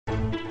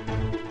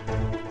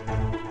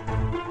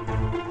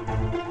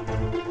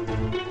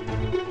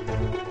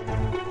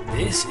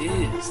This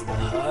is the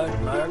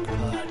Hard Mark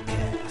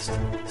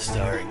Podcast,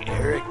 starring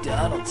Eric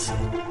Donaldson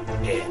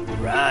and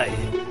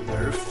Ryan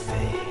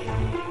Murphy.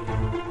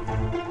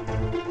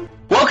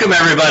 Welcome,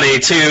 everybody,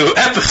 to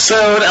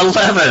episode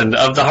 11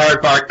 of the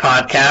Hard Mark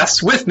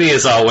Podcast. With me,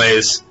 as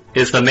always,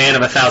 is the man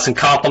of 1,000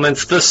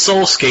 compliments, the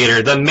soul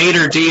skater, the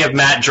maitre d' of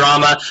Matt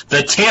Drama,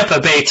 the Tampa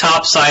Bay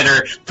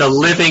topsider, the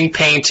living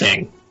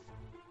painting,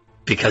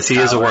 because he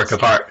is a work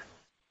of art.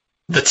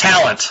 The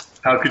talent.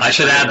 I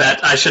should add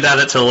that. I should add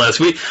it to the list.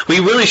 We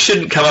really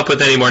shouldn't come up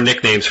with any more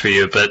nicknames for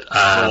you, but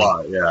a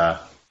lot, yeah.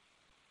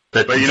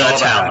 But you know, all the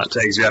talent.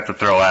 hashtags you have to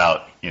throw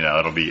out, you know,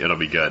 it'll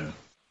be good.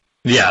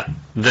 Yeah,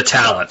 the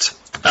talent.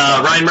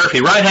 Ryan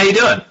Murphy. Ryan, how you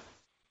doing?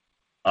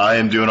 I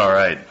am doing all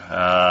right.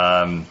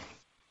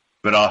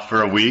 Been off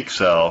for a week,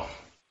 so.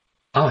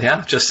 Oh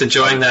yeah, just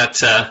enjoying that.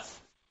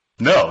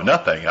 No,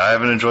 nothing. I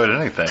haven't enjoyed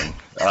anything.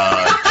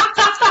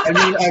 I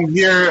mean, I'm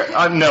here.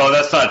 No,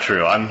 that's not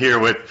true. I'm here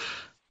with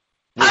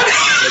my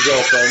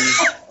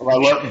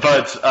girlfriend.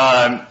 But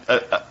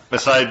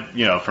aside,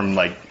 you know, from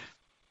like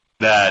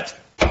that,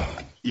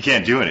 you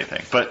can't do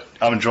anything. But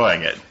I'm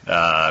enjoying it.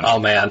 Oh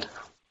man.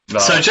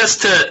 So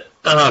just to.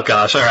 Oh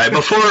gosh. All right.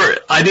 Before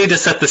I need to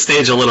set the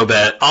stage a little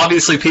bit.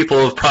 Obviously,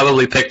 people have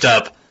probably picked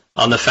up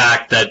on the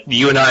fact that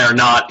you and I are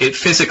not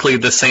physically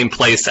the same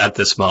place at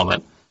this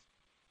moment.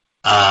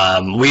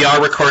 We are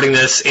recording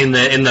this in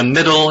the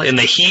middle, in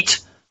the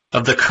heat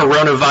of the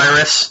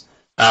coronavirus.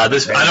 I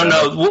don't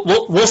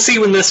know. We'll see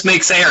when this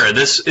makes air.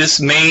 This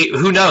may,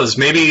 who knows?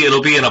 Maybe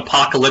it'll be an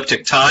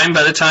apocalyptic time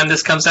by the time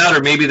this comes out,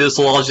 or maybe this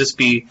will all just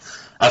be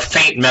a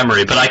faint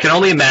memory. But I can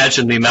only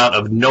imagine the amount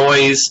of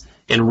noise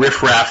and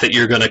riffraff that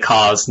you're going to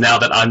cause now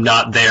that I'm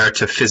not there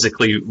to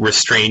physically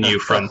restrain you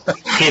from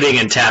hitting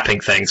and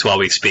tapping things while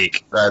we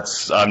speak.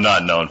 I'm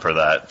not known for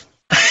that.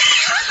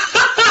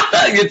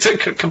 You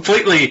took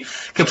completely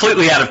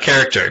out of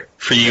character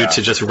for you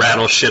to just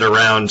rattle shit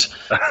around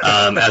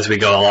as we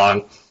go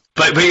along.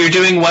 But you're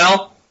doing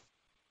well?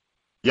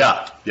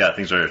 Yeah,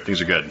 things are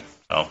good.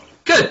 Oh.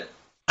 Good.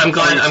 I'm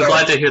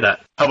glad to hear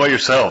that. How about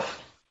yourself?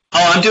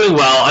 Oh, I'm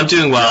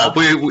doing well.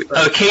 We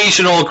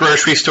occasional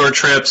grocery store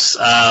trips.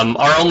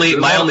 My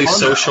only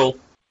social.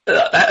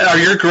 Are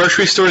your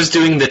grocery stores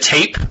doing the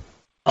tape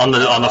on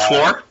the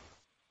floor?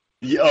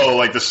 Oh,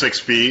 like the 6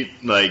 feet,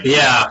 like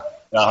yeah.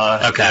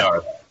 Okay.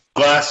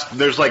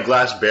 There's like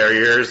glass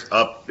barriers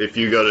up if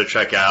you go to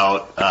check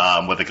out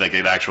with like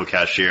an actual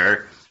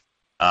cashier.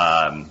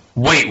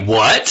 Wait,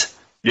 what?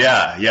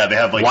 Yeah, they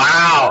have like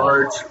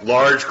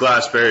large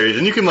glass barriers,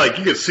 and you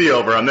can see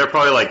over them. They're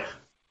probably like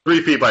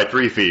 3 feet by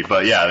 3 feet,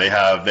 but yeah, they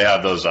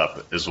have those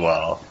up as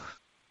well.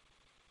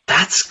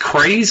 That's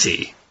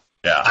crazy.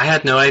 Yeah, I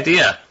had no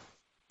idea.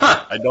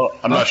 Huh.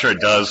 I'm not sure it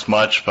does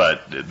much,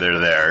 but they're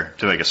there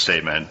to make a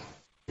statement.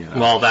 You know?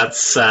 Well,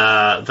 that's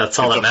all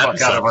that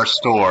matters. Fuck out of our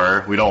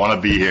store. We don't want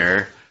to be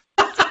here.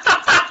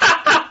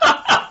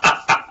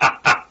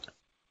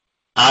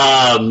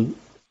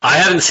 I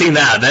haven't seen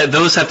that.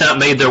 Those have not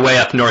made their way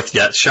up north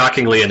yet,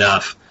 shockingly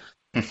enough.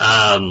 But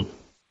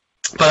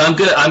I'm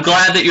good. I'm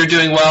glad that you're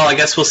doing well. I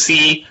guess we'll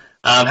see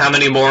how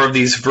many more of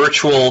these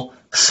virtual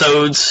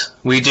sods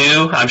we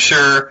do. I'm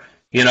sure,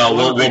 you know,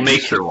 we'll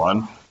make Easter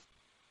one.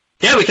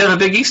 Yeah, we can have a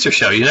big Easter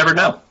show. You never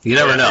know.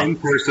 In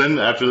person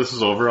after this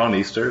is over on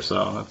Easter,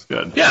 so that's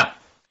good. Yeah.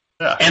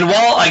 And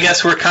while I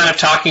guess we're kind of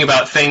talking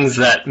about things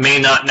that may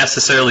not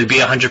necessarily be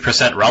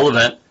 100%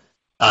 relevant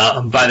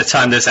by the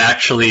time this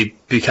actually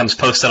becomes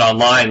posted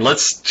online,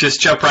 let's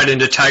just jump right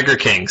into Tiger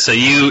King. So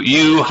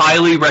you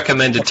highly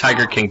recommended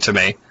Tiger King to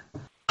me.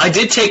 I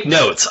did take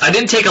notes. I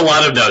didn't take a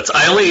lot of notes.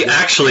 I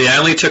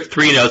only took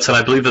 3 notes, and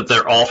I believe that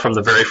they're all from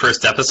the very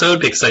first episode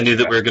because I knew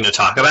that we were going to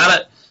talk about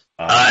it.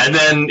 And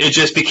then it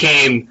just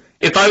became,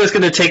 if I was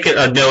going to take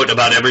a note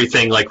about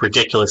everything like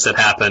ridiculous that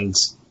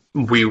happens,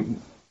 we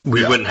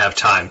wouldn't have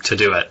time to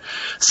do it.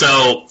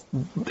 So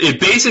it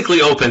basically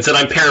opens, and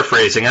I'm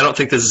paraphrasing. I don't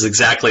think this is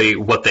exactly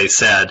what they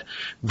said,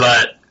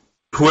 but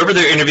whoever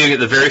they're interviewing at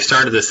the very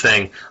start of this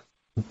thing,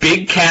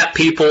 big cat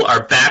people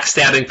are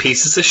backstabbing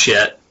pieces of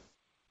shit,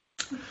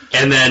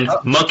 and then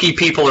monkey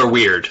people are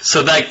weird.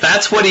 So like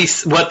that's what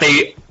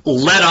they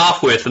led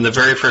off with in the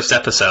very first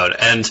episode.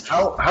 And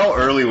how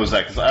early was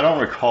that? Because I don't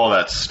recall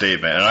that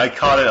statement, and I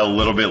caught it a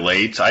little bit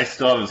late. I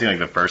still haven't seen like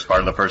the first part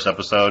of the first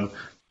episode.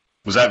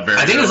 Was that very?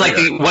 I think it's like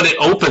what it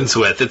opens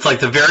with. It's like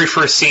the very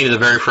first scene of the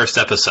very first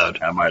episode.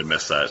 I might have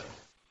missed that.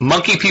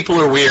 Monkey people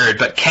are weird,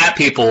 but cat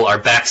people are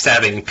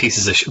backstabbing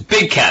pieces of shit.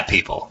 Big cat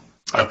people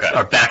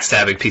are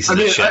backstabbing pieces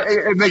of shit.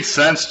 It makes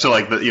sense to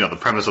like the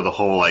premise of the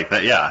whole like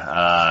that.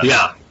 Yeah.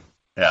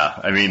 Yeah.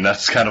 I mean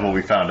that's kind of what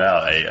we found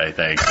out. I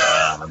think.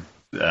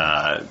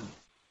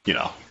 You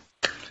know,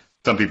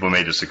 some people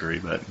may disagree,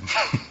 but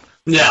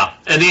yeah.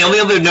 And the only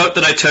other note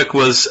that I took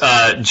was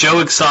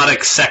Joe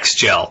Exotic sex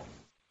gel.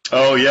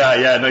 Oh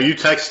yeah. No, you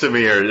texted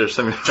me or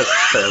something,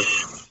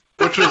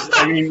 which was,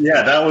 I mean,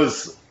 yeah, that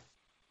was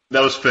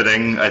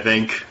fitting, I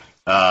think.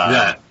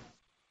 Yeah.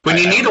 When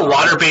you need a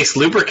water-based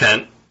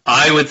lubricant,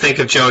 I would think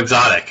of Joe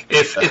Exotic.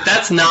 If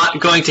that's not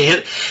going to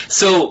hit...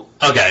 So,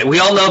 okay, we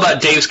all know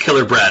about Dave's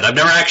Killer Bread. I've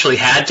never actually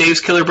had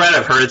Dave's Killer Bread.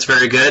 I've heard it's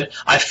very good.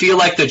 I feel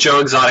like the Joe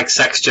Exotic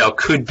sex gel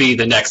could be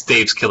the next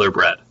Dave's Killer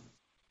Bread.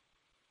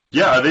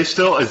 Yeah, are they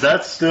still? Is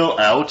that still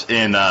out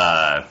in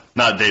not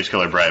Dave's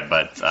Killer Bread,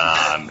 but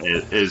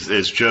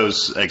is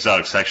Joe's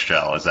Exotic Sex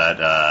Gel? Is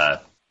that?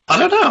 I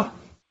don't know.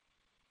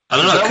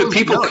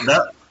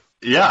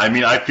 Yeah, I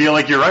mean, I feel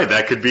like you're right.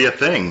 That could be a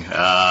thing.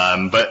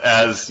 But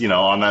as you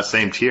know, on that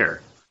same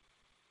tier.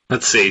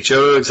 Let's see,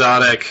 Joe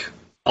Exotic.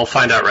 I'll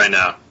find out right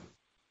now.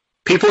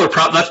 People are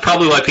that's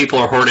probably why people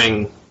are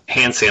hoarding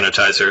hand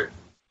sanitizer,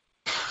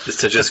 is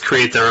to just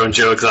create their own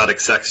Joe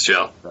Exotic sex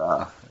gel.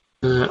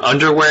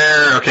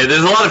 Underwear. Okay,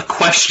 there's a lot of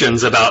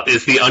questions about,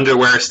 is the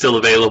underwear still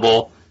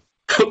available?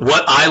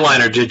 What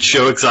eyeliner did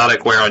Joe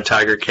Exotic wear on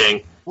Tiger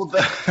King? Well,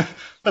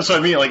 that's what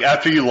I mean. Like,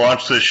 after you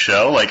launch this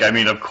show, like, I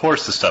mean, of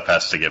course this stuff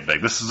has to get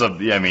big. This is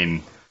I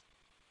mean,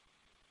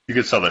 you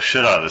could sell the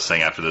shit out of this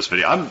thing after this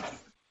video. I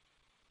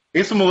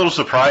guess I'm a little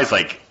surprised,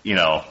 like, you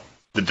know,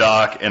 the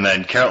doc and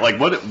then Carol, like,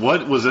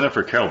 what was in it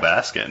for Carol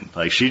Baskin?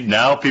 Like,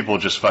 now people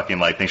just fucking,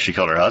 like, think she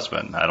killed her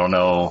husband. I don't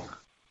know.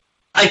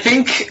 I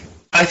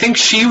think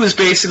she was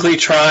basically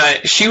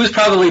she was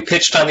probably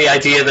pitched on the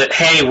idea that,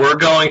 hey, we're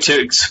going to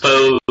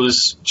expose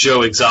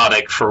Joe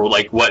Exotic for,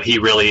 like, what he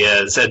really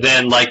is. And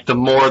then, like, the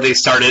more they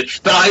started...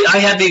 But I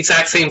had the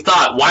exact same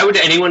thought. Why would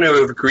anyone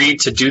have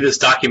agreed to do this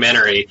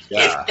documentary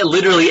if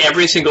literally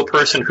every single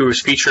person who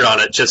was featured on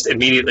it just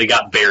immediately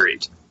got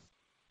buried?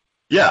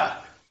 Yeah.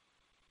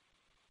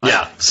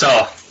 Yeah,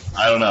 so...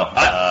 I don't know.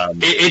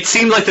 It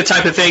seemed like the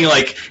type of thing,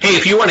 like, hey,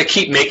 if you want to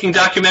keep making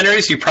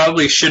documentaries, you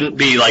probably shouldn't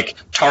be, like,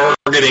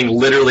 targeting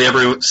literally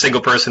every single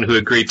person who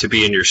agreed to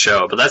be in your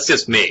show. But that's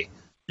just me.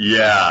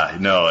 Yeah,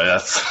 no,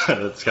 that's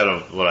kind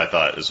of what I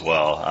thought as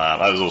well.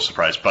 I was a little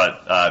surprised,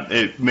 but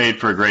it made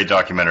for a great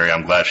documentary.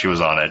 I'm glad she was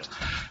on it.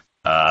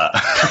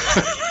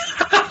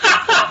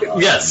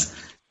 Yes,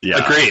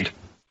 yeah. Agreed.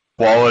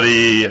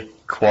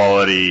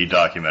 Quality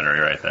documentary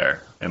right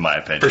there, in my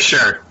opinion. For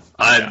sure.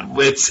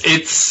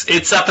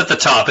 It's up at the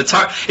top. It's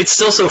hard. It's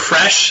still so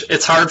fresh.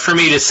 It's hard for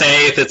me to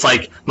say if it's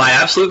like my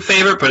absolute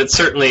favorite, but it's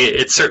certainly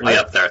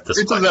up there at this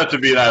point. It doesn't have to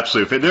be an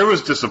absolute favorite. There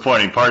was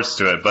disappointing parts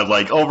to it, but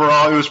like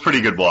overall, it was a pretty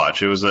good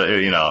watch. It was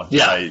you got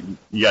to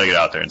get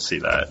out there and see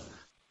that.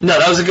 No,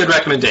 that was a good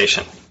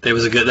recommendation. That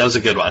was a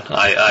good one.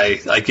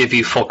 I give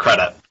you full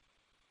credit.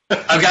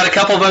 I've got a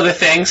couple of other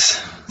things.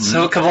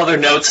 So a couple other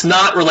notes,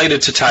 not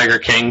related to Tiger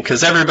King,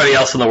 because everybody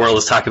else in the world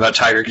is talking about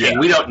Tiger King.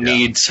 We don't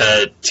need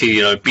to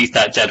beat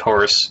that dead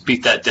horse,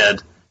 beat that dead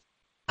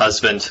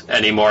husband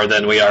any more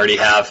than we already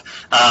have.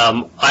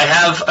 I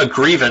have a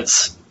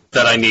grievance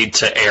that I need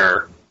to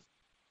air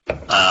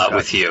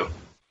with you.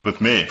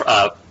 With me?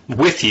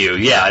 With you,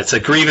 yeah. It's a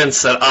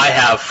grievance that I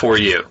have for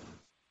you.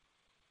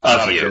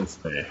 Not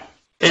against me.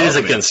 It is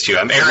against you.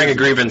 I'm airing a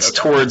grievance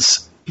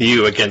towards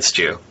you against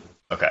you.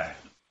 Okay.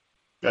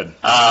 Good.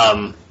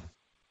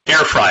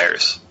 Air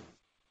fryers.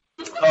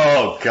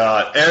 Oh,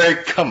 God.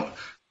 Eric, come on.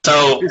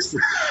 So,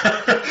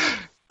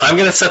 I'm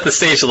going to set the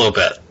stage a little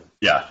bit.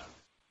 Yeah.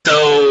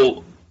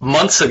 So,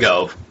 months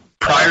ago,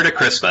 prior to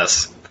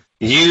Christmas,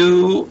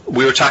 we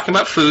were talking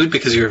about food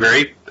because you're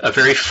a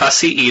very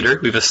fussy eater.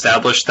 We've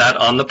established that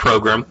on the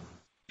program.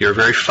 You're a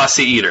very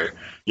fussy eater.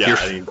 Yeah.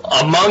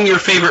 Among your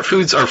favorite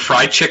foods are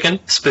fried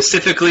chicken,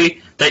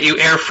 specifically that you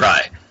air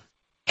fry.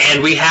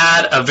 And we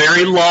had a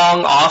very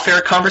long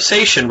off-air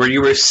conversation where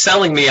you were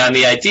selling me on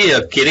the idea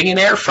of getting an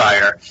air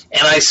fryer,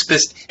 and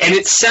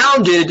it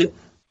sounded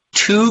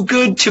too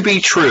good to be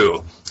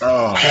true.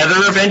 Oh.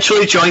 Heather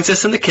eventually joins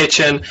us in the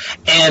kitchen,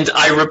 and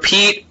I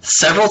repeat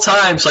several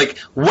times, like,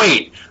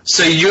 wait,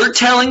 so you're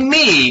telling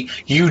me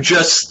you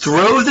just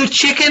throw the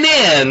chicken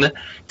in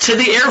to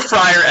the air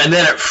fryer and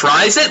then it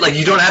fries it? Like,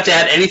 you don't have to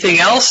add anything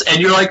else?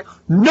 And you're like,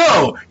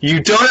 no, you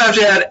don't have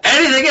to add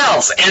anything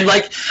else. And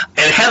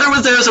Heather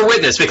was there as a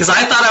witness because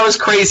I thought I was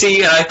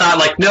crazy and I thought,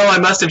 like, no, I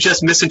must have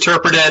just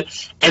misinterpreted.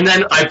 And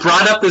then I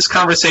brought up this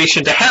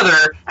conversation to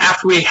Heather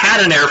after we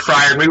had an air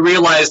fryer and we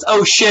realized,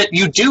 oh shit,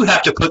 you do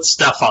have to put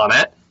stuff on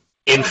it.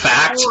 In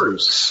fact. Of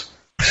course.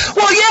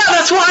 Well, yeah,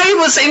 that's why I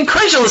was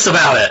incredulous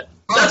about it.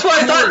 That's why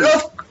I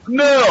thought.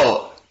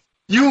 No.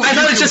 I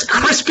thought it just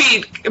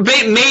crispy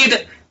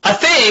made a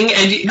thing,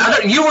 and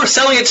you were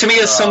selling it to me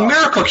as some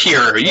miracle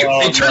cure.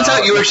 It turns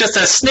out you were just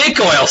a snake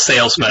oil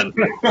salesman.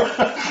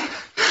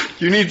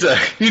 You need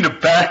to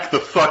back the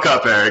fuck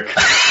up, Eric.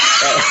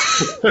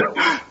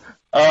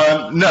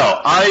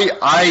 No,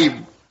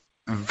 I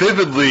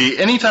vividly,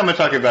 anytime I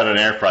talk about an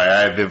air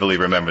fryer, I vividly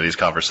remember these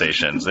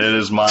conversations. It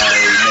is my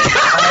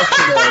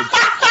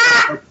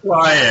most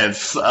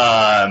appliance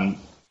that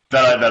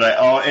I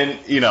own, and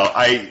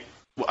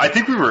I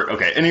think we were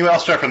okay. Anyway, I'll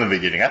start from the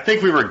beginning. I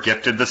think we were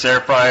gifted this air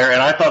fryer,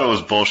 and I thought it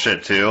was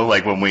bullshit too.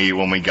 Like when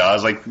we got, I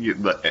was like,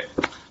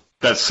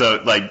 that's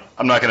so like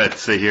I'm not gonna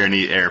sit here and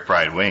eat air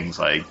fried wings.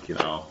 Like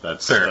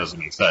that doesn't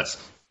make sense.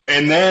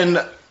 And then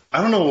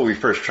I don't know what we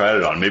first tried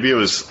it on. Maybe it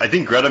was I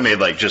think Greta made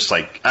like just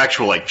like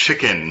actual like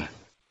chicken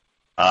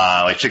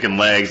like chicken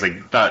legs,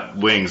 like not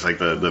wings, like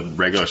the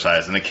regular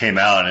size, and it came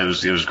out and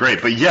it was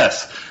great. But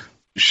yes,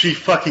 she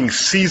fucking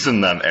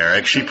seasoned them,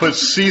 Eric. She put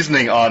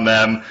seasoning on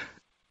them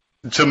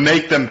to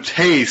make them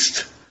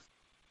taste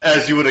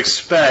as you would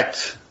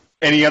expect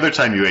any other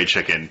time you ate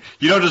chicken.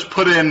 You don't just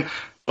put in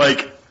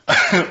like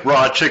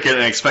raw chicken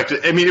and expect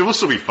it. I mean, it will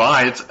still be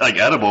fine. It's like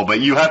edible, but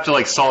you have to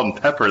like salt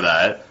and pepper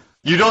that.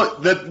 You don't.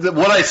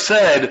 What I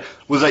said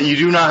was that you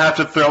do not have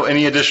to throw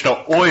any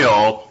additional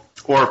oil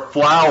or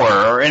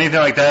flour or anything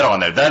like that on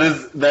there. That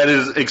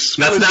is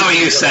explicitly. That's not what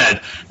you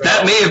said.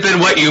 That may have been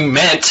what you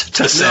meant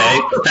to say.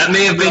 No. That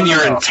may have been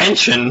your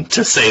intention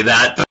to say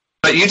that,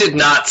 but you did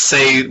not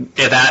say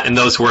that in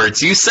those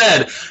words. You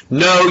said,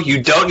 no,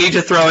 you don't need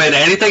to throw in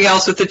anything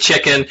else with the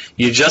chicken.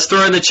 You just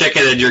throw in the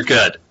chicken and you're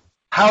good.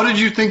 How did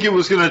you think it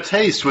was going to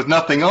taste with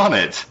nothing on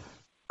it?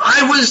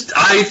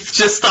 I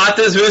just thought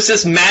this was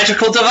this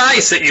magical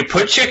device that you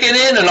put chicken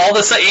in and all of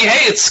a sudden,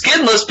 hey, it's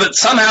skinless, but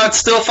somehow it's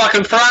still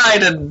fucking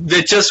fried and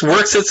it just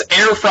works its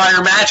air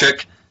fryer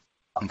magic.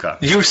 Okay.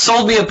 You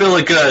sold me a bill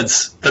of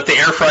goods that the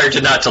air fryer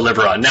did not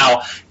deliver on.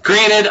 Now,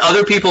 granted,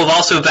 other people have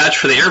also vouched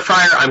for the air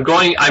fryer. I'm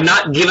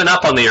not giving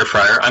up on the air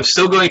fryer. I'm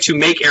still going to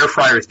make air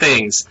fryer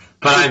things,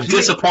 but I'm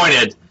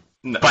disappointed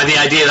by the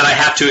idea that I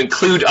have to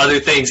include other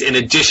things in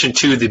addition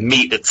to the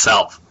meat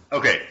itself.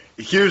 Okay.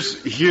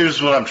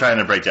 Here's what I'm trying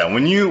to break down.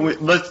 When you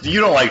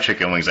don't like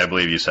chicken wings, I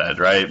believe you said,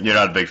 right? You're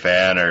not a big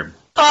fan, or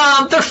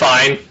they're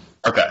fine.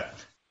 Okay.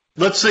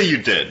 Let's say you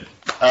did.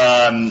 It's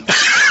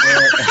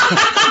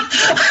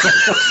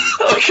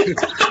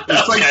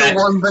like the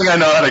one thing I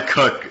know how to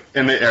cook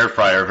in the air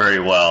fryer very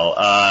well.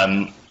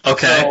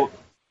 Okay. So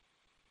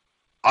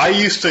I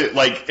used to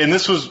like, and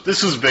this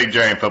was big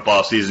during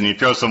football season. You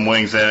throw some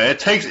wings in, and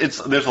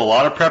there's a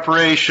lot of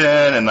preparation,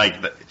 and like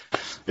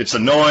it's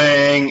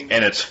annoying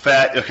and it's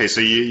fat. Okay,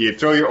 so you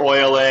throw your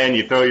oil in,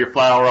 you throw your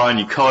flour on,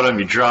 you coat them,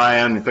 you dry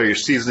them, you throw your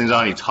seasonings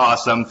on, you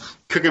toss them,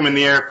 cook them in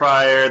the air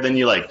fryer. Then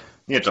you have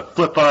to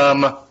flip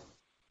them.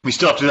 We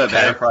still have to do that in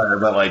the air fryer,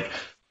 but like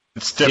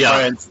it's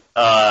different.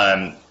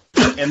 Yeah.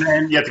 And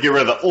then you have to get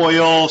rid of the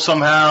oil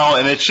somehow,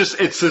 and it's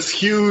this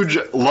huge,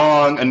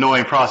 long,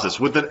 annoying process.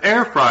 With an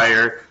air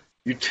fryer,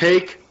 you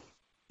take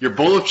your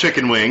bowl of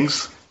chicken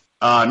wings.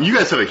 You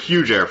guys have a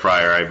huge air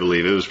fryer, I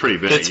believe. It was pretty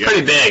big. It's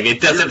pretty big.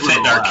 It doesn't fit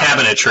in our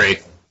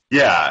cabinetry.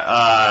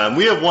 Yeah.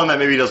 We have one that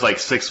maybe does like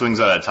 6 wings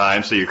at a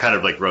time, so you're kind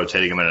of like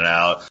rotating them in and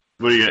out.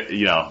 What are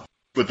you know,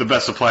 with the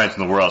best appliance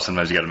in the world,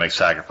 sometimes you got to make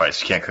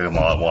sacrifice. You can't cook them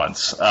all at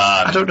once.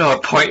 I don't know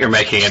what point you're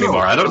making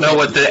anymore. I don't know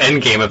what the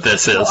end game of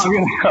this is.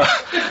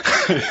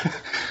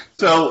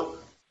 So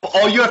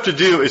all you have to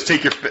do is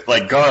take your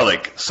like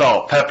garlic,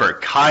 salt, pepper,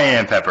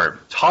 cayenne pepper,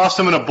 toss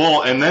them in a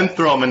bowl, and then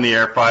throw them in the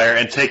air fryer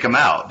and take them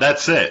out.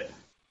 That's it.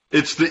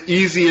 It's the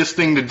easiest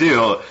thing to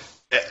do.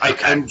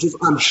 I'm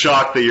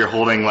shocked that you're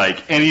holding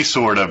like any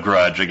sort of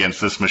grudge against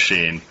this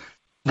machine.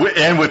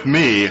 And with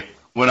me,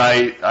 when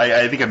I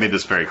think I made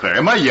this very clear.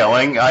 Am I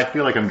yelling? I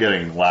feel like I'm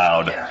getting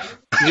loud.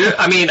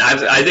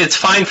 It's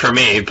fine for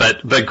me,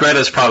 but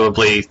Greta's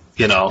probably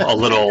a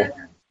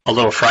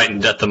little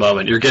frightened at the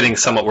moment. You're getting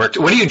somewhat worked.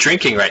 What are you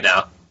drinking right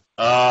now?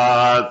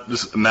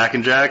 This Mac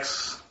and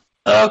Jacks.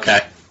 Oh,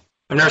 okay.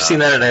 I've never seen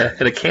that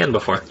in a can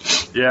before.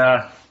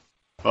 Yeah.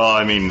 Well,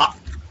 I mean,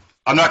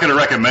 I'm not going to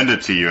recommend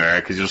it to you,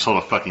 Eric, because you'll just hold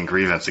a fucking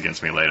grievance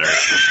against me later.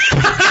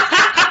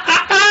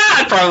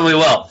 I probably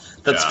will.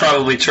 That's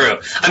probably true.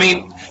 I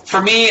mean,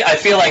 for me, I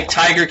feel like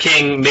Tiger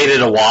King made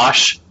it a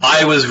wash.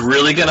 I was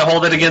really going to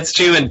hold it against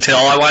you until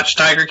I watched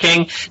Tiger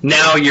King.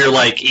 Now you're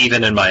like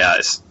even in my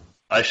eyes.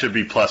 I should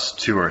be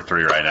 +2 or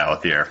 3 right now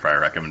with the air fryer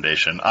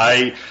recommendation.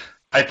 I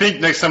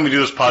think next time we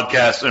do this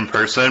podcast in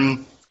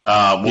person,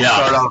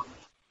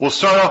 we'll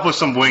start off with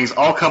some wings.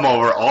 I'll come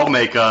over, I'll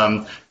make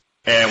them,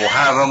 and we'll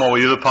have them while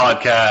we do the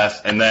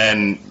podcast, and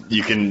then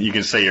you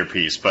can say your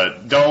piece.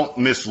 But don't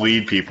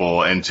mislead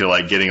people into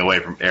like getting away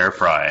from air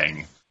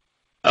frying.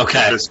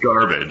 Okay. This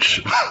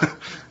garbage.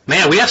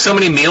 Man, we have so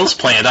many meals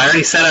planned. I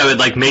already said I would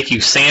like make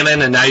you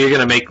salmon, and now you're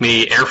going to make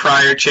me air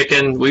fryer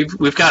chicken.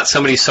 We've got so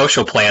many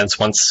social plans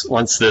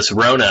once this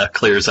Rona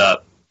clears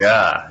up.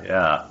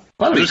 Yeah.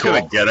 I'm just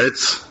going to get it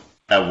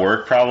at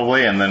work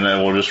probably, and then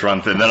we'll just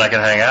run through, and then I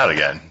can hang out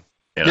again.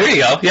 There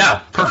you go.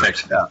 Yeah,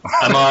 perfect. Yeah.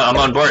 I'm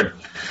on board.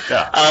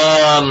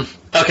 Yeah.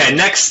 Okay,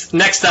 next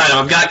item.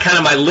 I've got kind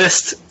of my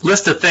list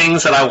of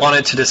things that I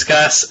wanted to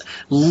discuss.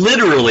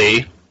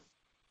 Literally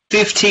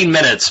 15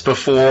 minutes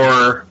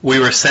before we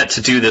were set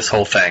to do this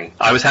whole thing,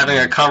 I was having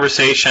a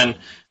conversation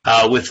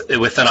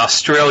with an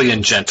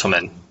Australian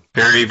gentleman.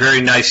 Very,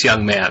 very nice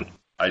young man.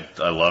 I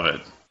love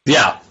it.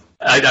 Yeah,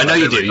 I know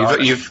you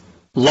do. You've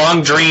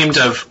long dreamed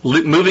of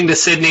moving to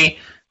Sydney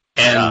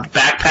and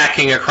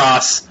backpacking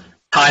across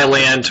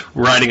Thailand,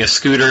 riding a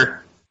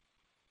scooter.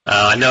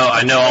 I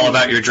know all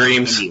about your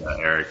dreams. India,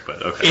 Eric,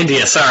 but okay.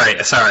 India,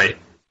 sorry.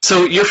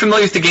 So you're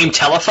familiar with the game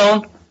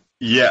Telephone?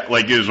 Yeah,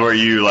 like it was where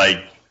you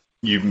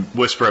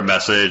whisper a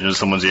message in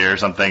someone's ear or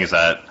something. Is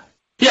that?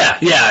 Yeah,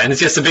 and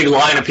it's just a big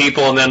line of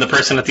people, and then the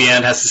person at the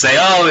end has to say,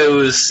 "Oh, it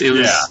was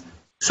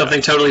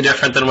something totally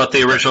different than what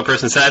the original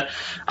person said.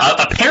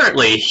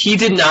 Apparently, he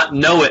did not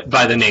know it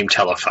by the name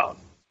Telephone.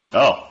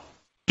 Oh.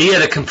 He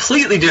had a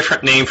completely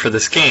different name for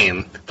this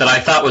game that I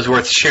thought was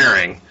worth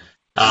sharing.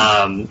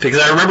 Because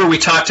I remember we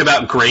talked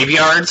about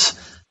graveyards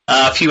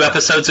a few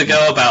episodes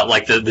ago, about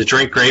like the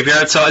drink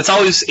graveyard. So it's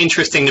always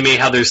interesting to me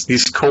how there's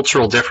these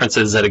cultural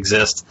differences that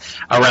exist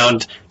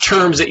around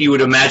terms that you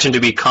would imagine to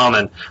be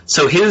common.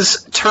 So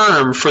his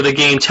term for the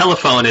game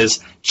Telephone is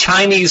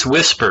Chinese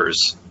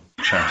Whispers.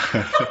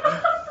 Why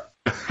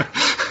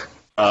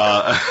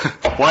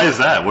is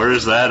that? Where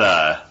is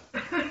that?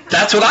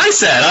 That's what I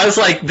said. I was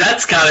like,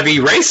 that's got to be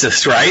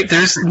racist, right?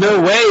 There's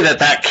no way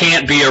that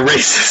can't be a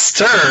racist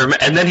term.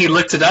 And then he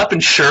looked it up,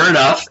 and sure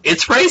enough,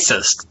 it's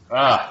racist.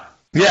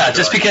 Yeah,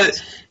 just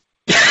because...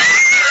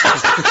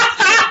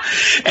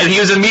 And he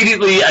was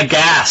immediately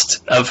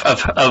aghast of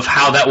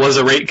how that was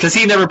a race, because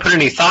he never put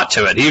any thought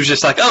to it. He was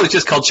just like, oh, it's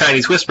just called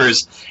Chinese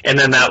Whispers, and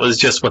then that was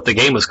just what the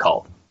game was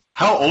called.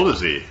 How old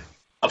is he,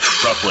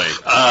 roughly?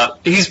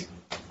 He's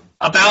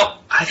about,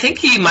 I think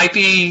he's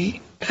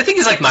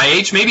like my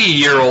age, maybe a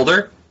year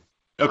older.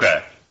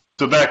 Okay.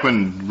 So back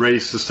when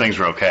racist things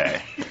were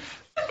okay.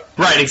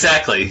 Right,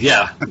 exactly.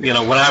 Yeah, when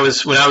I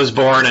was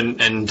born,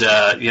 and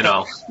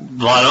all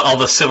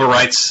the civil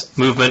rights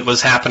movement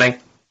was happening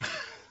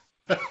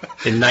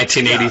in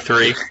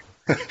 1983.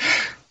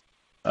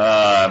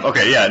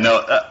 Okay, yeah,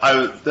 no,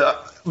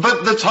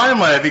 but the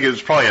timeline I think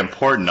is probably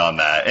important on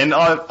that, and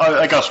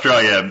like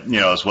Australia,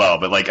 as well.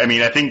 But like, I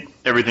mean, I think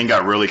everything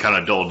got really kind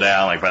of dulled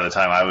down. Like by the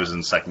time I was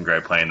in second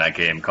grade playing that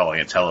game, calling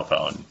it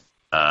Telephone.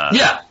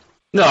 Yeah.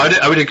 No,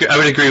 I would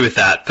agree with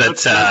that, but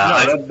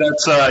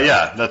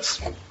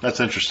that's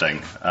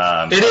interesting.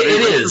 It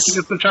is.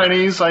 It's the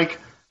Chinese, like,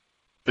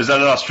 is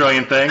that an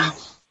Australian thing?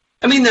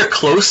 I mean, they're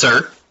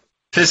closer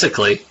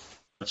physically.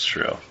 That's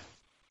true.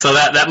 So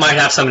that might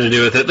have something to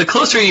do with it. The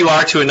closer you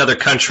are to another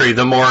country,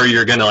 the more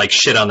you're going to like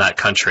shit on that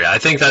country. I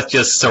think that's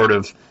just sort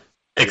of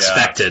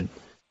expected.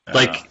 Yeah.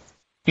 Like,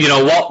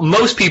 while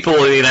most people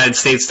in the United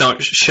States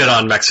don't shit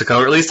on Mexico,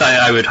 or at least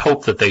I would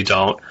hope that they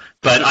don't.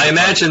 But I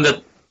imagine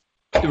that.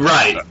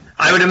 Right.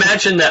 I would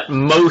imagine that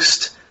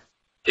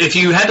if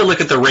you had to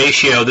look at the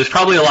ratio, there's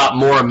probably a lot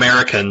more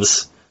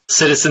Americans,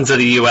 citizens of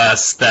the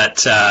U.S.,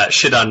 that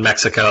shit on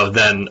Mexico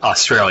than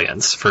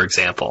Australians, for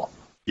example.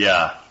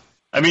 Yeah.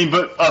 I mean,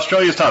 but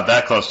Australia's not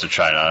that close to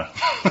China.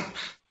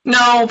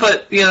 No,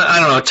 but, I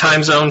don't know,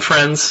 time zone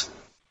friends.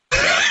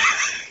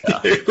 Yeah.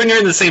 When you're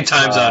in the same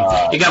time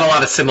zone, you got a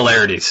lot of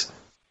similarities.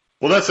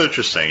 Well, that's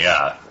interesting,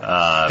 yeah.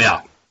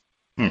 Yeah.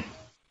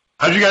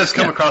 How did you guys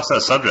come across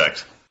that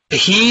subject?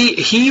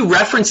 He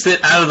referenced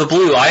it out of the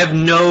blue. I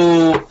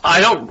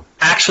don't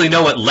actually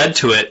know what led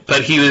to it,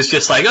 but he was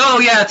just like, oh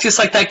yeah, it's just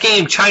like that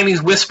game,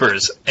 Chinese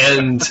Whispers.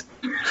 And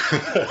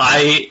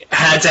I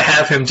had to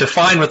have him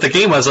define what the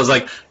game was. I was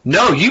like,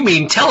 no, you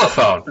mean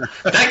Telephone.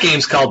 That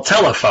game's called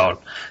Telephone.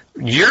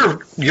 You're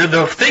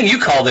the thing you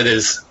called it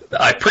is,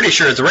 I'm pretty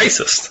sure it's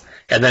racist.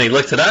 And then he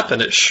looked it up,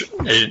 and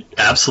it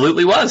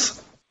absolutely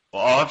was.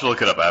 Well, I'll have to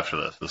look it up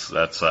after this.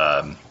 That's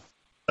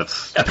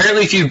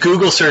apparently, if you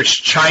Google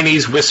search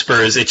Chinese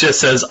Whispers, it just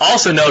says,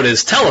 also known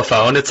as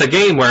Telephone. It's a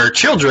game where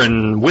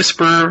children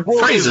whisper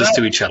phrases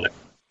to each other.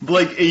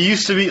 Like, it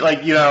used to be,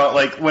 like,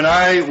 like when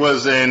I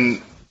was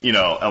in,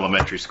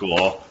 elementary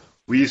school,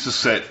 we used to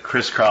sit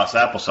crisscross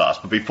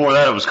applesauce. But before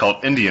that, it was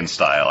called Indian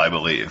style, I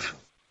believe.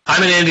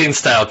 I'm an Indian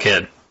style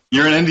kid.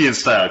 You're an Indian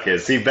style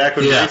kid. See, back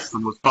when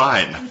racism was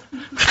fine.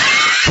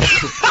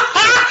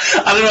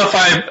 I don't know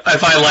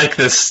if I like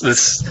this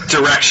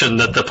direction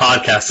that the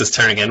podcast is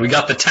turning in. We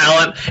got the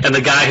talent and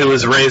the guy who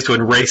was raised when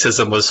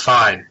racism was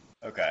fine.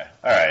 Okay,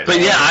 all right. But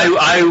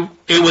yeah,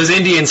 it was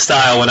Indian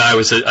style when I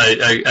was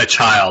a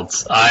child.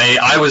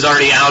 I was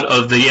already out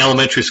of the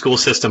elementary school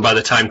system by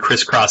the time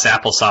crisscross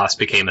applesauce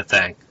became a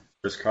thing.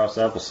 Crisscross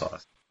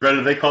applesauce. Greta,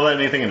 do they call that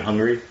anything in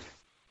Hungary?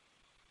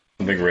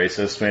 Something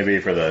racist, maybe,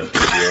 for the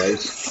Euros?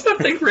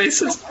 Something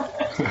racist.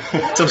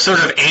 Some sort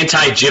of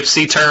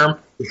anti-gypsy term.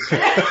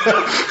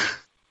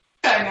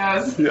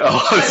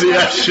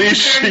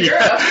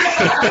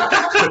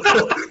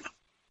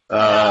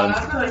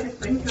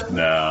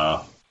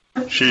 No.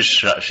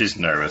 She's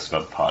nervous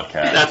about the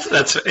podcast.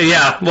 That's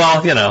yeah.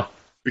 Well,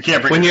 we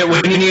can't bring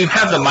when you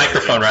have the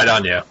microphone right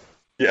on you.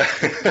 Yeah.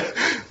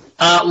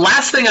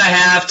 Last thing I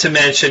have to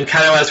mention,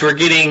 kind of as we're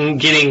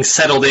getting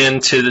settled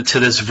into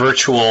this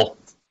virtual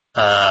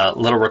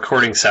little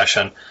recording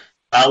session.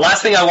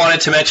 Last thing I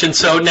wanted to mention.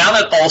 So now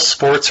that all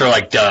sports are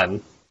like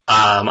done,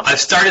 I've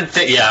started.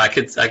 I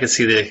could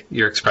see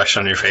your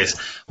expression on your face.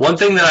 One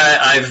thing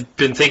that I've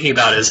been thinking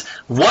about is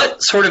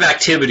what sort of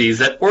activities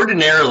that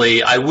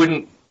ordinarily I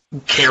wouldn't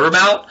care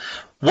about.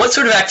 What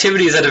sort of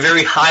activities at a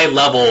very high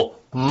level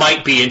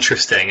might be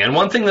interesting? And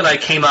one thing that I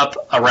came up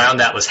around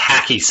that was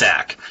hacky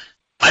sack.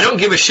 I don't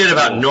give a shit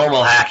about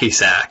normal hacky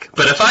sack,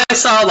 but if I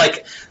saw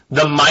like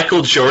the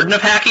Michael Jordan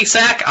of hacky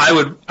sack, I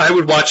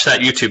would watch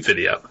that YouTube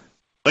video.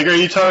 Like, are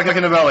you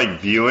talking about like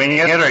viewing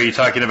it, or are you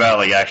talking about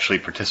like actually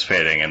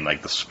participating in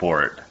like the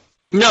sport?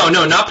 No,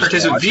 not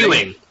participating.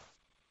 Viewing.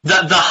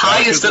 The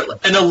highest,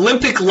 an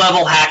Olympic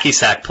level hacky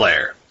sack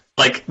player.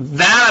 Like,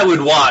 that I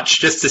would watch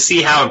just to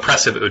see how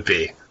impressive it would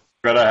be.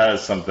 Greta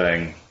has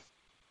something.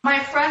 My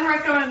friend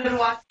recommended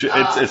watching.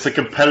 It's a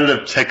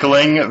competitive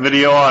tickling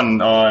video on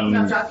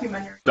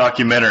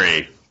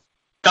documentary.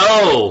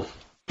 Oh,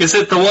 is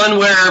it the one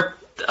where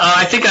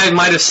I think I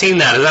might have seen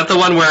that? Is that the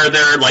one where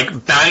they're like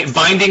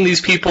binding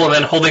these people and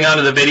then holding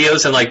onto the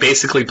videos and like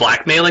basically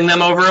blackmailing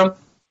them over them?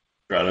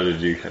 Greta,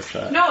 did you catch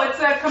that? No, it's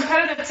a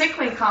competitive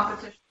tickling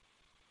competition.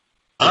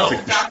 Oh,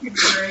 it's a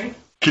documentary.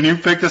 Can you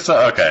pick this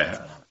up? Okay.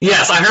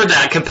 Yes, I heard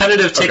that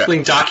competitive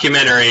tickling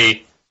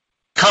documentary,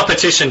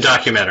 competition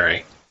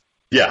documentary.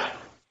 Yeah.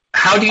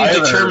 How do you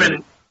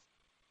determine?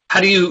 How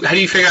do you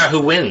figure out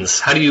who wins?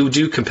 How do you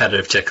do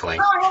competitive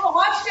tickling? Oh, I haven't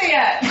watched it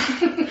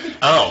yet.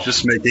 Oh,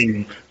 just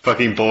making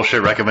fucking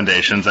bullshit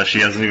recommendations that she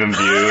hasn't even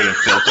viewed and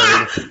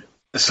filtered.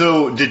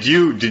 So did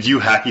you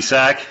hacky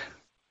sack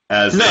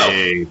as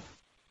no.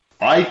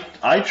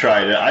 I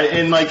tried it.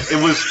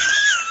 It was.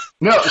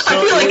 No, so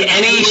I feel like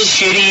any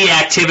shitty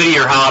activity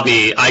or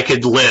hobby I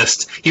could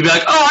list, you'd be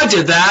like, "Oh, I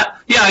did that.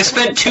 Yeah, I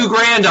spent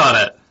 $2,000 on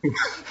it."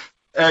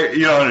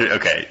 You know,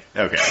 okay.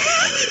 With the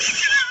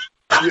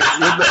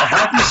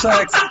hacky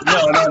sacks,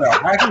 no.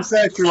 Hacky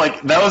sacks were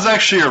like that was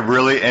actually a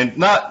really and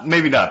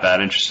maybe not that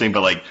interesting,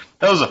 but like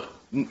that was I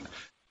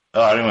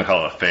don't even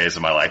call it a phase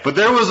of my life. But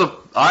there was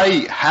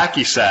I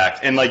hacky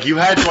sacked, and like you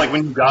had to like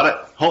when you got it,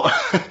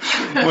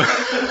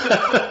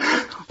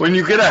 when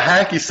you get a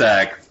hacky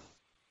sack,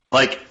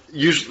 like.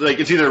 Usually, like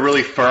it's either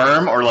really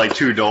firm or like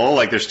too dull.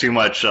 Like there's too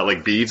much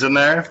like beads in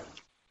there.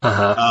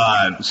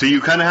 So you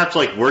kind of have to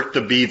like work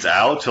the beads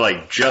out to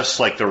like just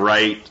like the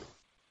right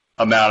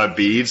amount of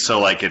beads.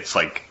 So like it's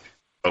like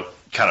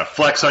kind of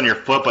flex on your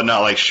foot, but not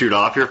like shoot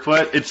off your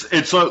foot.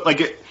 It's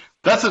like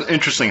that's an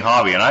interesting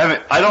hobby, and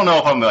I don't know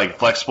if I'm like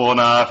flexible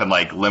enough and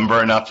like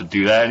limber enough to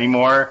do that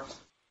anymore.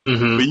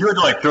 Mm-hmm. But you had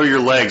to like throw your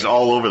legs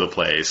all over the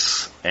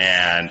place,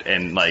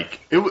 and like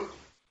it.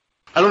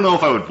 I don't know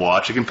if I would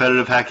watch a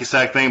competitive hacky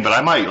sack thing, but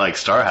I might like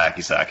start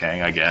hacky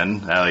sacking again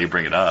now that you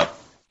bring it up.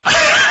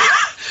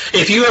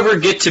 If you ever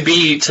get to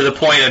be to the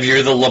point of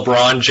you're the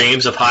LeBron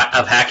James of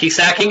hacky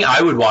sacking, I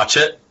would watch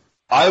it.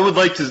 I would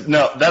like to.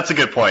 No, that's a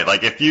good point.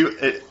 Like if you,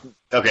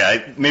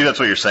 maybe that's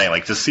what you're saying.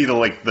 Like to see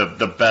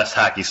the best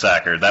hacky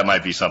sacker, that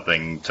might be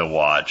something to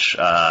watch.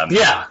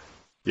 Yeah.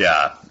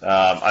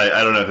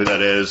 I don't know who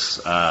that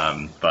is,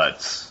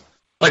 but.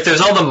 Like,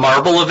 there's all the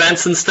marble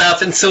events and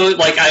stuff, and so,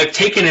 like, I've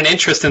taken an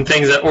interest in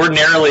things that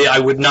ordinarily I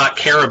would not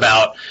care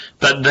about,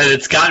 but that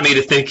it's gotten me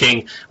to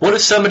thinking, what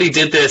if somebody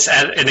did this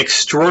at an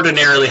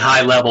extraordinarily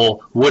high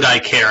level, would I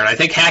care? And I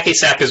think hacky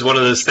sack is one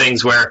of those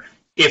things where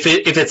if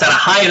it's at a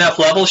high enough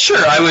level,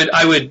 sure,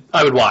 I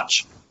would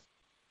watch.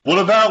 What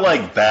about,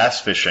 like,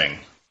 bass fishing?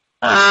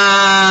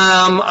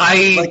 I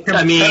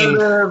mean...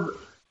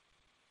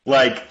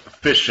 Like,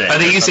 fishing. Are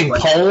they using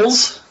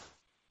poles?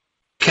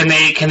 Can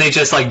they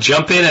just like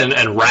jump in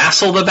and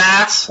wrestle the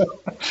bass?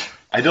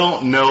 I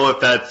don't know if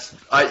that's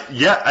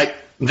that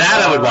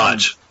I would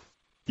watch.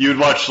 You would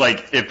watch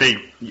like if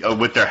they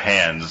with their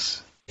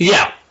hands.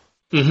 Yeah,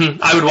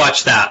 I would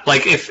watch that.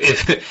 Like if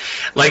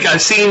like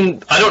I've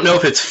seen, I don't know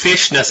if it's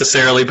fish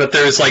necessarily, but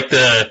there's like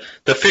the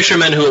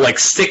fishermen who like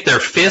stick their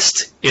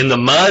fist in the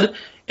mud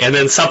and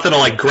then something will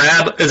like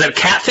grab. Is that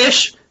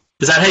catfish?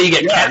 Is that how you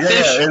get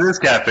catfish? Yeah, it is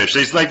catfish.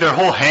 It's like their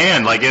whole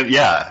hand, like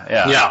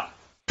Yeah.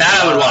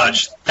 That I would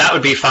watch. That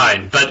would be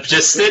fine. But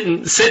just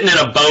sitting in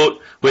a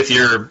boat with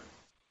your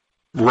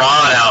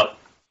rod out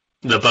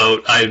the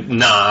boat, I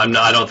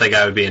don't think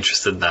I would be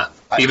interested in that.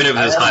 Even if it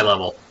was high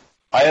level.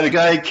 I had a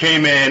guy who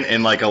came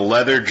in like a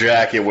leather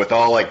jacket with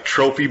all like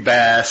trophy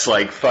bass,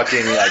 like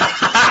fucking like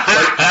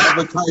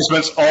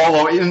advertisements all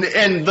over,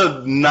 and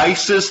the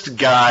nicest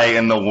guy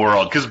in the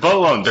world. Because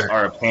boat loans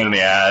are a pain in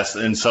the ass,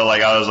 and so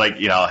like I was like,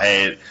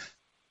 hey,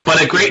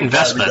 but a great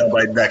investment.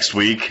 By next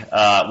week,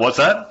 what's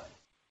that?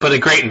 But a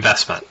great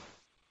investment.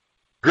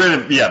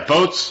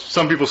 Boats,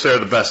 some people say, are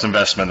the best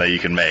investment that you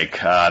can make.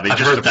 They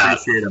just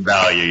appreciate in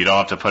value. You don't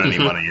have to put any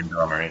money into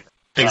them or anything.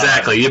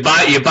 Exactly. You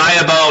buy a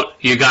boat,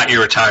 you got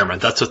your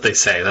retirement. That's what they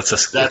say. That's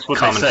what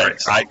common they say.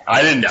 Phrase.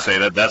 I didn't say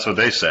that. That's what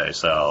they say.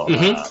 So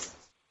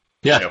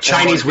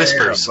Chinese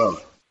whispers.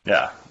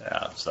 Yeah.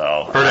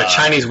 So heard a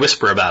Chinese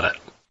whisper about it.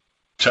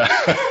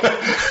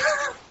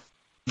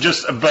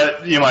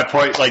 But my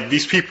point, like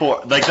these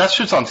people, like that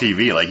shit's on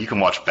TV. Like you can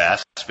watch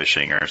bass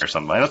fishing or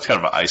something. Like, that's kind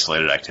of an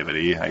isolated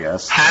activity, I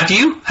guess. Have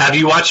you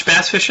watched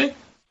bass fishing?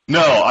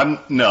 No,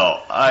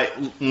 but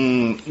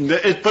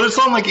it's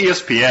on like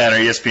ESPN or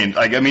ESPN.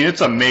 Like, I mean,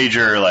 it's a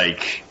major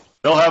like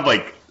they'll have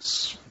like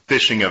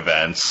fishing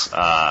events.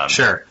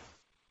 Sure.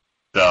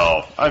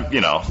 So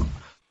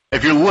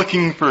if you're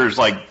looking for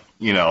like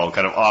kind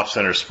of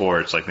off-center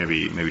sports, like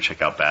maybe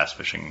check out bass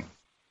fishing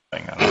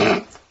thing. I don't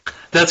know.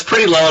 That's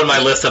pretty low on my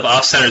list of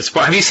off-centered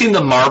sports. Have you seen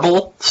the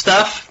marble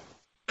stuff?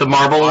 The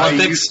marble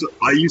Olympics?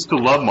 I used to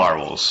love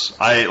marbles.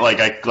 I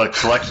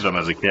collected them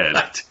as a kid.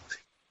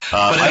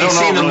 But have you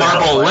seen the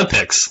Marble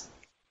Olympics?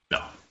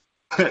 No.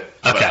 Okay.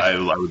 I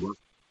would.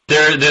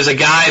 there's a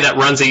guy that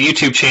runs a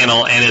YouTube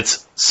channel, and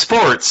it's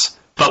sports,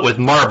 but with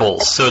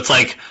marbles. So it's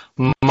like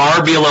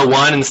Marbula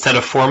 1 instead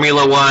of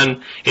Formula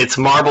 1. It's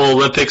Marble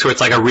Olympics, where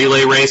it's like a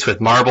relay race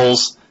with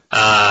marbles.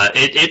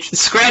 It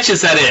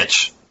scratches that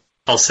itch,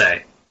 I'll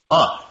say.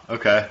 Huh.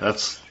 Okay,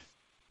 that's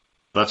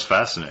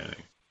fascinating.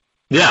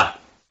 Yeah.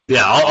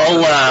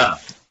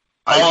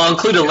 I'll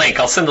include a link.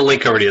 I'll send the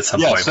link over to you at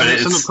some point.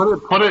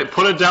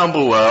 Put it down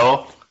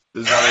below.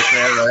 Is that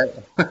okay,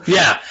 right?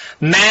 Yeah.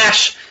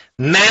 Mash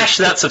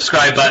that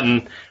subscribe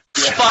button.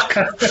 Yeah. Fuck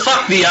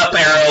the up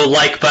arrow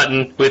like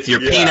button with your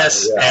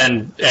penis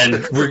and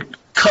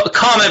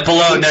comment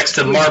below next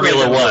to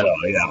Marbula 1.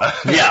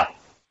 Yeah.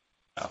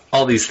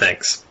 All these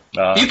things.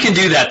 You can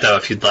do that though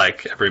if you'd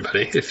like,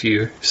 everybody, if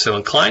you're so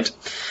inclined.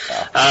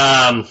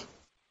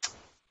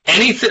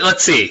 Anything?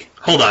 Let's see.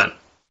 Hold on.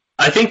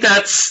 I think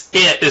that's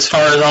it as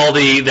far as all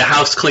the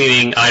house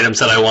cleaning items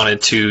that I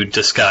wanted to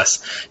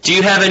discuss. Do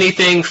you have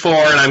anything for,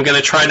 and I'm going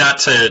to try not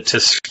to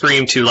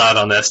scream too loud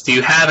on this, do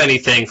you have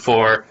anything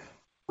for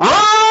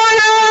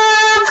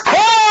Ryan's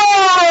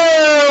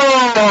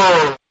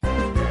Corner?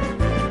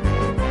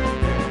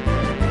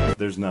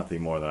 There's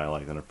nothing more that I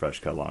like than a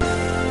fresh cut lawn.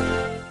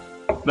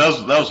 That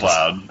was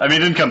loud. I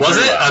mean, it didn't come Was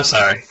through it? loud. I'm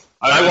sorry.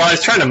 I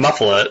was trying to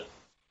muffle it.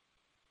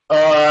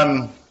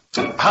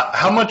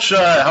 How much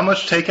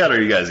takeout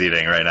are you guys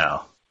eating right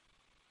now?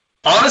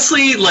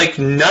 Honestly, like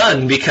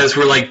none, because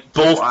we're like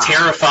both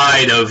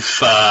terrified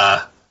of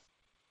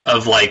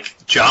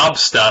like job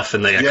stuff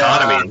and the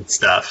economy and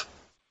stuff.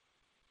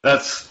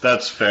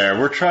 That's fair.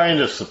 We're trying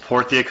to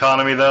support the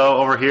economy though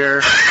over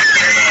here.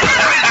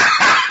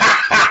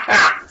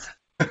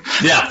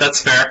 Yeah,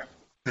 that's fair.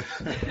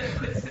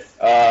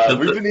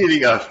 We've been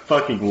eating a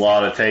fucking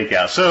lot of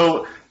takeout.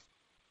 So,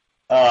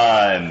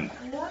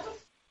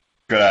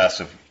 could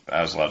ask if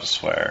I was allowed to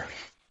swear.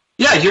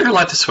 Yeah, you're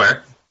allowed to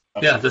swear.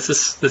 Okay. Yeah, this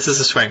is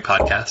a swearing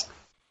podcast.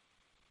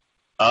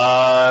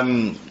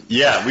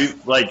 Yeah, we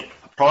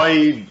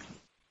probably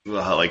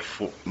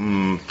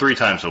 3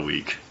 times a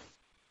week,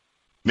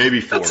 maybe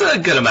 4. That's a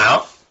good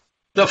amount.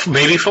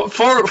 Maybe four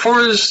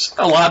is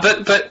a lot,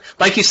 but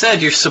like you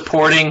said, you're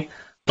supporting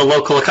the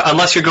local,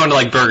 unless you're going to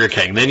like Burger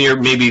King, then you're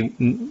maybe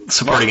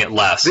supporting it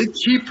less. They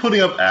keep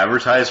putting up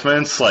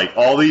advertisements, like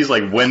all these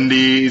like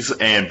Wendy's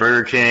and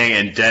Burger King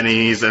and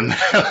Denny's, and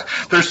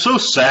they're so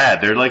sad.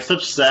 They're like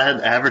such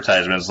sad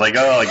advertisements, like,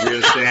 oh, like we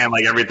understand,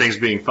 like everything's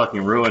being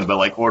fucking ruined, but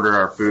like order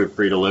our food,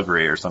 free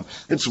delivery or something.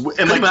 It's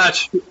pretty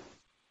much.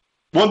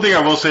 One thing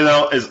I will say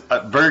though is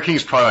Burger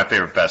King's probably my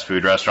favorite fast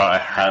food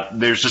restaurant.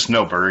 There's just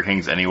no Burger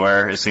Kings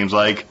anywhere. It seems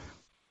like.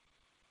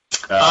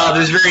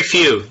 There's very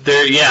few.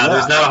 There's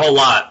not a whole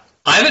lot.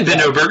 I haven't been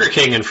to a Burger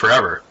King in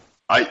forever.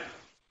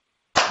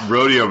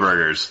 Rodeo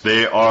Burgers.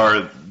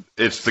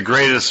 It's the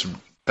greatest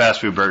fast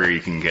food burger you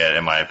can get,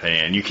 in my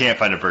opinion. You can't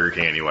find a Burger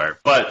King anywhere.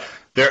 But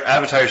they're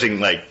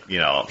advertising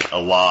a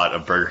lot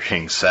of Burger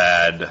King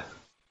sad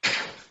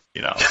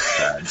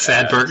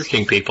Burger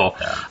King people.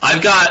 Yeah.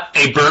 I've got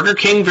a Burger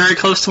King very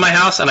close to my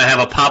house, and I have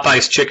a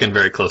Popeyes chicken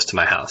very close to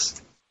my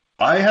house.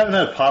 I haven't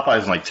had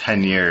Popeyes in like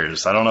 10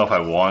 years. I don't know if I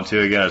want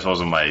to again. I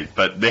suppose I might.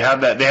 But they had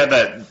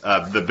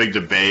the big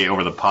debate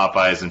over the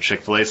Popeyes and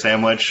Chick-fil-A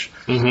sandwich.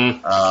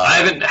 Mm-hmm.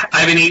 I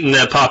haven't eaten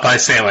the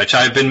Popeyes sandwich.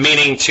 I've been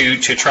meaning to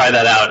try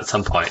that out at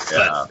some point,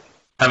 but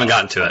haven't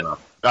gotten to it.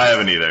 I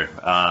haven't either.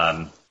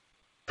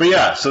 But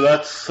yeah, so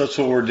that's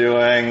what we're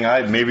doing.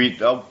 I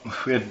think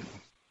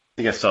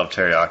I still have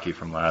teriyaki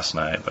from last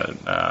night, but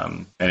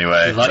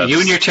anyway.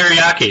 You and your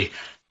teriyaki.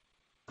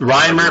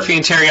 Ryan Murphy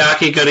and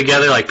teriyaki go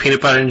together like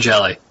peanut butter and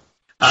jelly.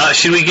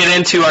 Should we get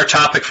into our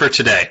topic for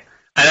today?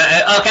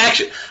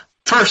 Actually,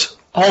 first,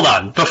 hold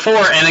on. Before,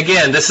 and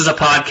again, this is a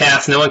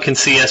podcast. No one can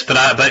see us,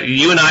 but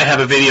you and I have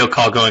a video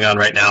call going on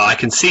right now. I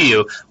can see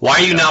you.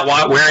 Why are you not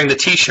wearing the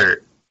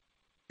T-shirt?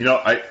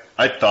 I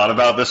thought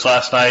about this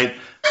last night.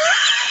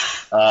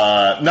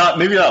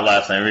 Maybe not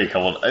last night, maybe a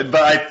couple.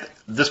 But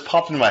this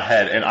popped into my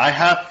head, and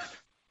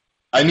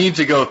I need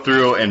to go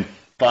through and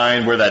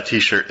find where that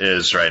T-shirt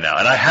is right now,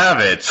 and I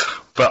have it,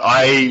 but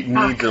I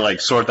need to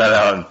sort that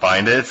out and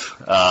find it.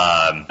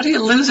 How do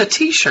you lose a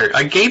T-shirt?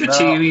 I gave it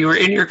to you. You were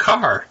in your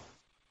car.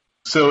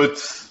 So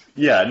it's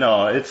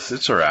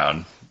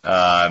around.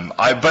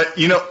 But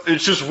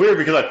it's just weird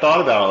because I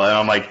thought about it, and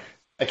I'm like,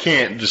 I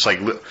can't just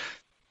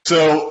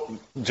So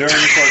during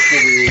the course of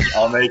the week,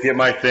 I'll make it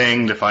my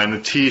thing to find the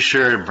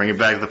T-shirt and bring it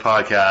back to the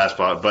podcast.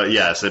 But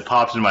yes, it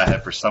popped into my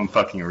head for some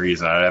fucking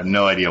reason. I have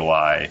no idea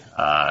why.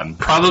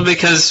 Probably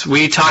because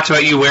we talked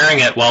about you wearing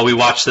it while we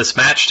watched this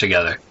match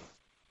together.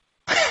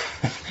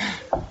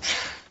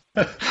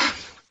 That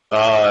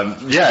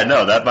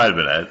might have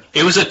been it.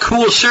 It was a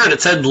cool shirt.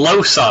 It said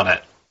Los on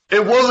it.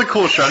 It was a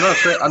cool shirt.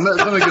 I'm not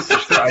going to get the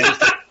shirt.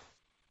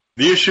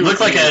 The issue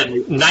looked like a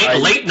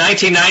late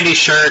 1990s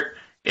shirt.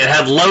 It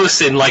had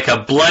Los in like a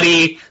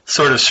bloody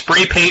sort of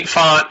spray paint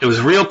font. It was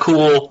real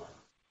cool,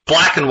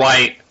 black and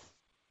white.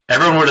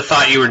 Everyone would have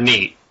thought you were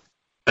neat.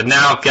 But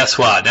now, guess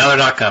what? Now they're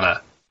not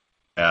gonna.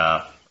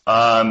 Yeah.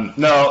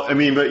 No, I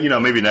mean, but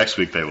maybe next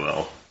week they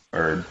will.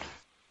 Or.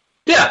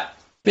 Yeah.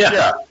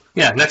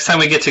 Yeah, next time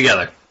we get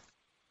together.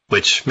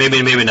 Which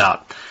maybe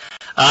not.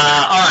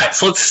 All right,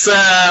 so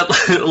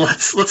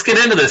let's get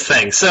into this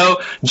thing.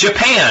 So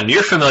Japan,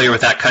 you're familiar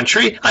with that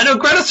country. I know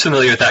Greta's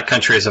familiar with that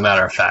country, as a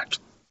matter of fact.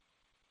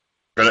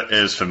 Greta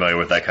is familiar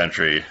with that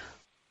country.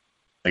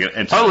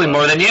 Probably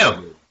more than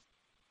you.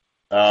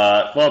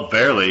 Well,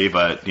 barely,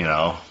 but you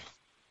know.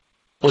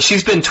 Well,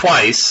 she's been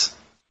twice,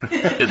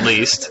 at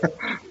least,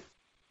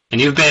 and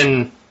you've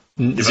been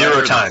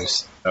 0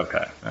 times.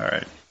 Okay, all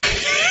right.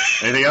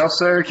 Anything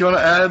else, Eric? You want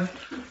to add?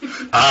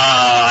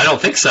 I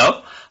don't think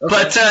so.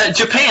 Okay. But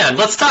Japan,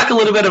 let's talk a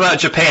little bit about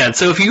Japan.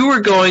 So if you were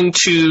going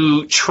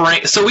to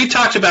train, so we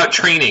talked about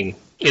training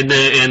in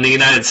the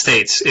United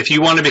States. If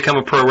you want to become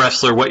a pro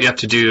wrestler, what you have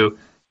to do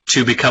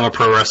to become a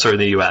pro wrestler in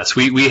the U.S.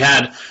 We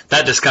had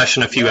that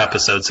discussion a few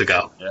episodes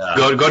ago. Yeah.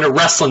 Go to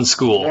wrestling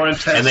school, more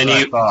intense and then than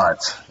I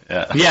thought.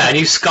 Yeah, and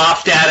you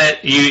scoffed at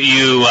it.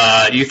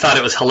 You thought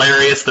it was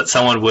hilarious that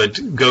someone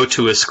would go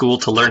to a school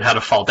to learn how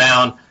to fall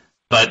down,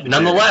 but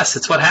nonetheless,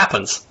 it's what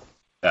happens.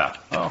 Yeah.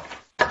 Oh,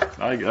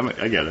 I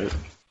get it.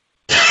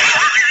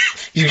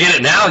 You get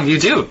it now? You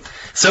do.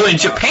 So in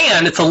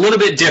Japan, it's a little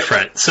bit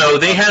different. So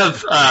they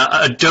have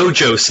a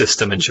dojo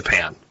system in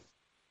Japan.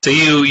 So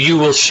you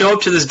will show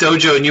up to this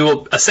dojo and you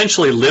will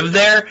essentially live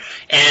there,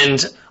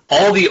 and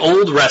all the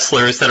old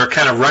wrestlers that are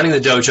kind of running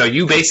the dojo,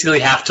 you basically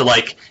have to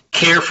like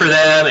care for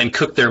them and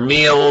cook their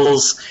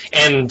meals,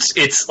 and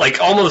it's like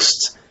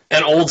almost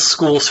an old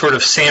school sort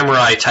of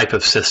samurai type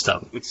of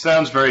system. It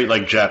sounds very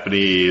like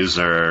Japanese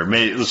or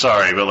maybe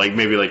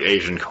like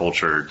Asian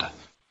cultured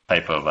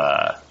type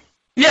of.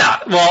 Yeah,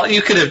 well,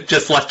 you could have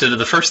just left it at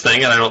the first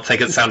thing, and I don't think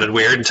it sounded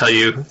weird until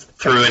you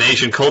threw in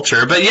Asian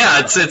culture. But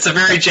yeah, it's a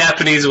very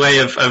Japanese way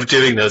of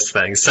doing those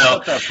things.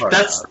 So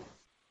that's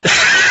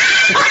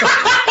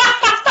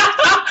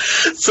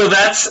so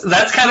that's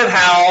kind of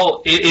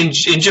how in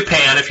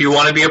Japan, if you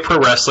want to be a pro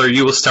wrestler,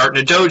 you will start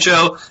in a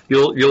dojo.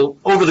 You'll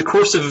over the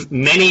course of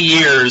many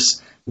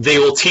years, they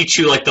will teach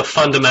you like the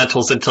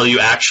fundamentals until you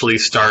actually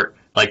start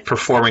like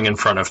performing in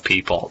front of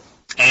people.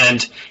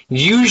 And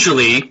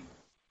usually,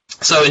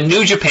 so in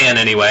New Japan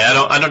anyway,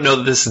 I don't know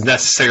that this is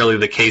necessarily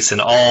the case in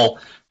all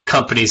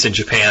companies in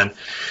Japan,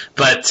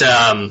 but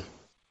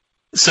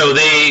so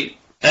they,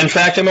 in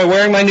fact, am I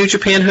wearing my New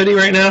Japan hoodie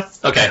right now?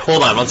 Okay,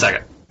 hold on one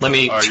second. Let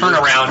me turn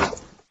around.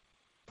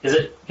 Is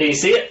it? Can you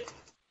see it?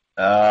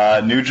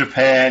 New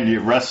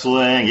Japan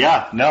wrestling.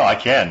 Yeah, no, I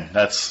can.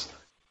 That's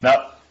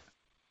no.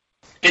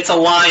 It's a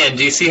lion.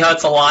 Do you see how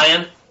it's a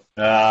lion?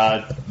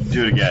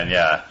 Do it again.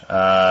 Yeah.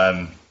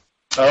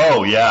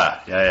 Oh,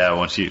 yeah.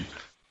 Once you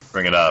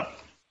bring it up.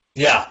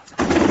 Yeah.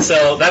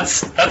 So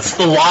that's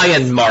the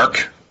lion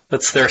mark.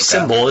 That's their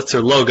symbol. It's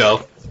their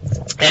logo.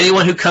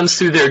 Anyone who comes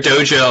through their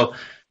dojo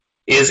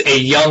is a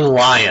young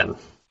lion.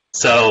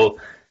 So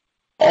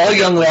all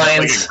young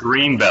lions. Like a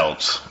green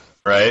belt,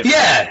 right?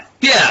 Yeah.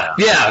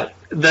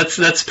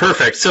 That's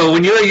perfect. So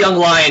when you're a young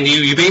lion,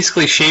 you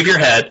basically shave your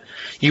head.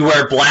 You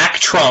wear black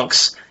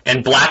trunks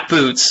and black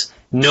boots.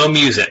 No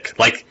music.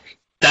 Like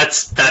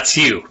that's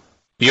you.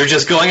 You're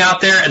just going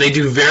out there, and they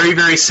do very,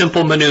 very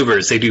simple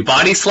maneuvers. They do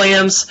body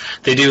slams.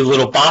 They do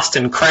little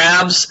Boston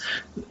crabs.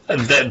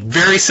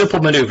 Very simple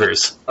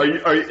maneuvers.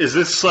 Is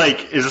this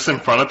in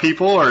front of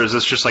people, or is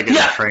this just like in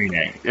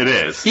training? It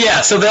is. Yeah,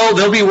 so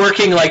they'll be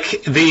working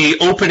like the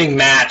opening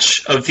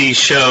match of these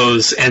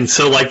shows, and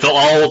so like they'll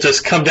all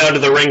just come down to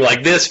the ring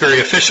like this,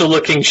 very official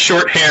looking,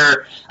 short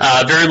hair,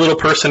 very little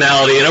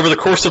personality, and over the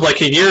course of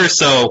like a year or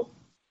so,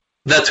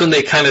 that's when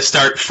they kind of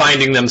start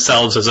finding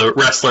themselves as a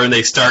wrestler, and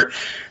they start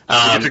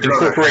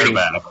incorporating.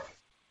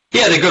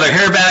 Yeah, they grow their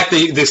hair back.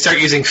 They start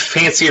using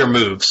fancier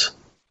moves.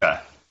 Okay.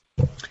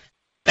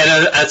 And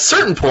at a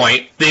certain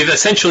point, they've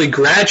essentially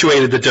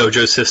graduated the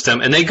dojo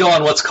system, and they go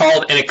on what's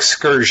called an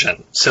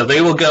excursion. So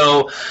they will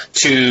go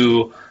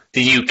to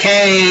the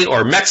UK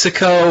or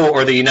Mexico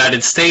or the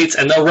United States,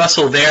 and they'll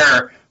wrestle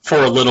there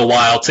for a little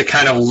while to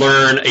kind of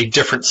learn a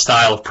different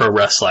style of pro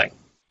wrestling.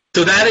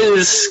 So that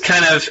is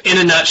kind of, in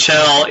a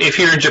nutshell, if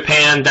you're in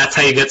Japan, that's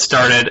how you get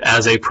started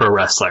as a pro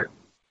wrestler.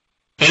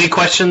 Any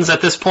questions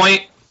at this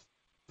point?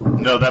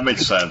 No, that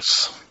makes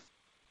sense.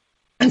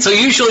 And so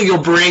usually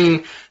you'll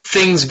bring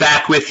things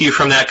back with you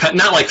from that,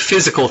 not like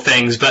physical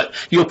things, but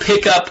you'll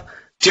pick up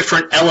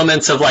different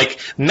elements of like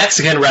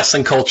Mexican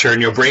wrestling culture,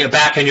 and you'll bring it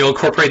back and you'll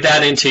incorporate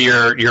that into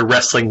your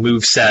wrestling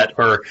moveset,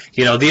 or,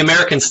 you know, the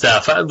American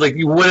stuff, like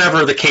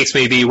whatever the case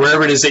may be,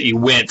 wherever it is that you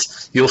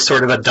went, you'll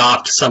sort of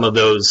adopt some of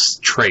those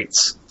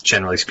traits,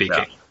 generally speaking.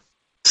 Yeah.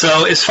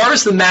 So as far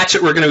as the match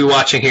that we're going to be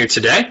watching here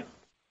today,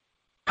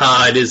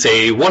 it is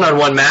a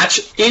one-on-one match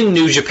in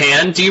New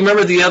Japan. Do you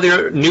remember the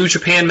other New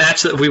Japan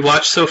match that we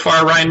watched so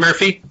far, Ryan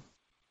Murphy?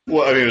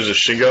 Well, I mean, it was a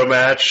Shingo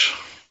match.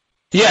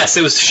 Yes,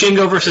 it was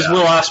Shingo versus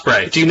Will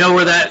Ospreay. Do you know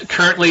where that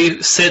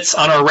currently sits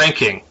on our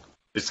ranking?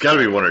 It's got to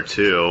be 1 or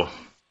 2.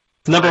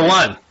 Number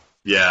 1.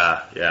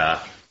 Yeah.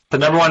 The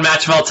number 1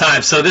 match of all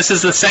time. So this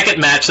is the second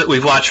match that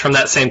we've watched from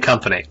that same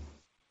company.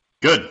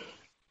 Good.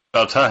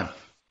 About time.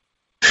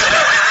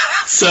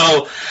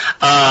 So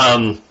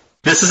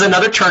this is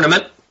another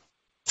tournament.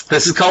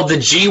 This is called the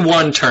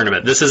G1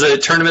 tournament. This is a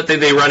tournament that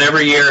they run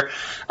every year.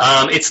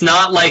 It's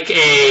not like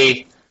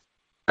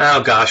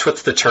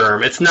what's the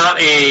term? It's not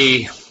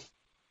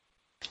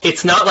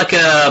like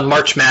a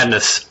March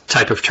Madness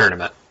type of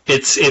tournament.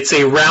 It's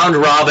a round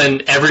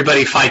robin,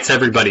 everybody fights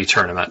everybody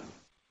tournament.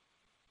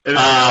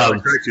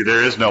 Correct you,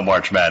 there is no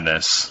March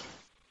Madness.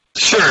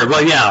 Sure.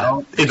 Well,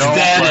 yeah, it's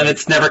dead and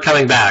it's never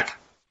coming back.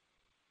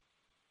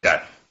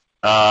 Okay.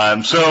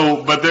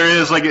 But there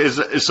is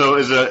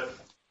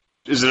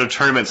is it a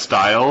tournament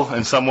style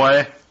in some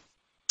way?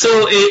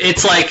 So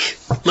it's like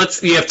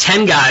you have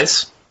 10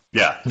 guys.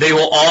 Yeah. They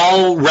will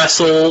all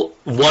wrestle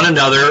one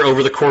another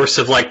over the course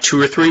of like 2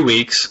 or 3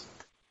 weeks,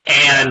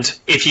 and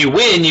if you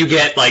win, you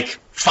get like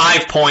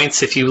 5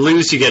 points. If you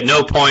lose, you get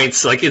no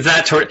points. Like is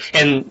that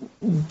and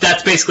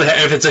that's basically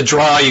if it's a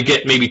draw, you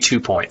get maybe 2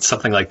 points,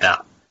 something like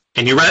that.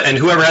 And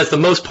whoever has the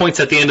most points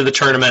at the end of the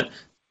tournament,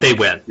 they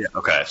win. Yeah.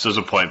 Okay. So it's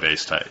a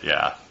point-based type.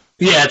 Yeah.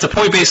 Yeah, it's a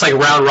point-based like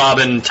round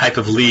robin type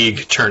of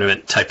league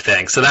tournament type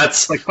thing. So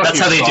that's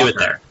how they do it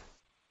there.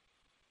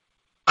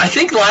 I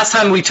think the last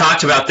time we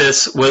talked about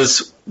this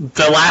was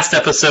the last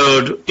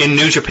episode in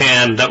New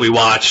Japan that we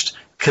watched,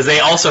 because they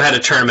also had a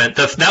tournament.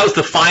 That was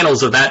the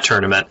finals of that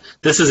tournament.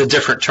 This is a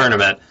different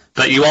tournament,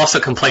 but you also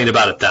complained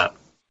about it then.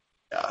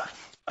 Yeah.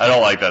 I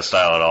don't like that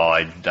style at all.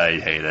 I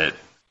hate it.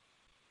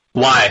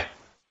 Why?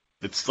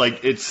 It's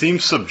like, it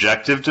seems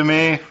subjective to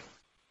me.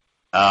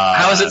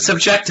 How is it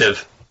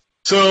subjective?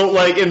 So,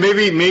 like, and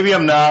maybe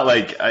I'm not,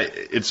 like,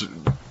 it's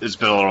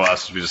been a little while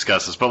since we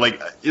discussed this, but,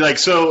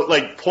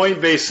 like,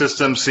 point-based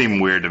systems seem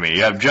weird to me.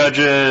 You have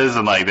judges,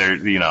 and, like, they're,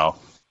 you know.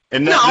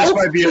 And this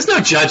might be there's no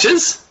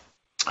judges.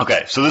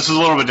 Okay, so this is a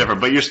little bit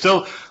different, but you're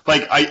still,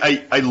 like,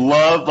 I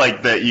love,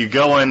 like, that you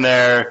go in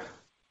there,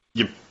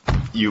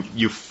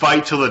 you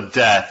fight till the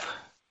death,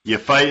 you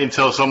fight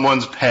until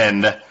someone's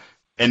pinned,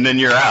 and then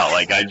you're out.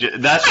 Like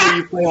that's what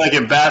you play like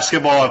in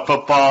basketball and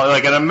football.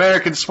 Like in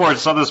American sports,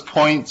 it's not this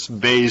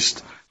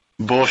points-based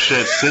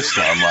bullshit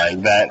system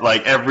like that.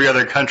 Like every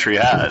other country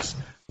has.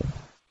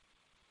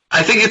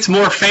 I think it's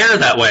more fair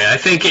that way. I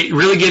think it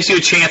really gives you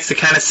a chance to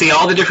kind of see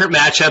all the different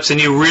matchups,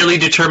 and you really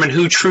determine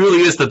who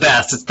truly is the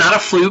best. It's not a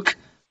fluke.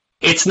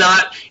 It's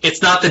not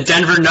the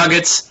Denver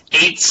Nuggets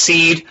 8th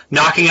seed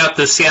knocking out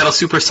the Seattle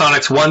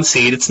Supersonics 1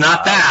 seed. It's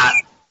not that.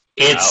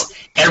 It's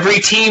every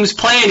team's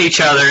playing each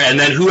other, and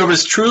then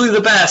whoever's truly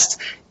the best,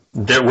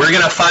 that we're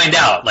going to find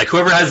out. Like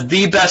whoever has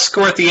the best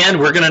score at the end,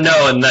 we're going to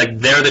know, and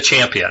they're the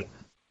champion. I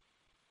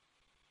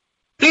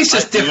think it's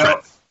just different.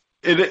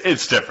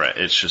 It's different.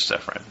 It's just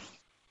different.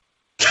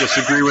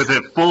 Disagree with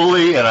it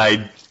fully, and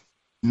I'm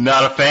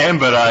not a fan,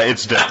 but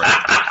it's different.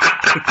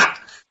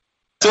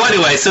 So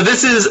anyway,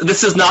 this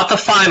is not the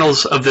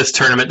finals of this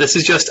tournament. This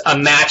is just a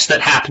match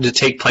that happened to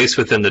take place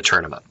within the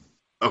tournament.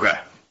 Okay.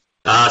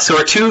 So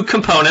our two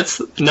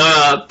components,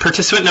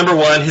 participant number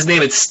 1, his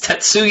name is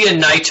Tetsuya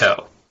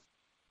Naito.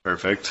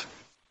 Perfect.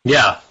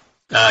 Yeah.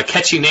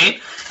 Catchy name.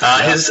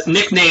 His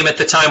nickname at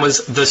the time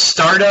was the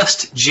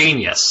Stardust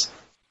Genius.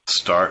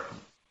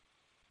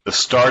 The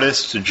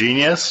Stardust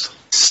Genius?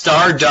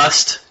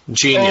 Stardust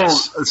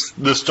Genius. Oh,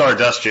 the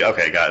Stardust Genius.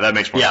 Okay, got it. That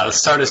makes more sense. Yeah, the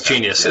Stardust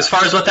Genius. Yeah. As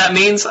far as what that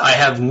means, I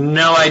have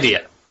no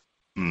idea.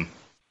 It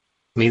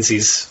means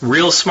he's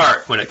real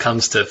smart when it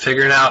comes to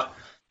figuring out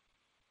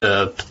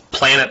the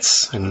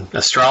planets and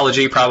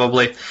astrology,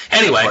 probably.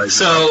 Anyway,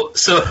 so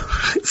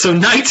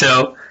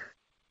Naito,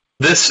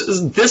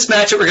 this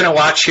match that we're going to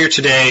watch here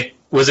today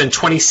was in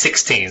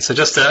 2016, so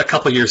just a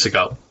couple years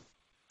ago.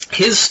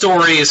 His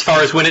story, as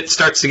far as when it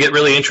starts to get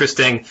really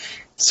interesting,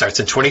 starts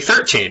in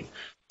 2013.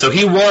 So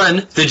he won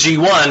the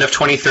G1 of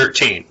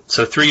 2013,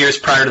 so 3 years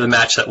prior to the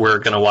match that we're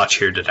going to watch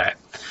here today.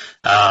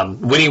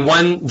 When he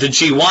won the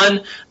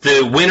G1,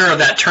 the winner of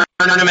that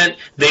tournament,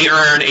 they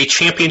earn a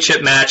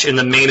championship match in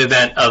the main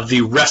event of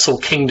the Wrestle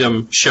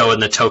Kingdom show in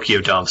the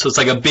Tokyo Dome. So it's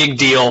like a big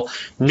deal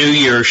New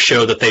Year's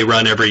show that they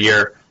run every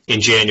year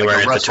in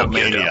January like at the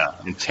Tokyo Dome.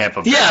 WrestleMania in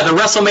Tampa Bay. Yeah, the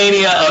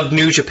WrestleMania of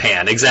New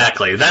Japan,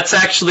 exactly. That's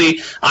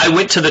actually, I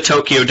went to the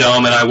Tokyo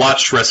Dome and I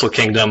watched Wrestle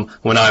Kingdom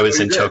when I was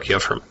in Tokyo.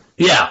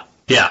 Yeah.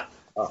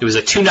 It was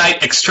a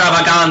 2-night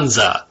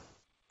extravaganza.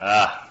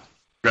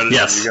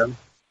 Yes.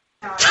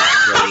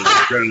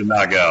 Ready to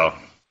not go.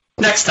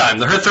 Next time,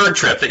 her third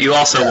trip that you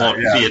also won't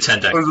be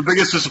attending. It was the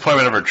biggest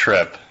disappointment of her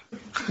trip.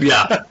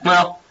 Yeah,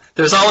 well,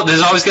 there's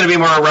always going to be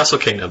more Wrestle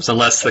Kingdoms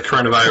unless the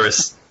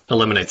coronavirus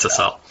eliminates us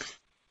all.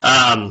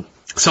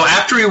 So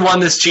after he won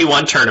this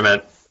G1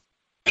 tournament,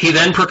 he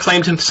then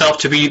proclaimed himself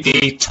to be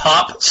the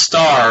top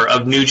star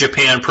of New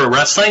Japan Pro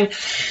Wrestling,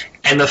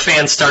 and the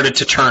fans started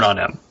to turn on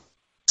him.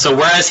 So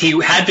whereas he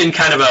had been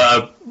kind of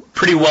a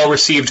pretty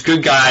well-received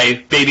good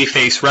guy,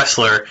 babyface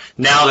wrestler,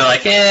 now they're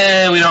like,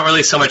 we don't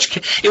really so much...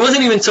 It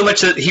wasn't even so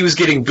much that he was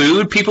getting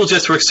booed, people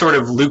just were sort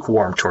of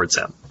lukewarm towards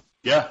him.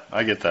 Yeah,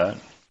 I get that.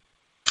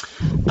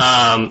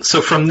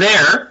 So from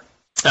there,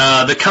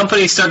 the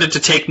company started to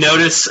take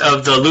notice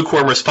of the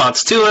lukewarm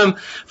response to him.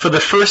 For the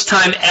first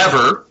time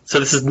ever, so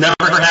this has never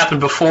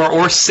happened before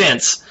or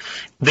since,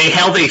 they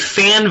held a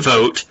fan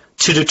vote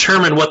to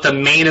determine what the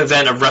main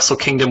event of Wrestle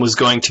Kingdom was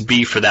going to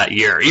be for that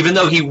year. Even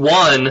though he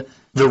won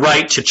the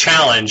right to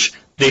challenge,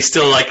 they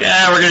still like,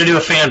 we're going to do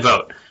a fan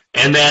vote.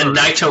 And then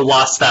Naito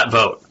lost that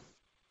vote.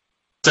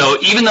 So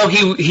even though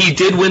he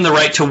did win the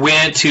right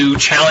to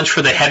challenge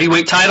for the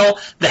heavyweight title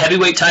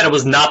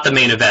was not the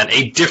main event.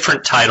 A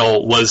different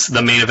title was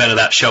the main event of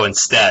that show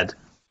instead.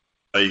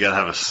 But you gotta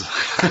have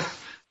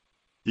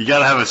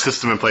a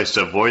system in place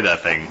to avoid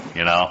that thing,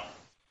 you know?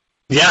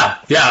 Yeah.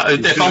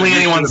 If only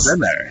anyone's been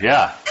there.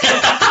 Yeah.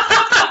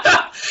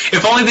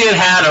 If only they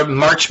had a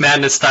March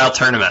Madness style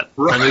tournament,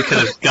 then we could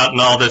have gotten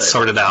all this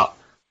sorted out.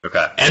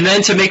 Okay. And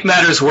then to make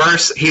matters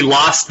worse, he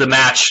lost the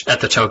match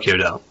at the Tokyo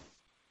Dome.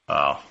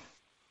 Oh.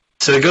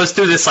 So he goes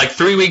through this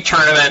 3-week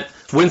tournament,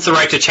 wins the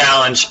right to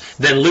challenge,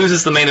 then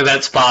loses the main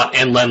event spot,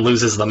 and then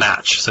loses the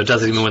match. So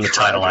doesn't even win the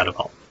title out of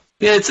all.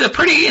 Yeah, it's a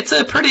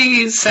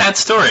pretty sad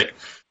story.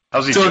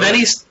 How's he doing? Then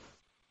he's,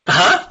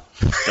 huh?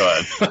 Go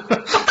ahead.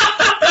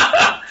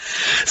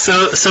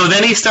 So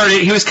then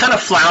he was kind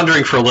of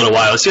floundering for a little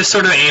while. It was just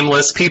sort of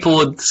aimless. People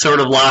had sort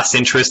of lost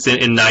interest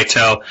in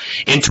Naito.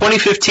 In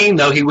 2015,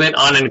 though, he went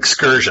on an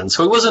excursion.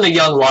 So he wasn't a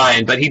young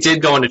lion, but he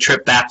did go on a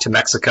trip back to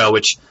Mexico,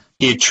 which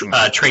he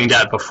had trained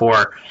at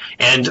before.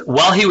 And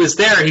while he was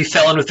there, he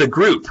fell in with a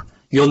group.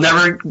 You'll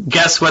never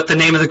guess what the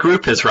name of the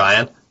group is,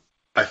 Ryan.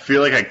 I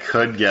feel like I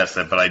could guess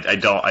it, but I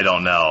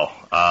don't know.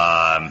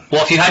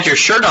 Well, if you had your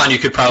shirt on, you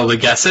could probably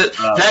guess it.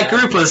 That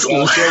group was...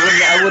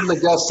 I wouldn't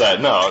have guessed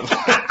that, no.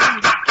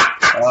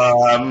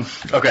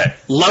 Okay.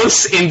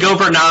 Los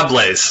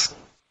Ingobernables.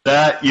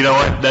 That, you know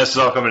what? That's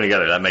all coming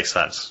together. That makes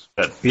sense.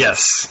 Good.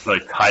 Yes.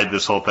 Hide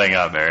this whole thing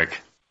up, Eric.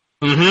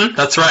 Mm-hmm,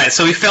 that's right.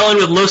 So he fell in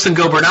with Los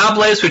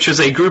Ingobernables, which was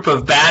a group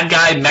of bad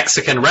guy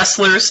Mexican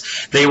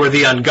wrestlers. They were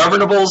the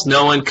ungovernables.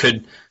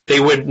 They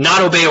would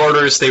not obey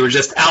orders. They were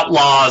just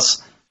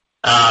outlaws,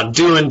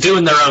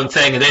 doing their own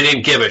thing, and they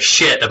didn't give a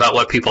shit about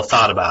what people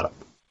thought about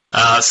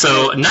them.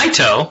 So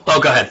Naito,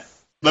 go ahead.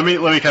 Let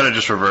me kind of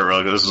just revert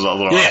real quick. This is a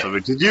little off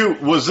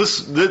subject. Was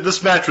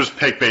this match was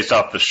picked based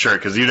off the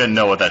shirt because you didn't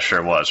know what that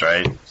shirt was,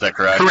 right? Is that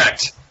correct?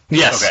 Correct.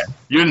 Yes. Okay.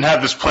 You didn't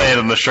have this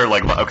planned on the shirt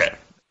okay.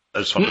 I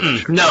just wanted to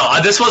sure.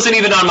 No, this wasn't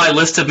even on my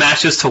list of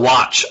matches to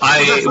watch.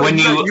 When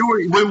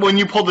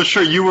you pulled the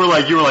shirt, you were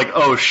like,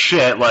 oh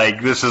shit,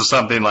 this is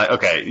something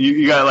okay.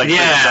 You got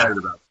excited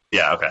about it.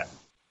 Yeah, okay.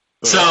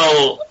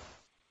 So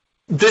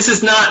this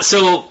is not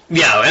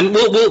and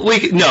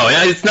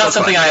it's not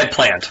something I had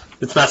planned.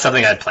 It's not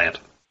something I had planned.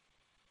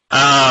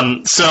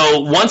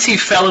 So once he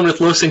fell in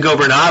with Los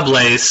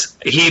Ingobernables,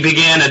 he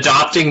began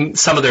adopting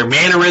some of their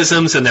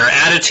mannerisms and their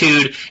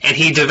attitude, and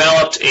he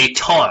developed a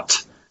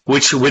taunt,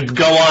 which would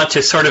go on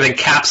to sort of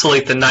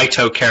encapsulate the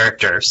Naito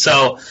character.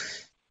 So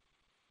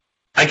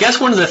I guess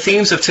one of the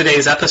themes of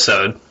today's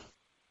episode,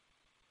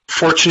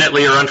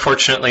 fortunately or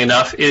unfortunately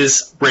enough,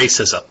 is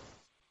racism.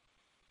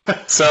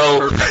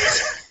 So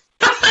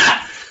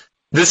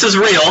this is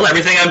real.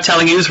 Everything I'm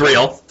telling you is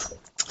real.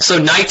 So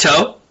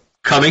Naito,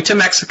 coming to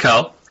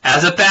Mexico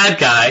as a bad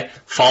guy,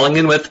 falling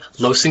in with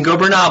Los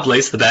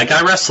Ingobernables, the bad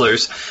guy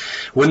wrestlers,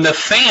 when the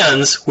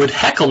fans would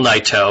heckle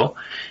Naito,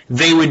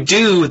 they would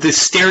do the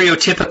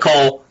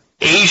stereotypical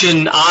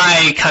Asian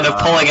eye kind of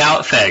pulling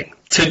out thing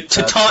to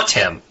taunt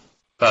him.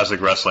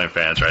 Classic wrestling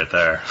fans right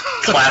there.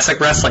 Classic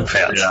wrestling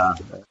fans. Yeah.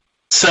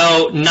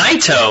 So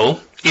Naito,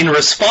 in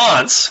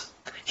response,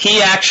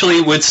 he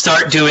actually would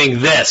start doing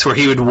this, where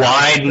he would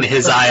widen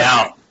his eye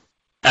out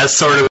as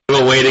sort of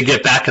a way to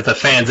get back at the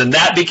fans. And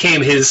that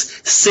became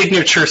his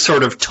signature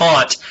sort of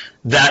taunt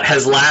that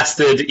has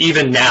lasted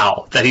even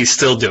now, that he's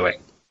still doing.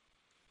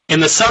 In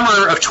the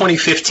summer of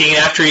 2015,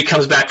 after he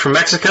comes back from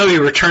Mexico, he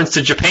returns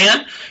to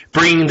Japan,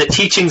 bringing the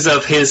teachings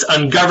of his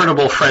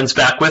ungovernable friends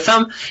back with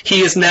him. He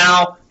is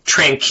now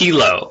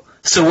tranquilo.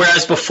 So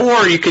whereas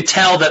before you could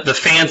tell that the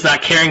fans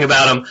not caring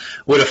about him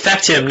would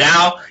affect him,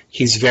 now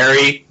he's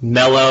very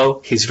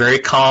mellow, he's very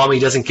calm, he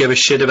doesn't give a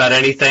shit about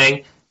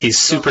anything, he's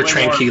super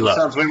tranquilo.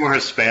 Sounds way more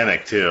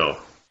Hispanic, too.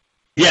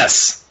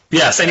 Yes,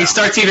 and he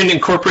starts even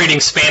incorporating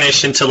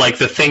Spanish into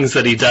the things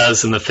that he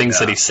does and the things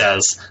that he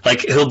says.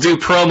 He'll do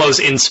promos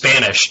in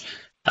Spanish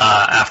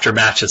after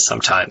matches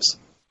sometimes.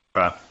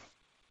 Right.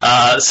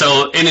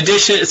 So in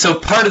addition,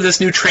 part of this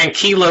new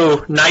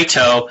Tranquilo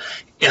Naito,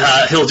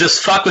 he'll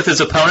just fuck with his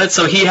opponent.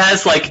 So he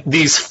has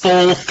these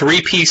full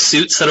 3-piece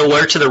suits that he'll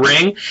wear to the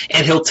ring,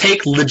 and he'll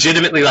take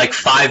legitimately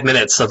 5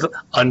 minutes of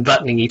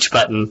unbuttoning each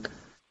button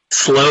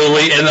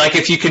slowly. And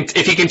if he can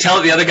tell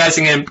that the other guy's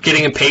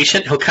getting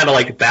impatient, he'll kind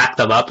of back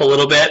them up a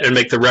little bit and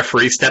make the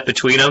referee step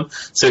between them,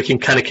 so he can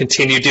kind of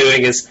continue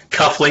doing his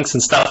cufflinks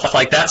and stuff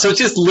like that. So it's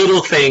just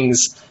little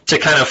things to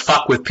kind of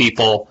fuck with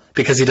people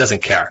because he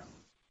doesn't care.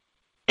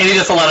 And he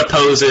does a lot of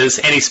poses,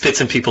 and he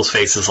spits in people's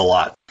faces a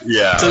lot.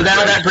 Yeah. So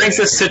now that brings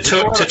us to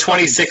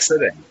 26.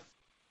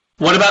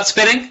 What about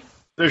spitting?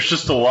 There's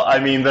just a lot. I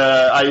mean,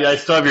 I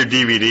still have your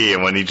DVD,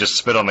 and when he just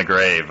spit on the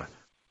grave.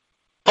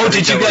 Oh,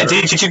 did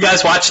you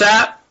guys watch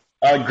that?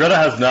 Greta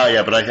has not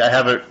yet, but I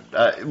haven't.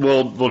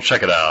 We'll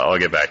check it out. I'll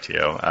get back to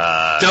you. All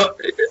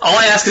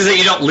I ask is that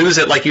you don't lose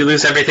it like you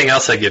lose everything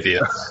else I give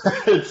you.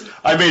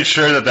 I made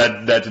sure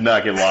that did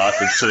not get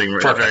lost. It's sitting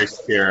very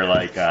secure.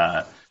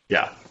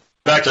 Yeah.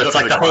 Back to it's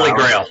like the Holy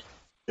Grail.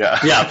 Yeah.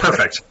 Yeah,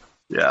 perfect.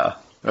 Yeah.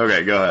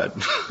 Okay, go ahead.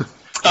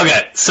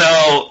 Okay,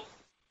 so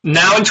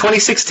now in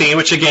 2016,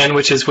 which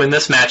is when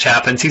this match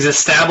happens, he's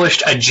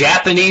established a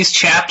Japanese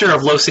chapter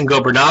of Los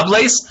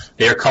Ingobernables.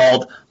 They are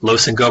called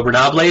Los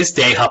Ingobernables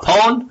de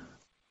Japón,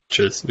 which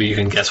is, you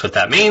can guess what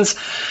that means.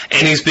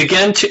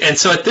 And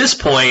so at this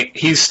point,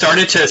 he's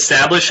started to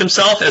establish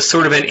himself as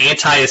sort of an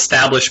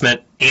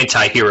anti-establishment,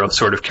 anti-hero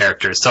sort of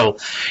character. So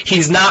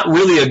he's not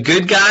really a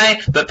good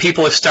guy, but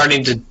people are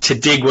starting to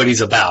dig what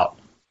he's about.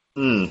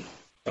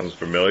 Sounds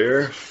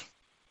familiar.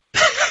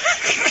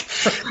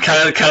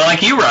 Kind of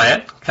like you,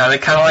 Ryan. Kind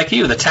of like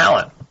you, the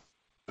talent.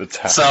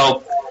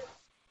 So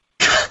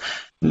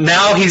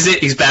now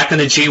he's back in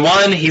the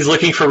G1. He's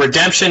looking for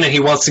redemption, and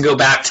he wants to go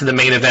back to the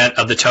main event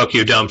of the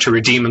Tokyo Dome to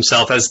redeem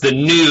himself as the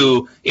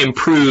new,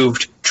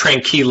 improved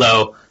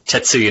Tranquilo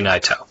Tetsuya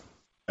Naito.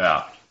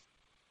 Yeah,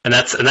 and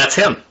that's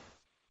him.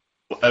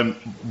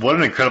 What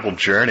an incredible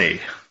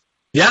journey.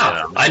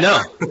 Yeah, I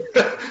know.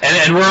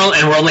 and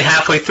we're only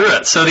halfway through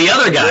it. So the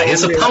other guy,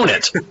 his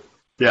opponent.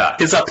 Yeah.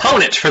 His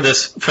opponent for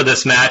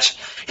this match,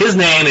 his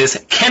name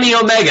is Kenny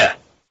Omega.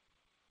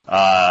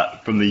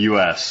 From the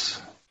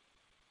U.S.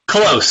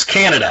 Close,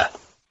 Canada.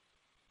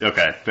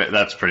 Okay,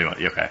 that's pretty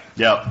much okay.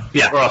 Yep.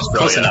 Yeah. Or Australia,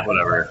 close enough.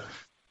 Whatever.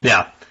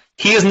 Yeah.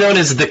 He is known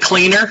as the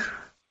Cleaner.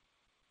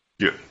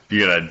 You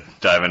gonna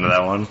dive into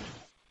that one?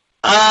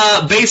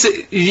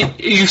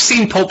 You've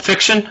seen Pulp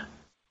Fiction?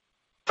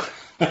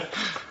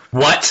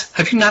 What?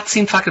 Have you not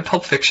seen fucking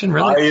Pulp Fiction,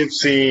 really? I have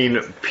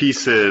seen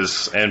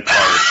pieces and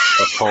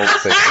parts of Pulp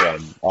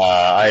Fiction.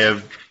 I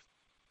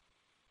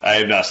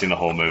have not seen the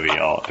whole movie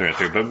all through and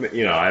through, but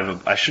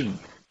I should.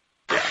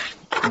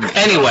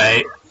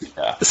 Anyway,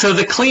 So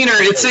the Cleaner,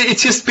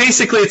 it's just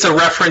basically it's a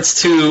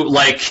reference to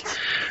like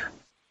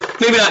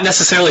maybe not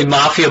necessarily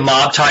mafia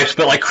mob types,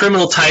 but like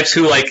criminal types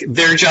who like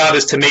their job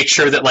is to make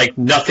sure that like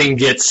nothing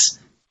gets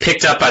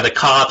picked up by the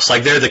cops.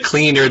 Like they're the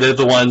cleaner, they're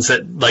the ones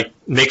that like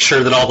make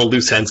sure that all the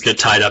loose ends get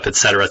tied up, et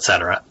cetera, et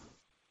cetera.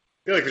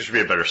 I feel like there should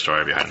be a better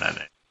story behind that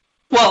name.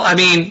 Well, I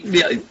mean,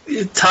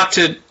 talk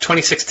to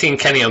 2016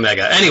 Kenny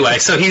Omega. Anyway,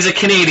 so he's a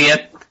Canadian.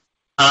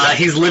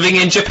 He's living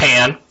in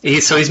Japan.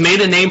 He's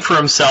made a name for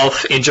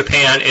himself in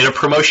Japan in a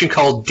promotion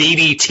called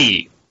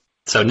DDT.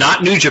 So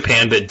not New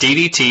Japan, but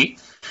DDT,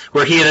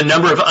 where he had a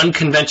number of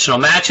unconventional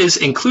matches,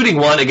 including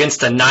one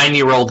against a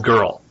 9-year-old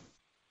girl.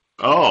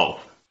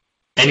 Oh.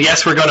 And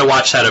yes, we're going to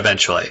watch that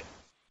eventually.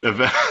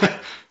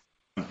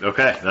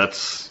 Okay,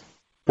 that's...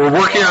 We're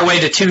working our way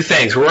to two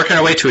things. We're working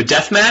our way to a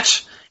death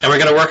match, and we're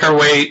going to work our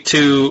way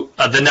to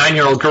the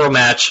 9-year-old girl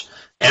match,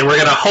 and we're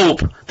going to hope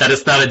that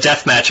it's not a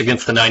death match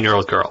against the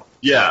 9-year-old girl.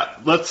 Yeah,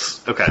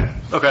 let's... Okay,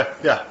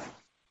 yeah.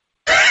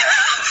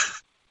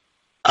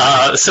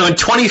 So in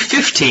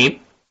 2015,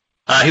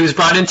 he was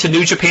brought into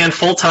New Japan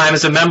full-time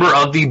as a member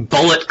of the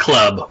Bullet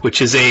Club,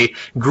 which is a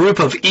group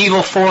of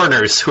evil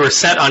foreigners who are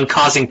set on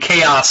causing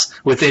chaos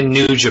within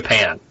New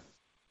Japan.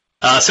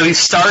 So he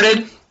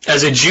started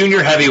as a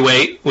junior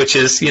heavyweight, which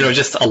is,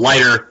 just a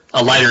lighter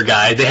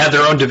guy. They have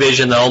their own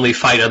division. They'll only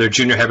fight other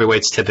junior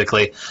heavyweights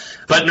typically.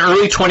 But in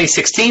early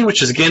 2016,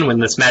 which is again when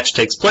this match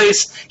takes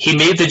place, he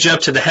made the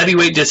jump to the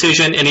heavyweight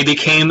decision and he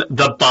became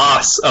the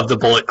boss of the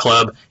Bullet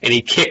Club and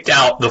he kicked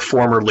out the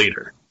former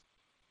leader.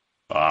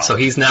 Wow. So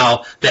he's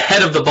now the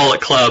head of the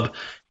Bullet Club.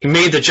 He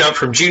made the jump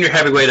from junior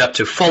heavyweight up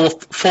to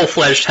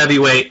full-fledged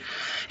heavyweight,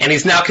 and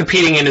he's now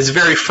competing in his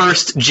very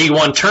first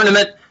G1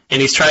 tournament,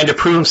 and he's trying to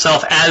prove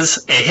himself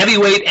as a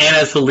heavyweight and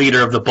as the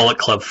leader of the Bullet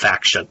Club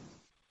faction.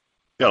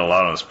 Got a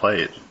lot on his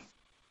plate.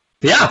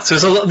 Yeah,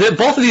 so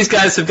both of these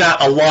guys have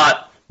got a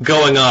lot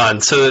going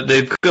on, so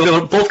they've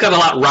both got a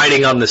lot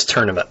riding on this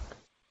tournament.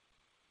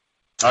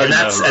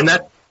 That's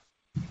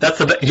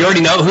you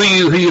already know who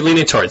you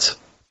leaning towards.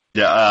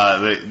 Yeah,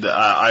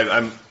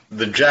 I'm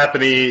the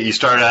Japanese. You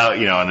start out,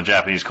 in the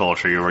Japanese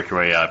culture. You work your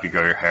way up. You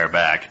grow your hair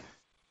back.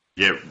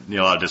 You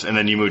get, and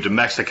then you move to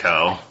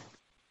Mexico.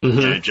 Mm-hmm.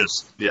 And it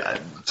just,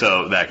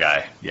 so that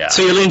guy, yeah.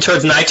 So you're leaning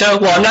towards Naito?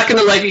 Well, I'm not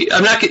gonna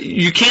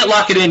you can't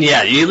lock it in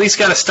yet. You at least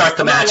got to start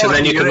the match, and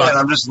then you can.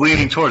 I'm just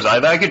leaning towards.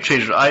 I could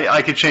change.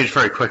 I could change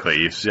very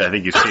quickly. I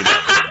think you've seen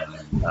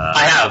that.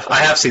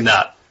 I have seen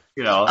that.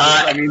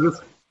 I mean, this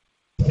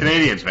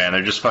Canadians, man,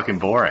 they're just fucking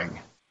boring.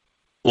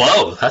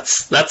 Whoa,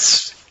 that's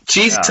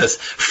Jesus. Yeah.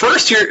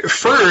 First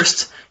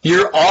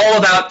you're all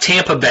about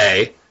Tampa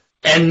Bay,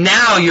 and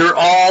now you're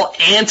all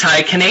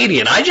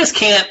anti-Canadian. I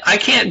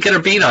can't get a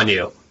beat on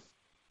you.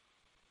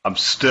 I'm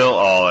still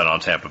all in on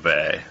Tampa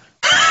Bay.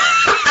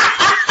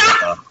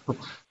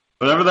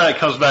 Whenever that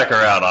comes back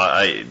around,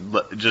 I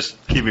just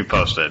keep me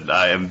posted.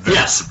 I am very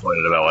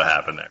disappointed about what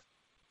happened there.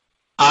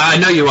 I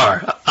know you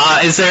are.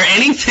 Is there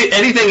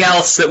anything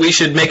else that we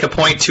should make a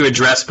point to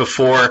address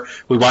before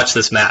we watch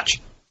this match?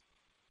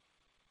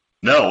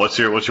 No, what's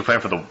your plan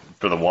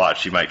for the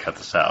watch? You might cut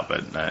this out,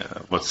 but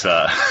what's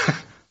Well,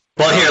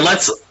 here,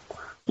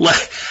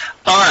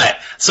 all right,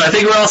 so I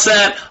think we're all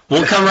set.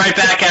 We'll come right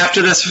back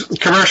after this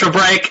commercial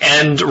break,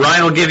 and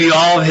Ryan will give you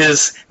all of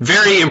his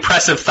very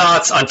impressive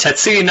thoughts on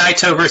Tetsuya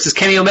Naito versus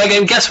Kenny Omega.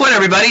 And guess what,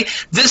 everybody?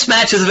 This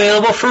match is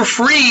available for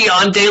free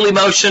on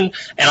Dailymotion,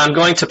 and I'm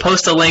going to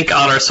post a link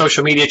on our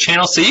social media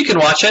channel so you can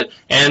watch it,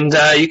 and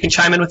you can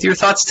chime in with your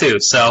thoughts too.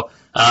 So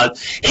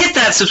hit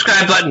that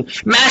subscribe button,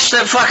 mash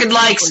that fucking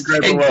likes,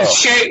 and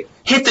share,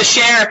 hit the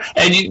share,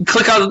 and you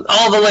click on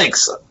all the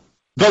links.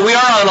 But we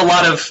are on a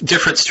lot of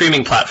different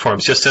streaming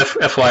platforms, just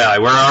FYI.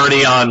 We're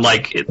already on,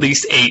 like, at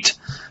least 8.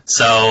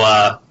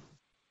 So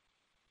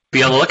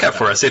be on the lookout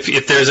for us.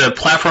 If there's a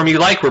platform you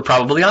like, we're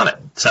probably on it.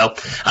 So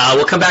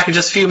we'll come back in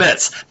just a few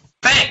minutes.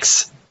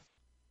 Thanks!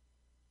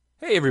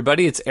 Hey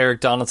everybody, it's Eric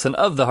Donaldson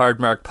of the Hard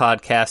Mark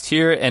Podcast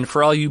here, and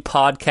for all you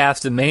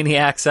podcast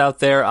maniacs out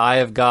there, I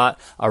have got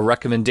a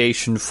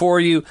recommendation for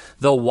you,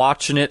 the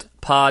Watchin' It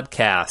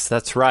Podcast.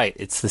 That's right,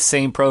 it's the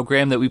same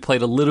program that we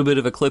played a little bit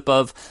of a clip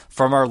of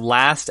from our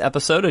last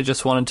episode. I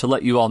just wanted to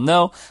let you all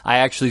know, I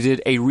actually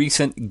did a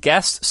recent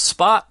guest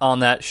spot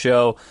on that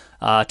show,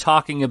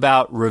 talking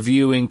about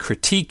reviewing,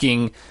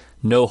 critiquing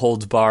No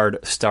Holds Barred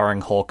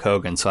starring Hulk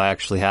Hogan. So I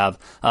actually have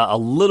a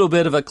little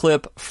bit of a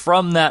clip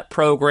from that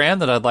program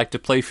that I'd like to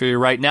play for you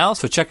right now.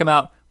 So check them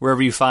out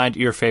wherever you find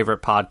your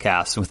favorite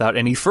podcasts. And without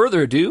any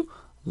further ado,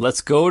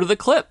 let's go to the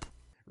clip.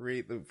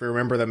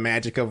 Remember the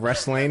magic of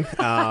wrestling?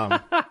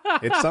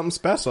 It's something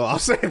special, I'll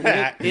say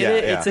that.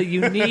 It's a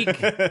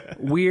unique,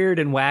 weird,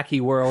 and wacky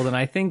world, and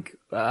I think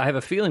I have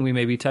a feeling we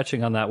may be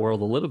touching on that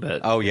world a little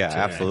bit. Oh yeah,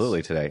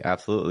 absolutely today.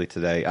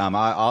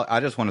 I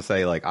just want to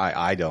say, like,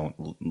 I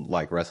don't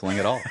like wrestling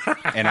at all,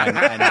 and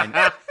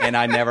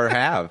I never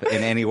have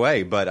in any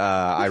way. But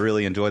I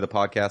really enjoy the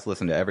podcast.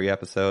 Listen to every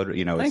episode.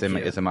 You know, it's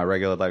in my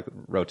regular like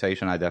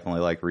rotation. I definitely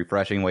like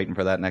refreshing, waiting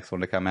for that next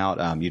one to come out.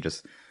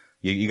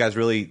 You guys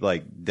really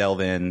like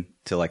delve in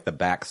to like the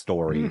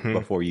backstory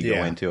before you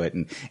go into it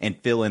and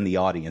fill in the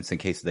audience in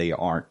case they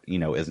aren't,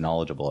 as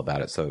knowledgeable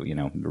about it. So,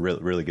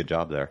 really good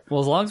job there. Well,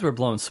 as long as we're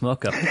blowing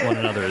smoke up one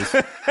another's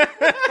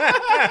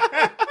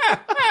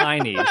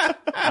tiny.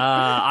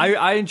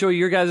 I enjoy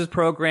your guys'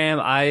 program.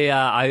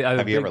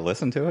 Have you ever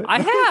listened to it?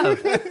 I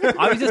have.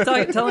 I was just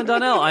telling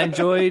Donnell, I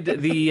enjoyed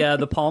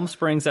the Palm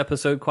Springs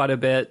episode quite a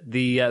bit.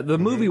 The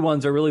movie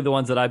ones are really the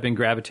ones that I've been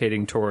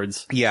gravitating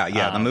towards. Yeah.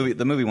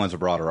 The movie one's a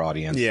broader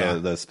audience. Yeah. So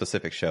the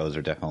specific shows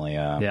are definitely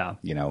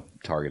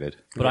targeted.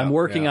 But I'm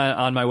working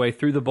on my way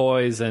through The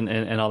Boys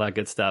and all that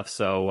good stuff.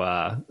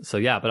 So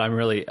yeah, but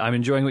I'm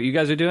enjoying what you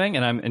guys are doing,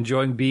 and I'm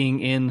enjoying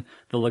being in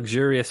the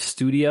luxurious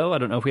studio. I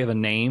don't know if we have a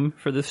name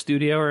for this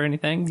studio or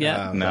anything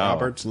yet. No.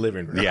 Robert's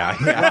living room. Yeah.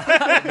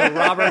 The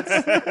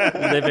Robert's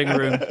living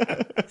room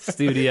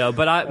studio.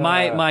 But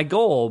my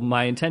goal,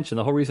 my intention,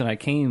 the whole reason I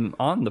came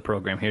on the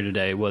program here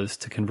today was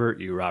to convert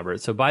you,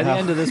 Robert. So by the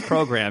end of this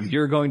program,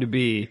 you're going to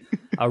be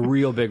a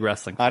real big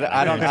wrestling fan.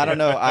 I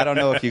don't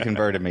know if you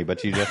converted me,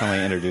 but you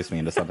definitely introduced me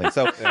into something.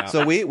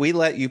 So we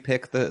let you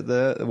pick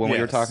when we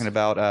were talking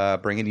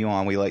about bringing you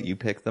on, we let you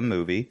pick the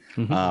movie.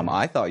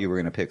 I thought you were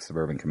going to pick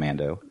Suburban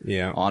Commando.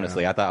 Yeah.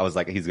 Honestly, I was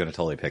like, he's going to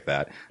totally pick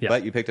that. Yeah.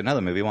 But you picked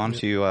another movie. Why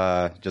don't you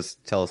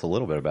just tell us a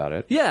little bit about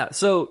it? Yeah.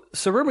 So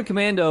Suburban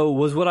Commando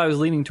was what I was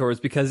leaning towards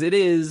because it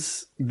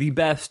is the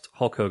best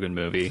Hulk Hogan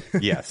movie.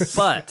 Yes.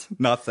 But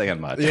not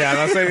saying much. Yeah,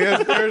 not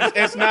saying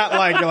it's not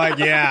like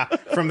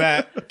from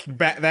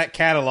that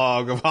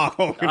catalog of Hulk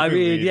Hogan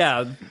movies. Mean,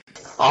 yeah.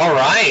 All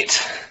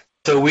right.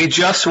 So we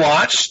just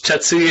watched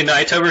Tetsuya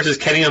Naito versus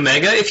Kenny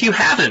Omega. If you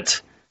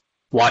haven't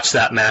watched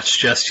that match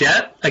just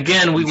yet,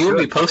 again, we will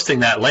be posting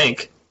that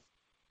link.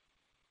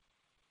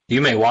 You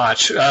may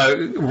watch.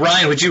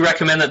 Ryan, would you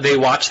recommend that they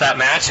watch that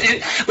match?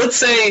 Let's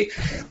say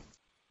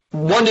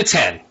 1 to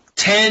 10.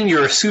 10,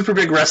 you're a super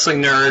big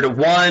wrestling nerd.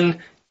 1,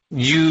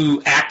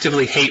 you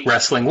actively hate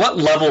wrestling. What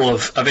level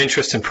of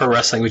interest in pro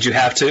wrestling would you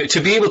have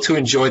to be able to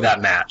enjoy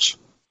that match?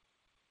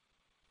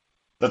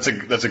 That's a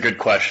good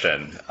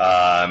question.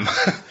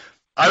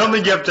 I don't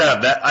think you have to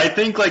have that. I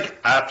think like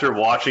after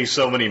watching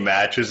so many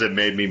matches, it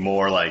made me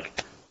more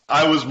like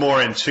I was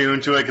more in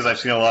tune to it because I've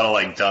seen a lot of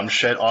like dumb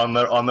shit on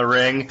the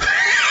ring.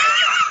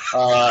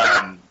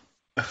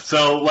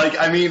 So like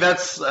I mean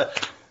that's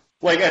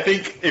like I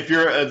think if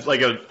you're a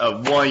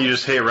one you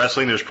just hate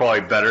wrestling, there's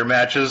probably better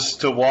matches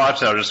to watch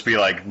that'll just be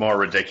like more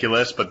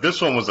ridiculous. But this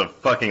one was a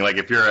fucking like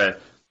if you're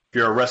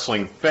a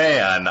wrestling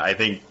fan, I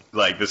think.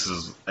 Like, this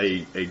is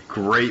a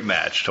great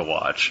match to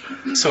watch.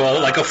 So,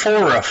 like a 4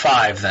 or a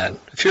 5, then?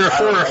 If you're a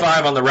 4 or a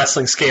 5 on the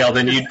wrestling scale,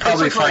 then you'd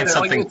probably find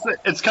something... Like,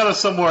 it's kind of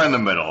somewhere in the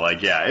middle.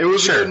 Like, yeah, it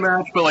was a good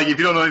match, but, like, if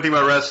you don't know anything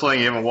about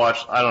wrestling, you haven't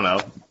watched... I don't know.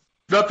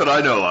 Not that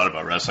I know a lot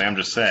about wrestling, I'm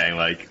just saying,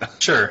 like...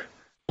 Sure.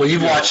 Well,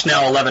 you've watched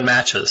now 11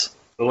 matches.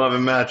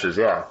 11 matches,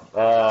 yeah.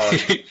 But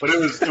it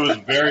was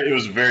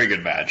a very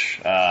good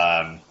match.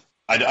 I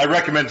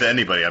recommend to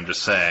anybody, I'm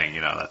just saying,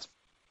 that's...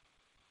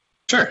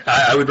 Sure,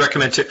 I would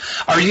recommend too.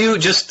 Are you,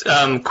 just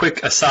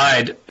quick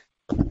aside,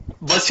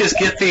 let's just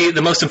get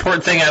the most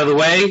important thing out of the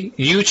way.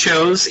 You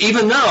chose,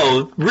 even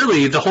though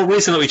really the whole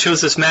reason that we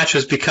chose this match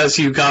was because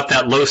you got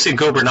that Los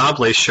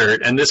Ingobernables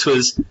shirt, and this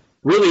was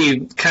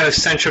really kind of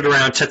centered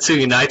around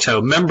Tetsuya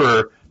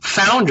Naito,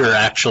 founder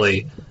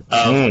actually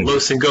of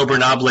Los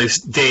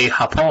Ingobernables de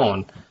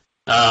Japón.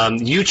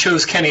 You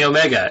chose Kenny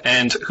Omega,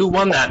 and who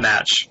won that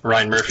match,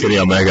 Ryan Murphy? Kenny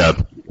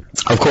Omega,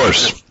 of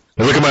course.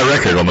 And look at my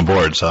record on the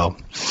board, so.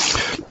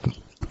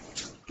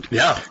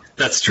 Yeah,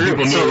 that's true.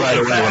 People knew right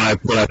away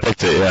when I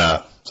picked it,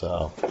 yeah.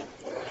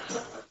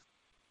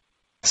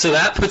 So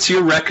that puts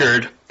your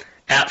record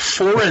at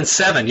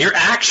 4-7. You're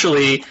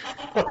actually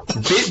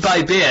bit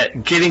by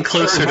bit getting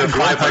closer to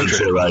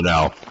 500 right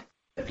now.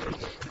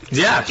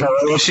 Yeah,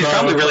 she's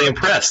probably really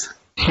impressed.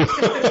 She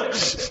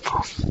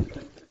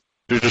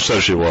just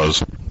said she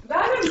was.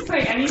 That didn't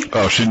say anything.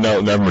 Oh, she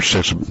never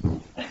sticks.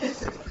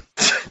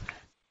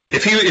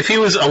 If he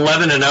was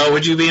 11-0,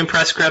 would you be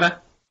impressed, Greta?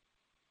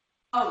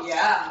 Oh,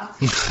 yeah.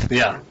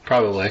 Yeah,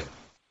 probably.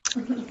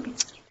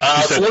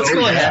 So let's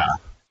go ahead.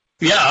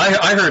 Yeah,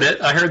 I heard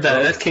it. I heard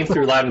that. It came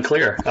through loud and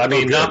clear. I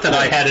mean, not that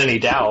I had any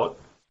doubt,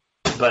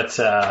 but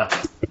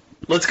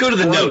let's go to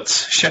the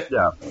notes.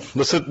 Yeah.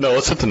 Let's hit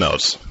the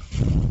notes.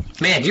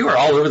 Man, you are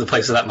all over the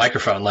place with that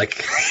microphone.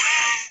 Like,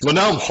 well,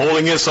 now I'm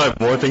holding it, so I have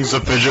more things to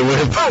fidget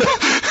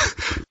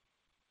with.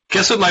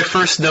 Guess what my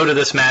first note of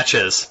this match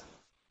is?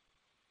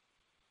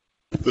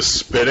 The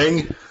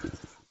spitting?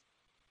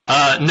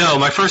 No,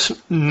 my first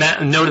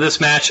note of this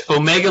match,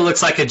 Omega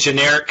looks like a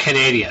generic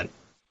Canadian.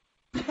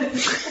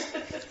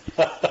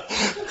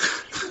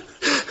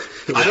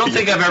 I don't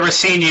think I've ever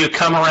seen you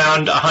come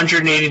around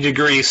 180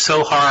 degrees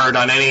so hard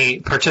on any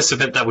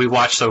participant that we've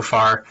watched so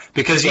far,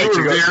 because you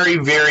were very,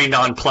 very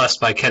nonplussed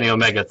by Kenny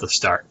Omega at the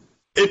start.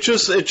 It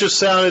just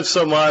sounded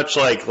so much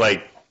like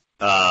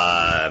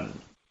oh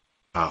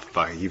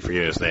fuck, you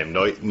forget his name.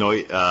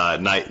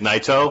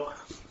 Naito?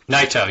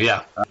 Naito,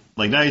 yeah.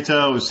 Like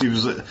Naito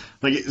seems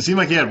like it seemed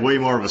like he had way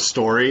more of a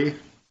story.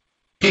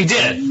 He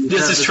did.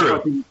 This is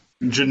true.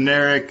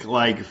 Generic,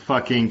 like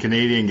fucking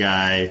Canadian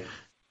guy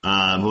who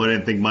I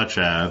didn't think much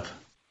of,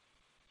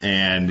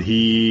 and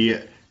he,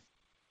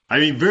 I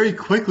mean, very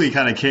quickly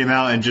kind of came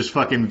out and just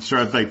fucking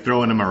started like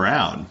throwing him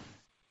around.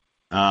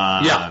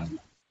 Yeah.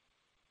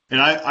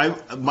 And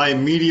I my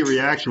immediate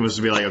reaction was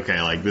to be like,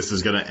 okay, like this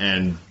is gonna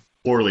end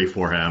poorly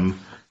for him.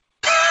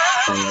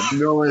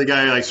 Normally the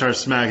guy like starts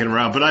smacking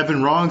around, but I've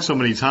been wrong so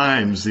many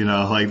times, you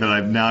know, like that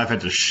I've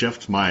had to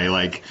shift my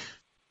like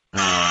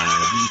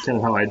kind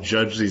of how I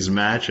judge these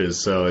matches.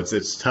 So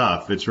it's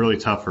tough. It's really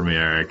tough for me,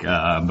 Eric.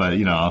 But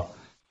you know,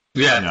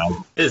 yeah. You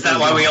know, is that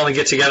why we only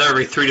get together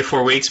every 3 to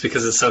 4 weeks,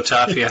 because it's so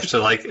tough? You have to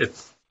like it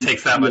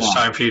takes that much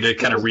time for you to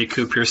kind of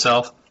recoup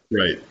yourself.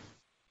 Right.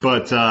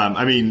 But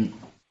I mean,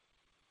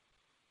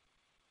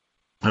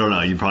 I don't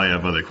know. You probably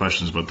have other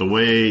questions, but the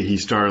way he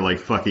started like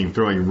fucking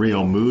throwing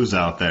real moves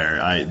out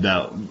there,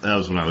 that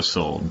was when I was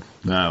sold.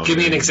 Give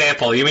me an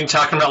example. You mean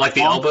talking about like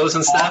the elbows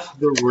and stuff? Off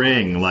the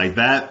ring, like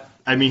that.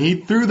 I mean, he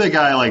threw the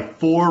guy like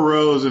 4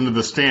 rows into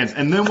the stance,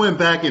 and then went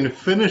back and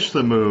finished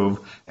the move,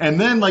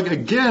 and then like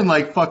again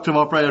like fucked him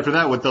up right after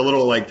that with the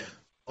little like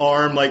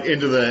arm like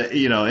into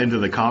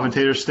the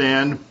commentator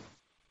stand.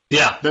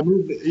 Yeah. That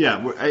move.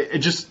 Yeah. It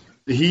just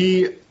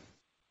He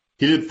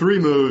did 3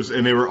 moves,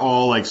 and they were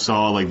all like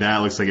solid. Like that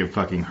looks like it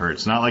fucking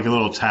hurts. Not like a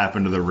little tap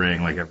into the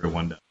ring like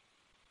everyone does.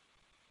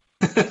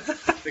 I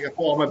think I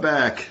fall on my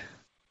back.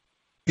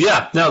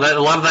 Yeah, no, a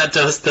lot of that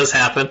does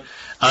happen.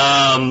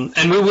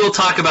 And we will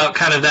talk about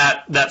kind of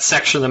that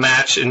section of the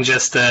match in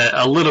just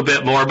a little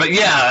bit more. But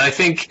yeah, I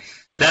think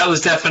that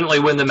was definitely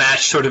when the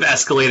match sort of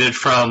escalated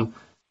from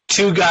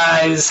 2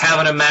 guys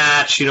having a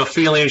match, you know,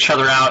 feeling each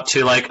other out,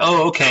 to like,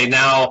 oh, okay,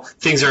 now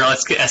things are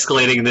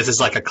escalating, and this is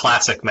like a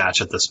classic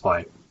match at this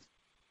point.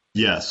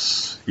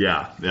 Yes.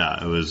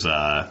 Yeah. It was.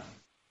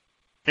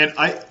 And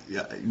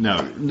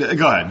no.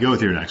 Go ahead. Go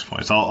with your next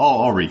points.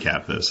 I'll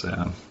recap this.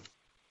 Yeah.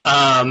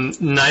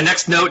 My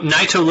next note: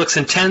 Naito looks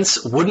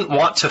intense. Wouldn't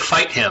want to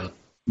fight him.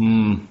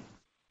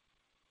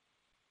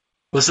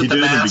 Was it the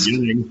mask? In the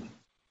beginning.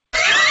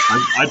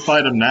 I'd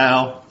fight him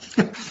now.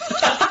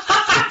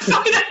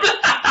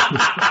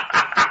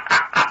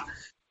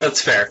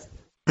 That's fair.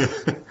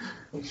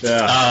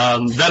 Yeah.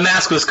 The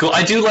mask was cool.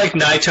 I do like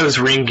Naito's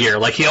ring gear.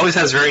 Like, he always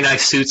has very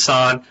nice suits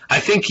on. I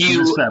think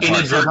you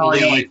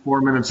inadvertently like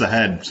 4 minutes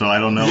ahead, so I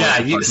don't know.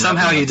 Yeah,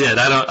 somehow you did.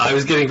 I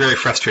was getting very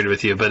frustrated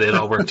with you, but it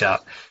all worked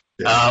out.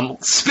 Yeah.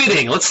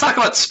 Spitting. Let's talk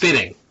about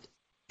spitting.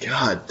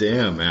 God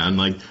damn, man.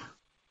 Like,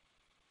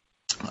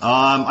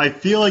 I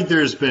feel like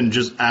there's been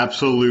just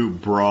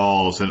absolute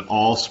brawls in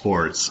all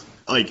sports,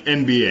 like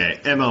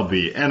NBA,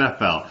 MLB,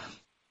 NFL,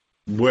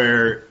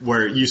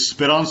 where you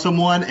spit on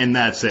someone and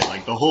that's it.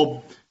 Like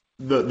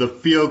the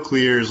field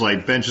clears,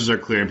 like benches are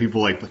clear, and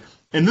people like.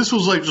 And this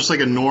was like just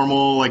like a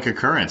normal like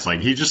occurrence.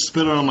 Like he just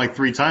spit on him like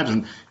 3 times,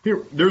 and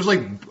there's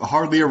like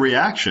hardly a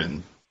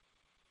reaction.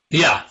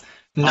 Yeah.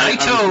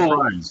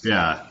 Naito,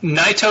 yeah.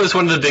 Naito is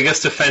one of the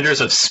biggest offenders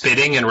of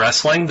spitting in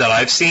wrestling that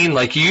I've seen.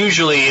 Like,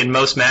 usually in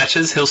most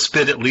matches, he'll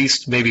spit at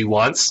least maybe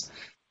once.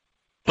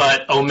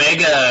 but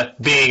Omega,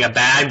 being a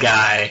bad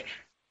guy,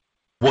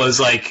 was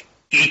like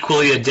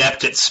equally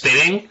adept at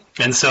spitting,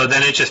 and so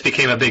then it just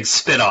became a big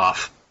spit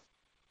off.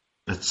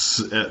 That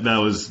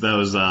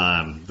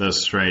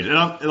was strange. And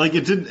like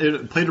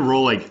it played a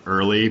role like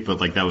early, but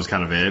like that was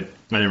kind of it.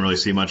 I didn't really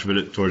see much of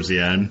it towards the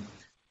end.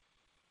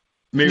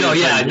 It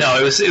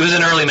was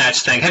an early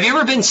match thing. Have you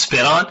ever been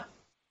spit on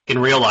in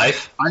real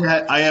life?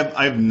 I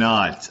have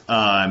not,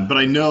 but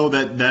I know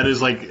that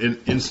is like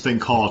an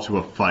instant call to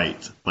a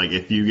fight. Like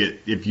if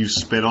you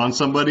spit on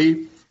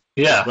somebody,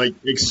 yeah, like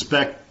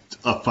expect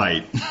a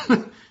fight.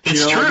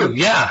 It's true, like,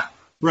 yeah.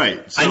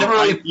 Right. So I never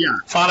really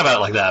thought about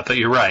it like that, but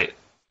you're right.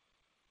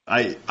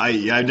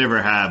 I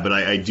never have, but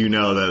I do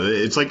know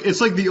that it's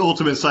like the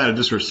ultimate sign of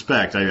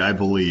disrespect. I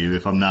believe,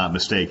 if I'm not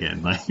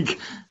mistaken. Like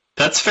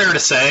that's fair to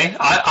say.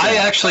 I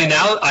actually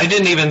now I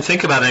didn't even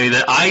think about any of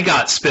that. I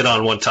got spit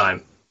on one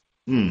time.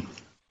 I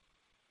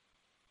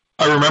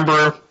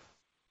remember.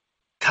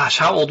 Gosh,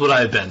 how old would I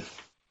have been?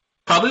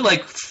 Probably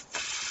like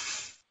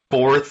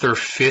 4th or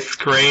 5th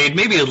grade,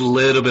 maybe a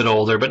little bit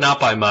older, but not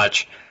by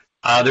much.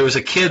 There was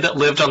a kid that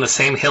lived on the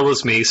same hill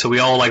as me, so we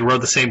all like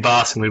rode the same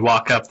bus and we'd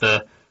walk up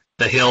the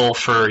hill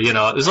for, it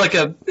was like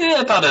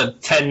about a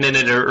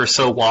 10-minute or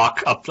so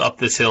walk up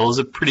this hill. It was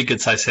a pretty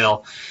good sized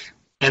hill.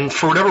 And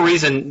for whatever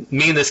reason,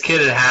 me and this kid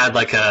had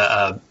like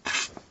a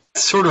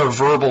sort of a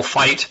verbal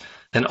fight,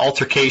 an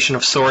altercation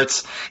of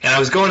sorts. And I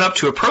was going up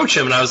to approach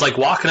him and I was like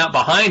walking up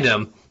behind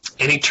him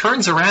and he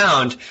turns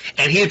around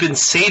and he had been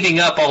saving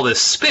up all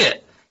this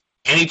spit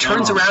and he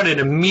turns around and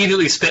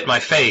immediately spit in my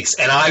face.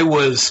 And I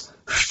was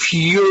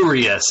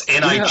furious,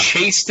 and I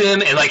chased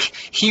him, and like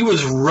he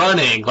was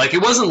running. Like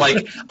it wasn't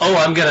like,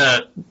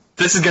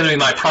 this is gonna be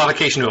my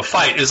provocation to a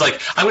fight. It was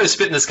like, I'm gonna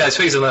spit in this guy's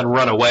face and then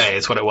run away.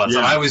 Is what it was. Yeah.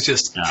 And I was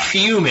just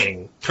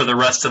fuming for the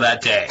rest of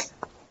that day.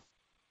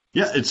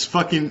 Yeah, it's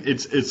fucking.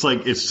 It's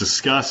like it's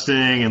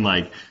disgusting and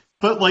like,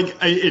 but like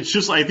it's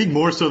just. I think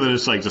more so than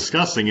it's like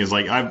disgusting is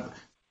like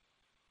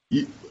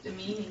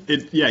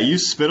you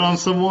spit on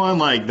someone,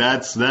 like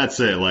that's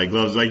it. Like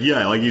like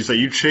you said,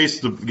 you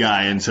chased the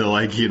guy until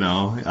like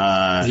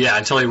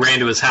until he ran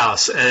to his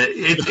house.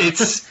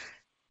 It's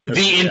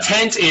the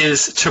intent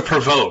is to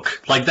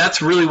provoke. Like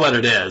that's really what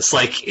it is.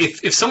 Like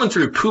if someone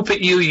threw poop at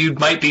you, you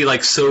might be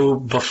like so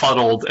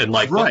befuddled and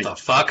like what the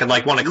fuck, and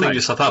like want to clean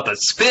yourself up. But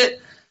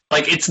spit,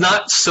 like it's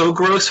not so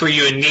gross where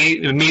you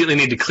immediately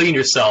need to clean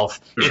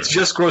yourself. Sure. It's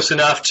just gross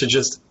enough to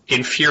just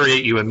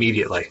infuriate you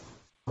immediately.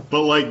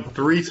 But like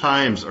 3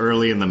 times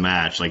early in the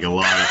match, like a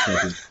lot of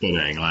fucking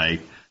spitting.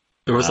 Like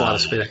there was a lot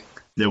of spitting.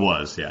 There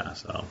was, yeah.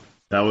 So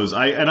that was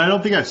I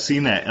don't think I've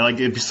seen that. Like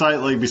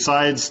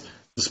besides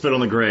the spit on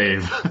the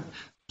grave.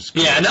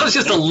 Yeah, and that was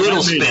just a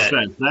little spit.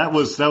 Sense. That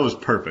was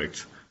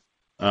perfect.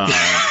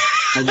 I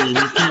mean,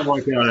 you can't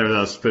walk out there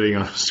without spitting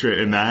on straight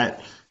in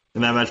that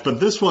match. But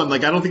this one,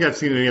 like I don't think I've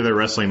seen any other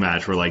wrestling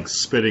match where like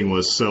spitting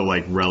was so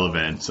like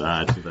relevant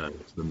to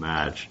the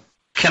match.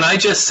 Can I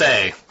just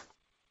say,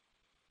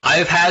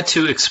 I've had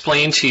to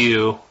explain to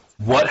you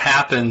what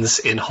happens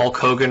in Hulk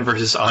Hogan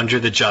versus Andre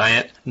the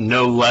Giant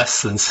no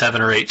less than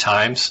 7 or 8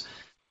 times.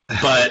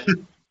 But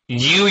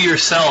you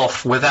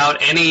yourself,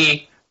 without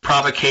any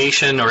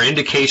provocation or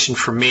indication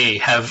from me,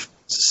 have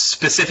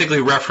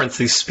specifically referenced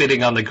the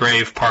spitting on the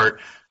grave part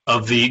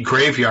of the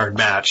graveyard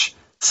match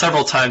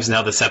several times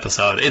now this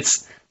episode.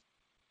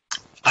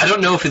 I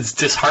don't know if it's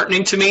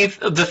disheartening to me,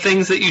 the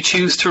things that you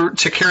choose to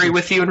carry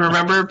with you and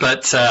remember,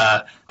 but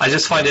I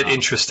just find it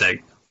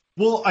interesting.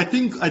 Well, I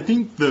think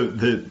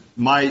the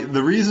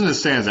reason it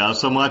stands out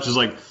so much is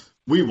like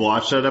we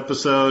watched that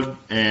episode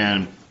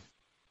and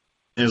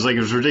it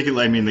was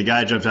ridiculous. I mean, the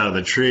guy jumped out of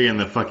the tree and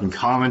the fucking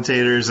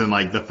commentators and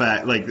like the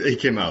fact like he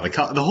came out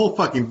the whole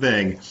fucking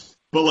thing.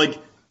 But like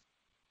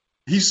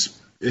he's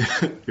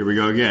here we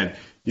go again.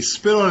 He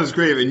spit on his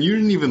grave and you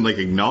didn't even like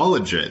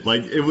acknowledge it.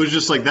 Like it was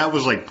just like that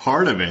was like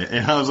part of it.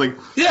 And I was like,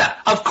 yeah,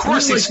 of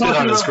course he spit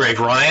on his grave,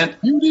 Ryan.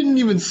 You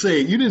didn't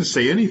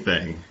say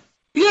anything.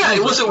 Yeah,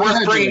 it wasn't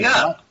worth bringing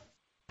up.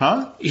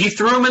 Huh? He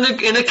threw him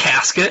in a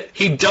casket.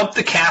 He dumped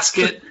the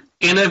casket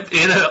in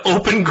an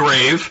open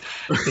grave.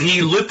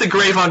 He lit the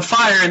grave on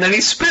fire, and then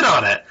he spit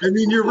on it. I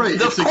mean, you're right.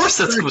 Of course,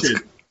 that's what's.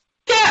 Yeah,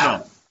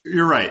 no,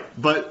 you're right.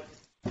 But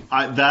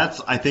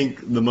that's I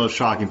think the most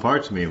shocking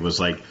part to me was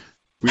like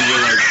we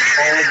were like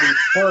all these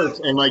parts,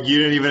 and like you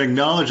didn't even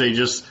acknowledge it. You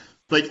just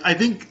like I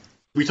think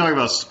we talk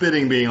about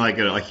spitting being like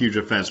a huge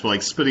offense, but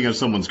like spitting on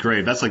someone's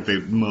grave, that's like the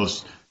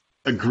most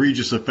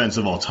egregious offense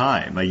of all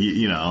time. Like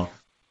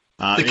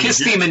the Kiss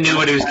Demon knew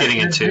what he was getting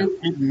into.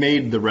 It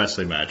made the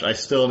wrestling match. I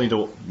still need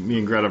to. Me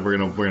and Greta, we're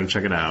gonna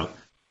check it out.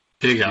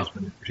 There you go.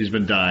 She's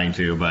been dying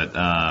to, but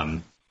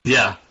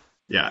yeah.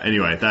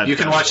 Anyway, you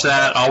can watch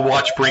that. I'll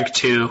watch Brink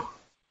 2.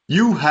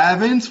 You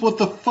haven't? What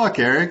the fuck,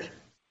 Eric?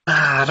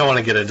 I don't want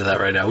to get into that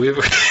right now.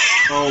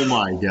 Oh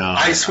my god!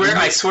 I swear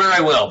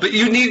I will. But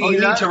you need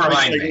to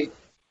remind me.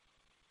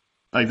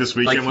 Like this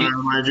weekend when I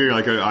remind you,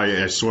 like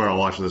I swear I'll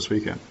watch it this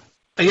weekend.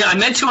 Yeah, I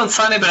meant to on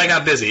Sunday, but I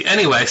got busy.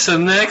 Anyway, so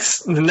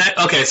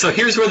okay, so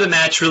here's where the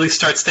match really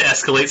starts to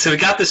escalate. So we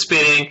got the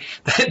spinning,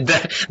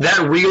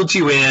 that reeled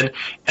you in.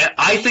 And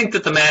I think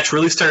that the match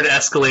really started to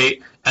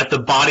escalate at the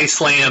body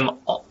slam,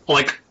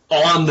 like,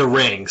 on the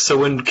ring. So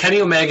when Kenny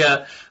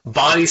Omega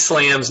body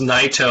slams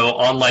Naito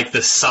on, like,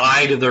 the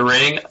side of the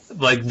ring,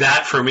 like,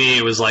 that for me,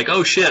 it was like,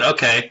 oh shit,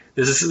 okay,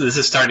 this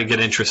is starting to get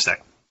interesting.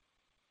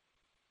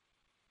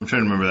 I'm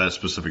trying to remember that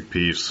specific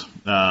piece.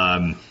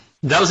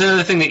 That was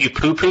another thing that you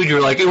poo-pooed. You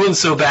were like, it wasn't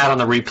so bad on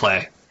the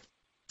replay.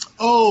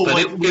 Oh, but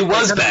it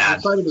was bad.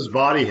 The side of his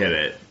body hit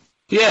it.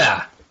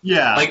 Yeah.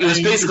 Yeah. Like, it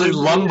was basically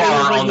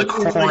lumbar on the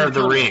corner of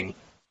the ring.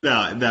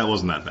 No, that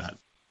wasn't that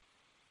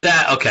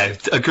bad. Okay.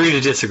 Agree to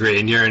disagree,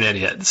 and you're an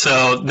idiot.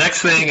 So,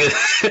 next thing is...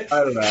 I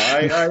don't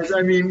know.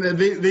 I mean,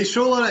 they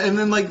show a lot of... And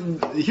then,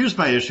 like, here's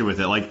my issue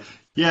with it. Like,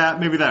 yeah,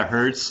 maybe that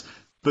hurts.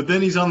 But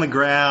then he's on the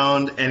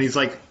ground, and he's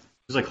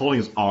holding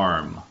his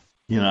arm.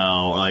 You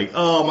know, like,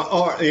 oh, my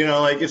arm, you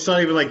know, like, it's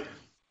not even like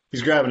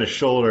he's grabbing his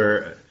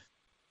shoulder.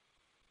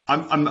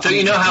 So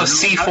you know how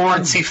C4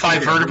 and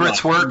C5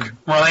 vertebrates work,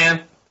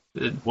 Ryan?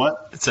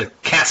 What? It's a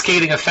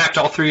cascading effect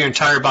all through your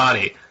entire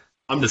body.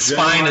 The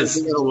spine is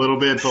a little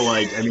bit, but,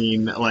 like, I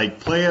mean, like,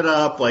 play it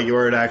up, like,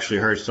 where it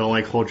actually hurts. Don't,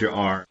 like, hold your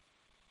arm.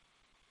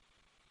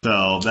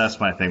 So that's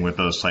my thing with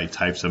those, like,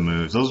 types of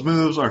moves. Those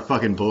moves are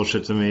fucking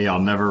bullshit to me. I'll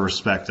never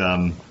respect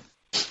them.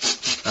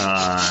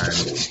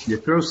 You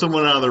throw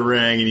someone out of the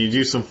ring and you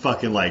do some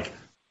fucking, like,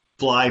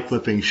 fly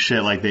flipping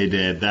shit like they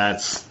did.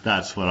 That's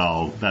what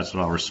I'll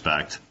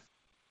respect.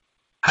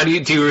 How do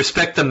you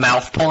respect the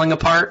mouth pulling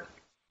apart?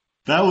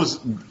 That was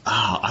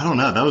I don't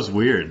know. That was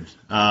weird.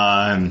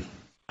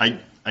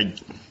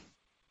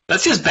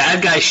 That's just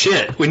bad guy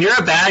shit. When you're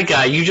a bad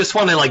guy, you just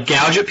want to, like,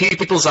 gouge at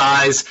people's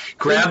eyes,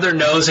 grab their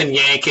nose and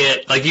yank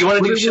it. Like, you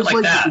want to do shit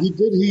like that.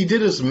 He did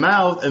his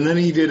mouth and then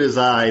he did his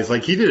eyes.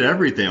 Like, he did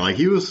everything. Like,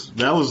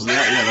 that was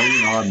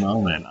an odd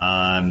moment.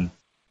 I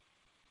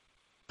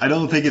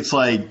don't think it's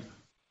like...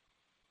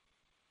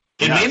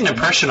 It made an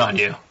impression on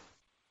you.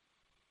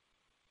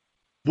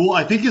 Well,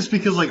 I think it's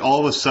because, like,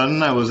 all of a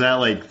sudden I was at,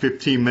 like,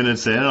 15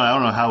 minutes in. I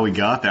don't know how we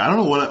got there. I don't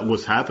know what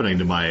was happening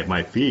to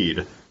my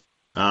feed.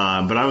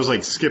 But I was,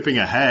 like, skipping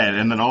ahead,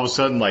 and then all of a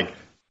sudden, like,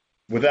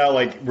 without,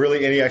 like,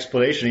 really any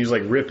explanation, he's,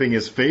 like, ripping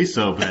his face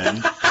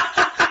open.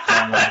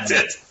 That's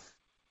it.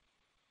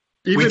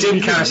 We did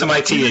encounter some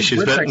IT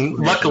issues, but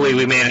luckily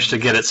we managed to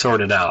get it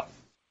sorted out.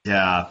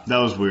 Yeah, that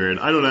was weird.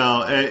 I don't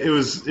know. I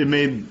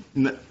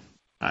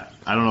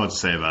don't know what to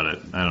say about it.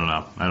 I don't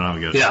know. I don't know how to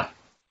go. Yeah.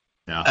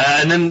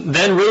 And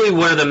then really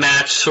where the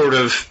match sort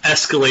of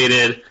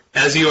escalated,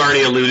 as you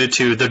already alluded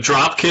to, the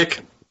drop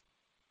kick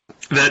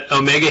that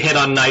Omega hit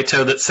on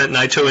Naito that sent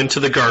Naito into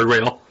the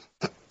guardrail.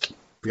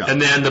 Yeah.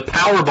 And then the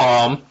power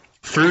bomb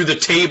through the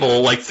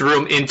table, like,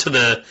 threw him into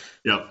the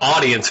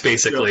audience,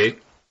 basically.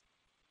 Yep.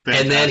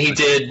 And then he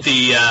did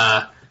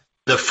the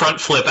front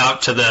flip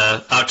out to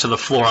the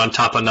floor on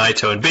top of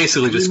Naito and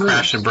basically just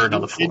crashed and burned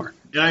on the floor.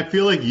 And I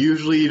feel like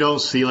usually you don't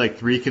see, like,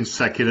 3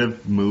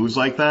 consecutive moves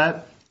like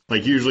that.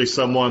 Like, usually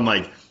someone,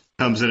 like,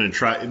 comes in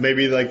and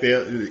maybe, like,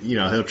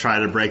 he'll try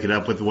to break it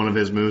up with one of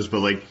his moves,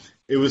 but, like,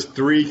 it was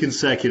 3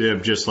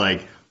 consecutive, just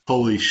like,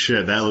 holy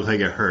shit, that looked like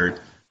it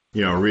hurt,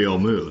 real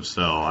moves.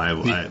 So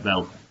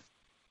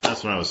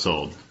that's when I was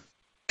sold.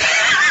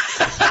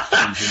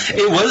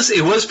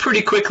 It was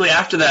pretty quickly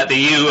after that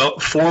you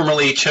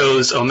formally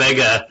chose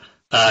Omega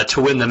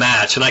to win the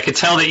match, and I could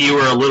tell that you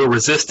were a little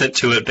resistant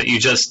to it, but you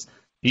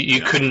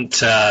couldn't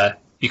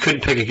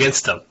pick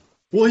against him.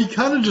 Well, he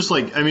kind of just,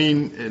 like, I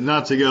mean,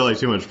 not to go, like,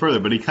 too much further,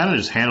 but he kind of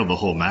just handled the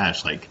whole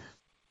match, like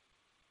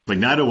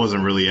Naito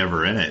wasn't really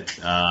ever in it.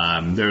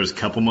 There was a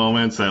couple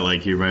moments that,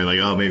 like, you were like,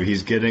 oh, maybe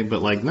he's getting,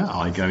 but, like, no,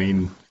 like, I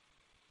mean,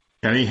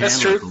 he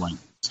handled it from, like,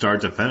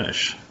 start to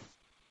finish.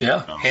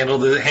 Yeah, so.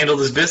 handled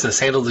his business,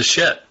 handled his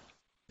shit.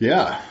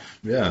 Yeah.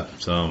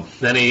 So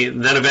then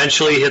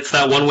eventually hits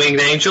that one-winged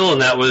angel,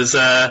 and that was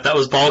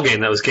ball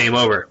game. That was game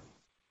over.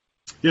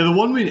 Yeah, the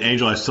one-winged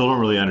angel, I still don't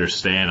really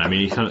understand. I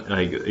mean,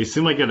 it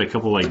seemed like he had a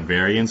couple, like,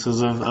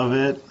 variances of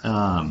it.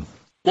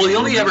 Well, he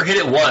only ever hit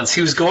it once. He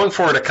was going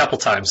for it a couple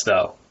times,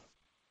 though.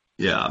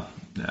 Yeah.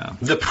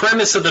 The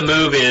premise of the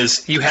move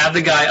is you have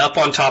the guy up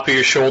on top of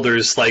your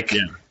shoulders, like,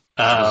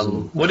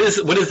 what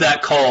is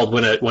that called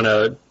when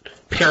a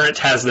parent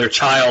has their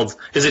child?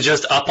 Is it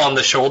just up on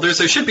the shoulders?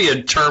 There should be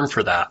a term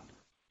for that,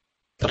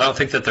 but I don't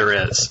think that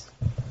there is.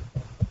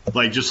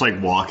 Like, just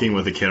like walking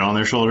with a kid on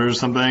their shoulders or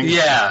something?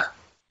 Yeah,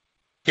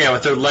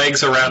 with their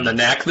legs around the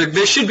neck.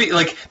 There should be,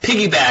 like,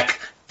 piggyback.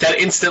 That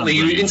you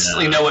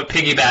instantly know what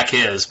piggyback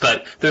is,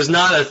 but there's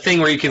not a thing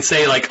where you can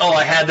say, like, oh,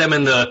 I had them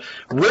in the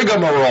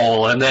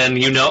rigmarole, and then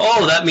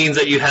that means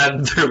that you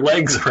had their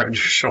legs around your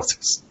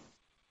shoulders.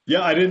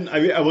 Yeah,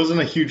 I wasn't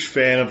a huge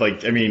fan of,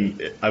 like, I mean,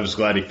 I was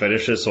glad he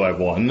finished it, so I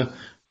won,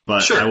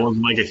 but sure. I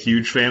wasn't, like, a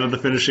huge fan of the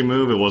finishing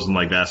move. It wasn't,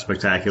 like, that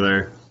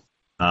spectacular.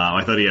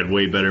 I thought he had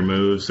way better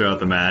moves throughout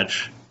the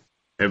match.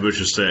 It was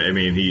just,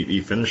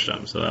 he finished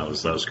them, so that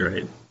was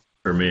great.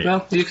 for me.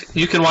 Well,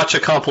 you can watch a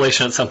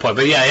compilation at some point.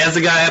 But yeah, he has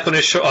the guy up on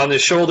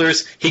his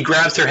shoulders. He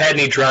grabs her head and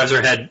he drives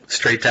her head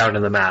straight down to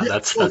the mat.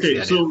 That's okay.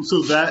 the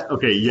So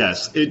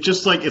yes. It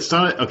just like it's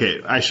not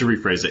okay. I should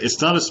rephrase it.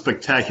 It's not a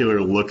spectacular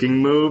looking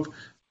move.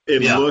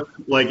 It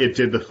looked like it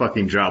did the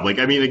fucking job. Like,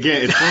 I mean,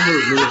 again, it's one of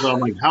those moves where I'm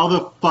like, how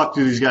the fuck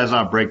do these guys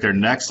not break their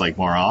necks like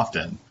more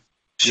often?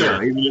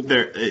 Sure. You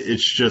know,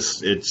 it's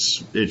just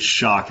it's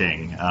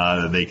shocking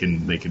that they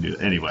can do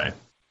it. Anyway.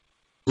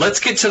 Let's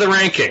get to the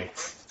ranking.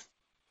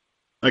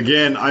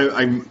 Again,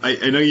 I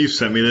know you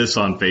sent me this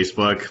on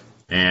Facebook,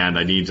 and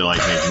I need to like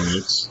make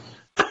notes.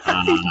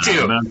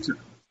 too.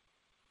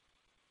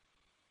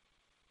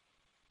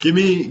 Give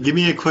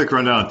me a quick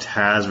rundown of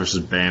Taz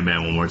versus Bam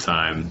Bam one more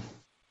time.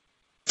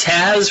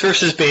 Taz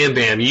versus Bam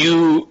Bam.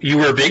 You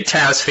were a big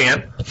Taz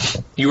fan.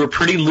 You were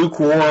pretty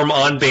lukewarm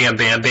on Bam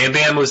Bam. Bam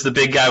Bam was the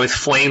big guy with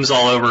flames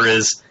all over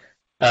his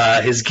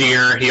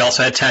gear. He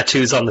also had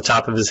tattoos on the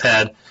top of his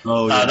head.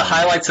 Oh, yeah. The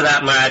highlights of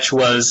that match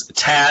was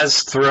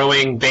Taz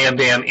throwing Bam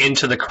Bam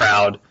into the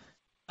crowd.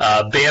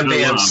 Bam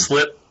Bam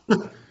slipped.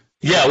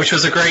 Yeah, which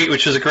was a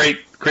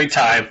great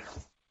time.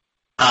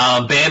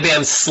 Bam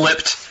Bam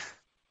slipped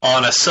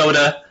on a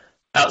soda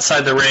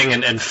outside the ring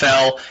and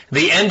fell.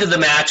 The end of the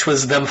match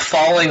was them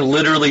falling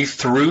literally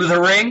through the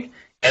ring,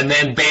 and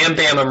then Bam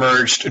Bam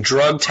emerged,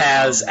 drugged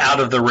Taz out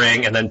of the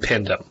ring, and then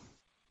pinned him.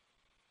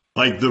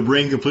 Like, the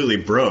ring completely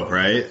broke,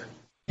 right?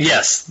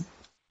 Yes.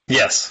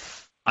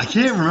 I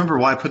can't remember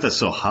why I put that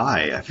so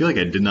high. I feel like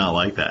I did not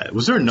like that.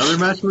 Was there another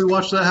match where we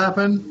watched that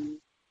happen?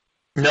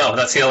 No,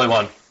 that's the only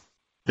one.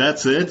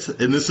 That's it?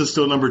 And this is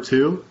still number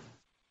 2?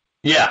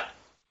 Yeah.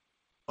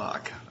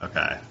 Fuck.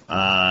 Okay.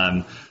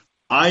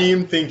 I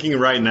am thinking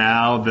right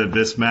now that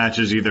this match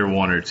is either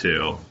 1 or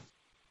 2.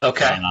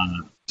 Okay.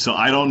 So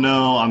I don't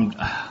know.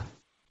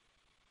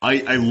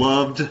 I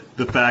loved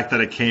the fact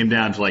that it came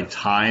down to like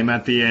time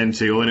at the end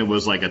too, and it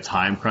was like a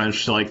time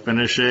crunch to like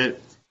finish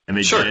it. And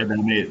they did.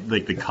 And made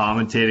like the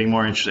commentating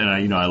more interesting.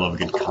 And I love a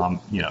good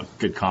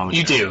good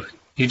commentary.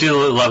 You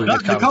do love a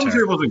good commentary. The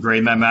commentary wasn't great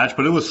in that match,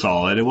 but it was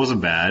solid. It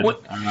wasn't bad.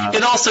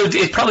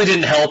 It probably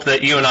didn't help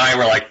that you and I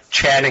were like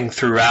chatting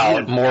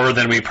throughout more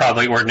than we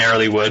probably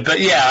ordinarily would.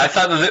 But yeah, I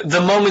thought that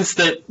the moments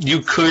that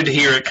you could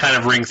hear it kind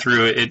of ring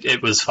through,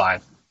 it was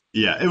fine.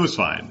 Yeah, it was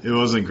fine. It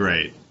wasn't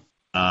great.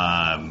 So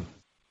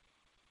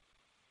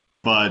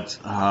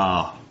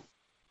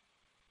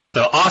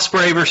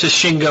Ospreay versus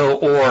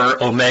Shingo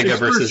or Omega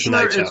versus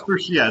Naito.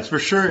 It's for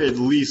sure at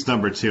least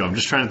number 2. I'm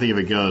just trying to think if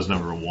it goes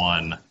number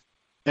 1.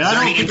 And Is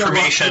there any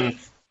information?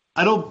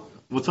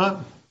 What's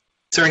up?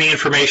 Is there any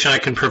information I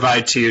can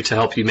provide to you to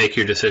help you make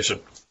your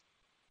decision?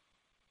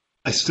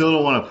 I still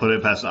don't want to put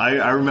it past.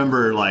 I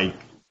remember the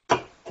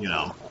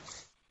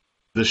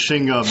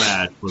Shingo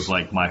match was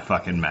like my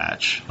fucking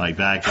match. Like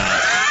that guy,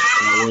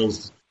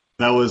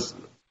 that was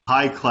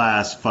high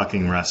class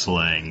fucking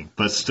wrestling,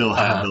 but still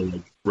had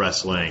the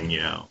wrestling.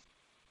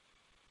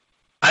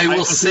 I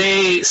will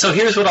say. So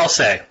here's what I'll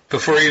say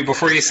before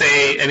you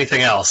say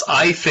anything else.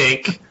 I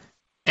think.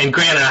 And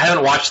granted, I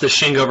haven't watched the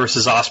Shingo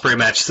versus Ospreay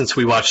match since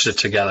we watched it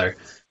together.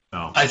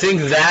 No. I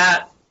think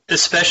that,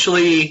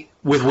 especially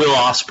with Will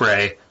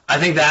Ospreay, I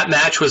think that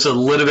match was a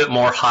little bit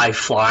more high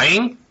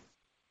flying.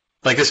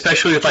 Like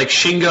especially with like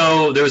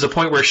Shingo, there was a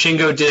point where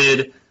Shingo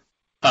did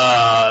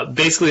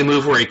basically a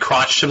move where he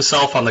crotched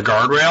himself on the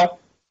guardrail,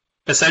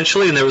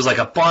 essentially, and there was like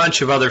a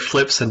bunch of other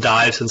flips and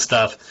dives and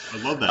stuff. I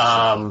love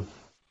that.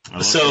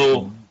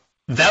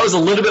 That was a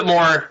little bit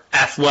more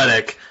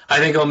athletic. I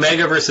think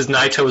Omega versus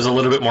Naito was a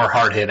little bit more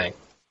hard-hitting.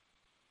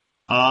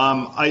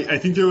 I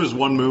think there was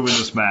one move in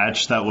this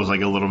match that was like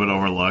a little bit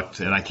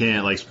overlooked, and I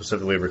can't like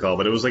specifically recall,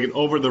 but it was like an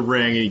over the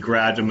ring, and he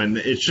grabbed him, and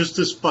it's just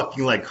this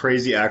fucking like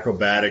crazy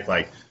acrobatic,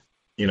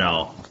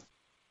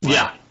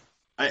 Yeah.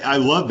 I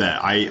love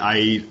that.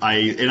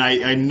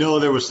 I know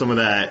there was some of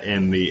that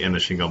in the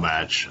Shingo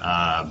match.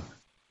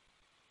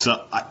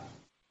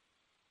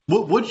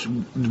 Which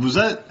was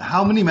that?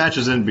 How many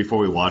matches in before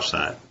we watched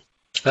that?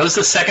 That was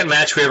the second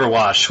match we ever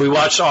watched. We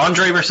watched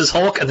Andre versus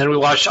Hulk, and then we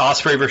watched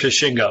Ospreay versus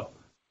Shingo.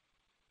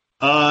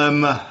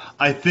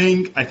 I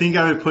think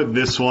I would put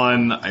this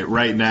one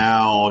right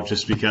now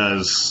just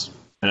because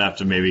I'd have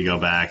to maybe go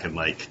back and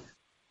like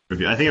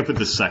review. I think I put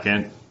the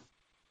second.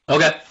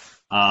 Okay.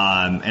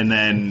 And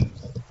then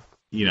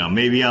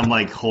maybe I'm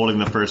like holding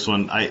the first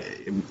one. I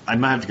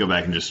might have to go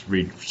back and just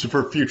read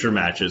for future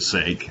matches'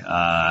 sake.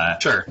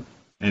 Sure.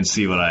 And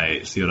see what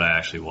I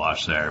actually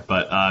watched there.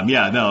 But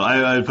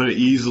I would put it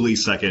easily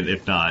second,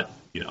 if not,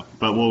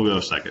 but we'll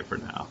go second for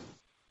now.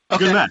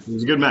 Okay. Good match. It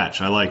was a good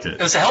match. I liked it.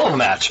 It was a hell of a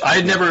match. I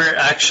had never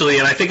actually,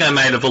 and I think I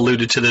might have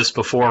alluded to this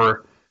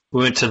before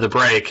we went to the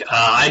break.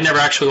 I had never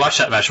actually watched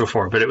that match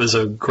before, but it was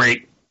a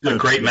great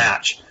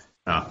match.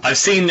 Oh. I've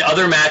seen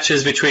other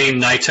matches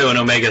between Naito and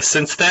Omega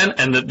since then,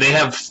 and they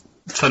have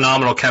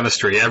phenomenal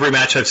chemistry. Every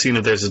match I've seen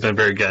of theirs has been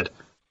very good.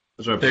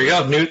 There you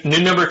go.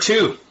 New number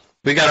 2.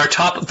 We got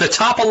the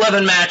top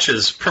 11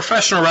 matches,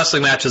 professional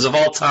wrestling matches of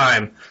all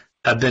time,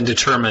 have been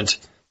determined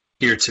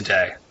here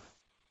today.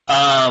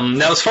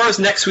 Now, as far as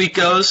next week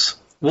goes,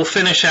 we'll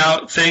finish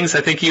out things.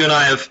 I think you and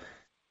I have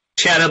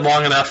chatted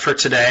long enough for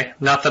today.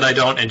 Not that I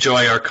don't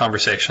enjoy our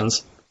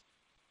conversations,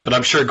 but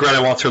I'm sure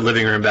Greta wants her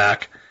living room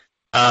back.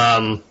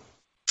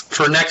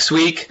 For next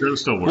week,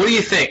 what do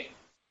you think?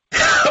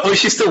 Oh, is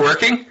she still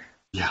working?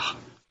 Yeah.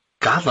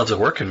 God loves a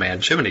working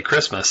man. Jiminy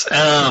Christmas.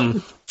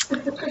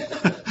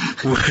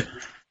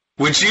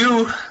 Would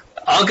you?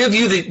 I'll give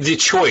you the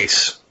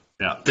choice.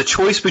 Yeah. The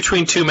choice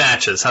between two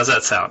matches. How's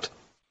that sound?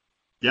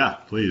 Yeah,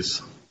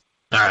 please.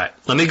 All right.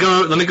 Let me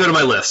go to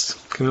my list.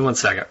 Give me 1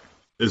 second.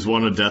 Is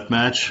one a death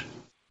match?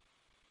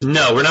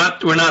 No, we're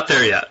not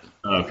there yet.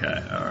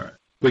 Okay, all right.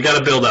 We got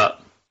to build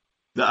up.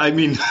 I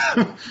mean,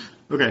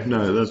 okay,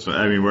 no, that's.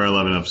 I mean, we're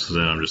 11 episodes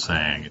in. I'm just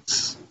saying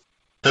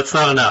That's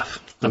not enough.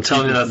 I'm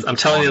telling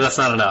you that's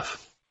not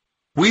enough.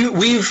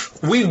 We've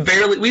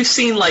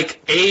seen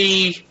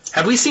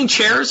have we seen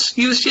chairs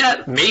used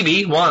yet?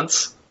 Maybe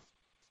once.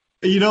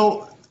 You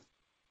know.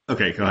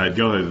 Okay, go ahead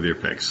with your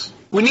picks.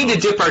 We need to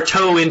dip our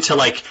toe into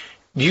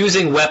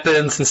using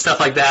weapons and stuff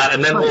like that,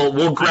 and then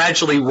we'll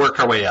gradually work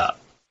our way up.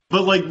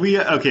 But but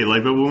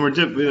when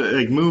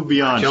we're move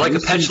beyond. You're like a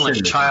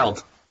petulant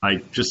child.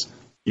 Just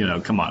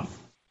come on,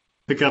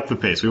 pick up the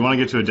pace. We want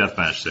to get to a death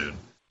match soon.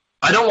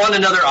 I don't want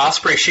another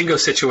Osprey Shingo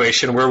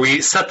situation where we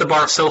set the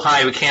bar so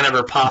high we can't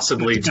ever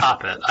possibly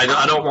top it. I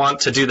don't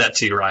want to do that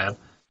to you, Ryan.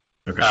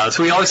 Okay.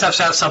 So we always have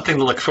to have something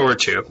to look forward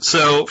to.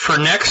 So for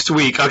next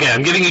week, okay,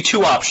 I'm giving you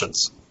two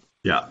options.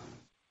 Yeah.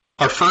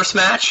 Our first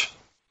match,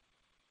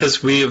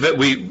 because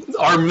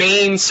our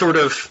main sort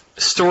of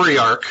story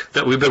arc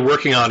that we've been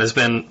working on has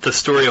been the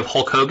story of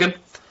Hulk Hogan.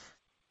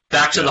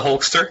 Back to the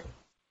Hulkster.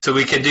 So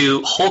we can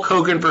do Hulk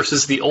Hogan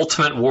versus the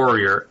Ultimate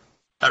Warrior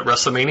at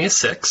WrestleMania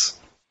 6.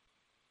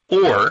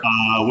 Or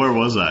where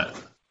was that?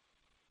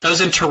 That was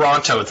in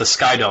Toronto at the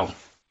Sky Dome.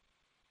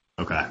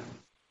 Okay.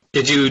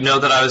 Did you know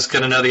that I was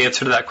going to know the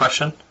answer to that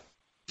question?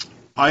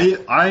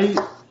 I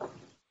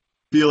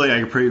feel like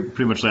I could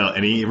pretty much nail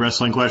any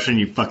wrestling question.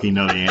 You fucking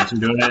know the answer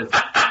to it.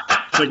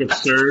 It's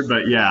absurd,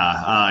 but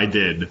yeah, I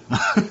did.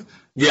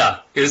 Yeah,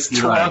 it's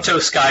Toronto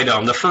Sky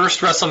Dome, the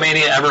first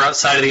WrestleMania ever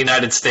outside of the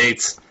United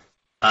States.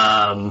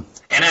 And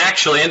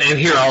actually, and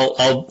here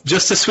I'll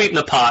just to sweeten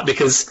the pot,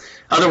 because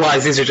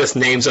otherwise these are just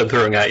names I'm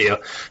throwing at you.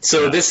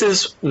 So this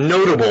is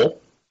notable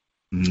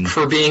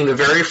for being the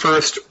very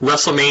first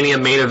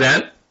WrestleMania main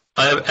event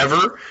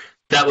ever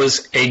that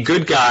was a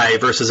good guy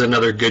versus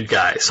another good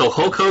guy. So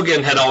Hulk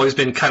Hogan had always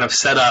been kind of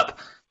set up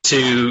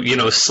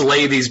to,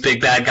 slay these big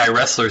bad guy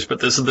wrestlers, but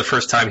this is the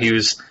first time he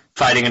was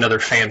fighting another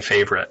fan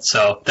favorite.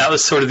 So that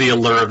was sort of the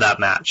allure of that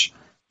match.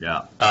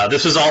 Yeah.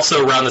 This was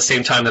also around the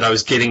same time that I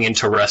was getting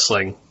into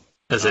wrestling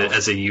as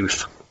a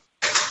youth.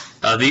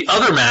 The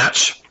other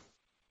match,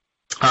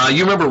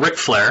 you remember Ric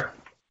Flair?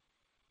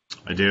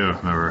 I do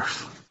remember.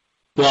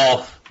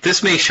 Well,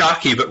 this may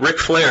shock you, but Ric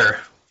Flair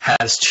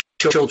has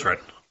children.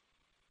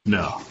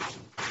 No.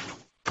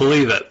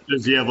 Believe it.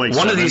 Does he have one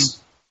 7? Of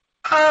these?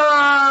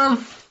 I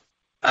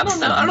don't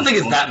know. I don't think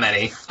it's that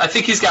many. I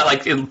think he's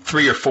got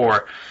 3 or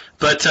 4.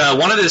 But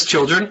one of his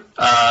children,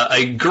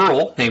 a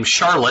girl named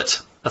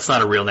Charlotte. That's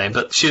not a real name,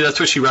 but that's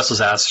what she wrestles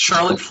as.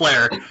 Charlotte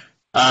Flair.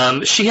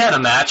 She had a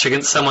match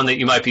against someone that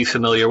you might be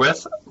familiar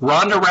with,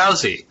 Ronda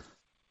Rousey.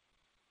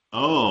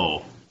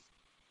 Oh,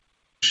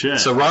 shit!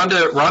 So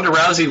Ronda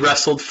Rousey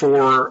wrestled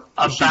for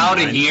about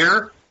a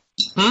year.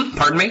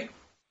 Pardon me?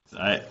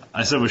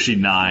 I said, was she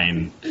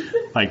 9?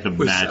 Like the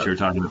match you were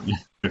talking about?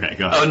 Okay,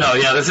 go ahead. Oh no,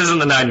 yeah, this isn't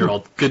the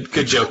 9-year-old.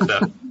 Good joke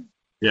though.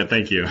 Yeah,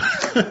 thank you.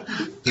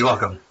 You're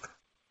welcome.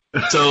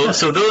 So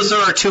those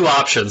are our two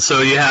options.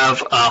 So you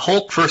have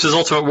Hulk versus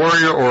Ultimate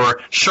Warrior, or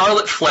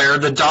Charlotte Flair,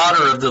 the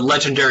daughter of the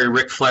legendary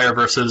Ric Flair,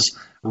 versus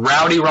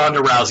Rowdy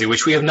Ronda Rousey,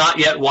 which we have not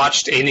yet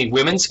watched any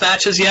women's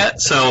matches yet.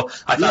 So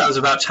I thought it was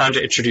about time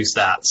to introduce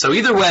that. So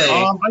either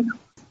way,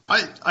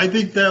 I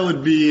think that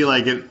would be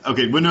okay.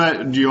 Do you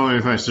want me to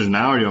make my decision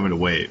now, or do you want me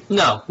to wait?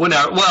 No,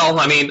 well,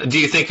 I mean, do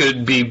you think it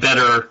would be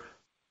better?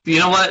 You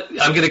know what?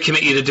 I'm going to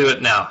commit you to do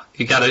it now.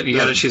 You got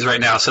to choose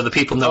right now, so the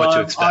people know what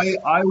to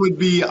expect. I would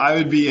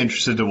be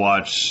interested to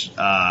watch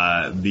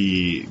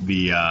the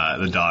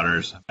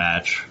daughters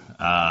match.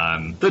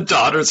 The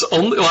daughters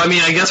only. Well, I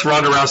mean, I guess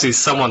Ronda Rousey's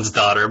someone's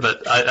daughter,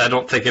 but I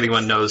don't think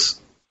anyone knows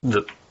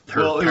her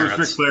Well, it parents.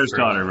 was Ric Flair's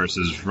daughter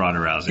versus Ronda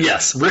Rousey.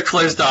 Yes, Ric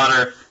Flair's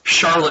daughter,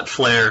 Charlotte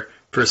Flair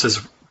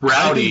versus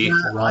Rowdy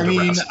Ronda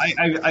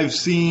Rousey. I've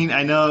seen.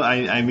 I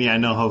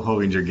know Hulk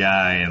Hogan's your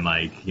guy, and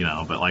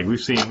but we've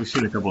seen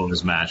a couple of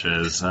his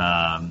matches.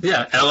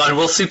 Yeah, and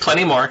we'll see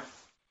plenty more.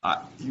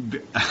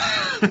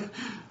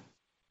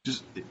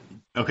 Just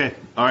okay.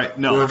 All right.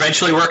 No, We're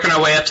eventually working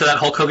our way up to that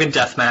Hulk Hogan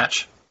death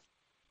match.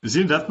 Is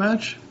he in a death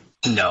match?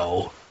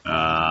 No.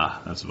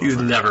 That's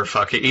You never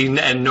fuck it,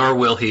 and nor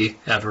will he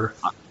ever.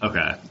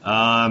 Okay.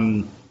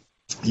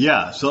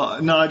 Yeah. So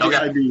no,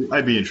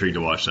 I'd be intrigued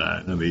to watch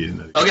that.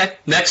 Okay.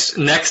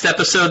 Next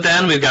episode,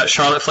 then we've got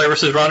Charlotte Flair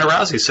versus Ronda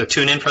Rousey. So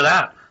tune in for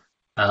that.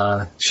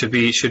 Should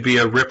be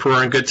a rip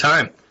roaring good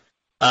time.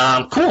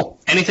 Cool.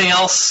 Anything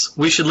else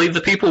we should leave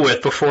the people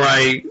with before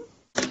I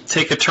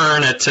take a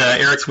turn at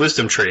Eric's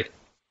wisdom tree?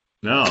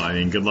 No, I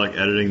mean, good luck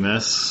editing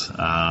this.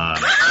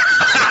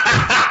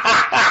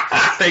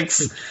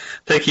 Thanks.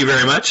 Thank you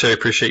very much. I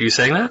appreciate you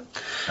saying that.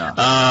 Yeah.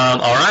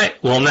 All right.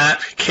 Well, in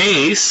that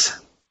case,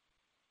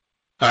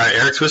 all right,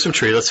 Eric's Wisdom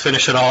Tree. Let's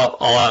finish it all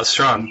out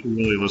strong. You should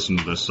really listen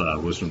to this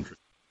Wisdom Tree.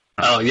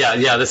 Oh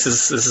yeah. This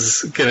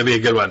is going to be a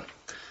good one.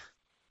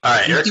 All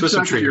right, Eric's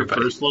Wisdom Tree.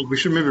 Everybody. First one, we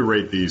should maybe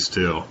rate these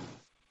too.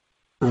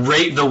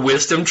 Rate the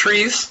Wisdom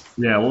Trees.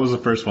 Yeah, what was the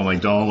first one?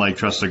 Like, don't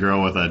trust a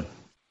girl with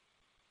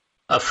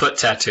a foot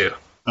tattoo.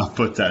 A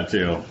foot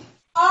tattoo.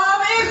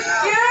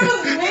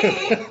 Excuse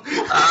me.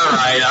 All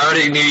right, I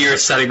already knew you were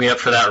setting me up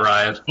for that,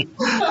 Ryan.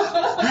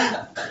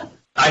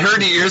 I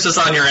heard yours is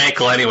on your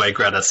ankle anyway,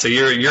 Greta, so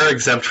you're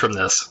exempt from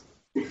this.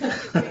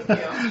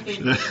 Thank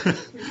you.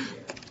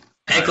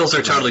 Ankles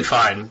are totally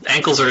fine.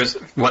 Ankles are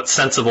what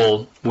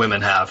sensible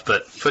women have,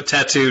 but foot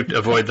tattoo,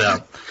 avoid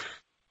them.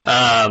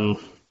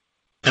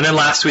 And then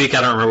last week,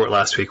 I don't remember what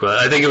last week was.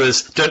 I think it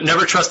was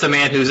never trust a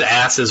man whose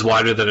ass is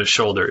wider than his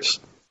shoulders.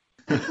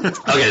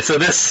 Okay, so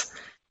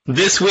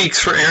this week's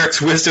for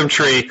Eric's Wisdom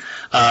Tree,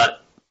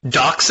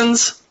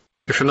 dachshunds.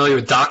 You're familiar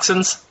with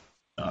dachshunds?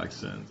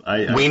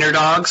 Dachshunds. Wiener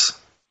dogs.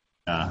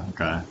 Yeah.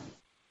 Okay.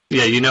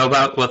 Yeah, you know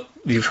about what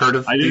you've heard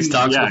of these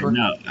dogs before?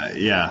 No.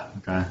 Yeah.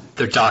 Okay.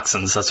 They're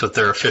dachshunds. That's what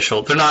they're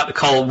official. They're not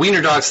called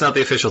wiener dogs. Not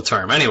the official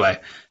term. Anyway,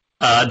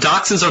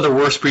 dachshunds are the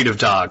worst breed of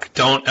dog.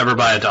 Don't ever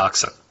buy a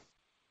dachshund.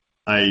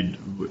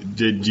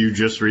 Did you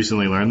just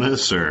recently learn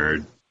this,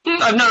 or?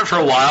 I've known it for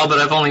a while, but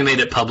I've only made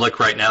it public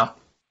right now.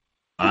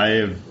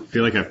 I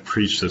feel like I've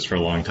preached this for a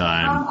long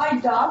time. I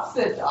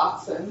said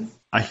dachshunds.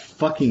 I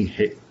fucking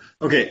hate.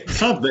 Okay,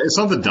 it's not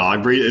the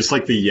dog breed. It's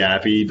like the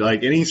yappy,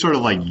 like any sort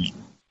of like yappy.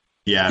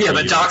 Yeah,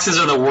 but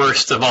dachshunds are the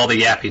worst of all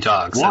the yappy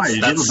dogs. Why? Did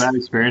you have a bad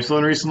experience with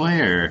one recently,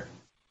 or?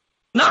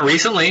 Not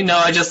recently. No,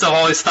 I just have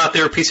always thought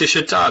they were piece of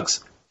shit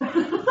dogs.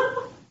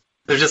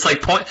 They're just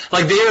like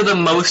they are the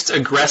most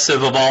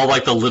aggressive of all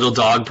like the little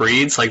dog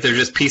breeds. Like they're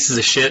just pieces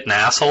of shit and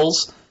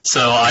assholes.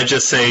 So I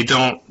just say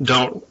don't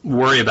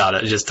worry about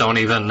it. Just don't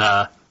even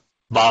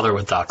bother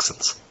with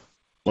dachshunds.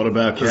 What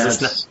about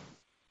cats?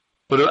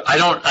 I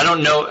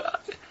don't know.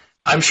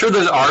 I'm sure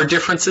there are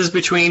differences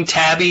between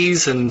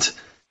tabbies and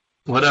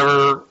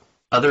whatever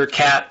other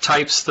cat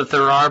types that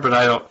there are, but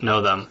I don't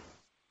know them.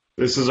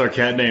 This is our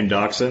cat named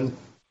Dachshund.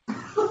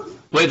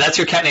 Wait, that's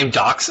your cat named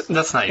Dachshund?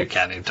 That's not your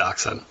cat named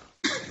Dachshund.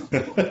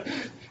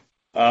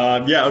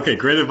 Yeah, okay,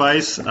 great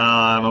advice.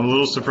 I'm a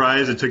little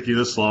surprised it took you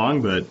this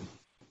long, but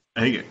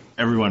I think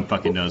everyone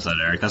fucking knows that,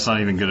 Eric. That's not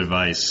even good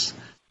advice.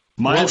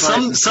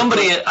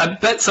 I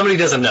bet somebody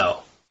doesn't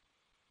know.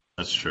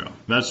 That's true.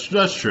 That's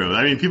true.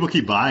 I mean, people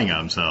keep buying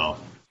them, so.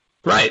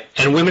 Right,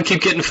 and women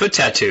keep getting foot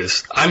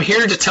tattoos. I'm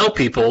here to tell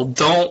people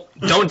don't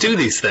do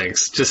these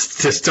things.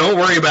 Just don't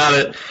worry about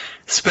it.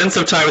 Spend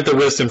some time at the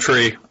Wisdom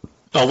Tree.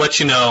 I'll let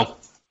you know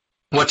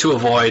what to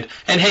avoid.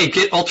 And hey,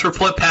 get ultra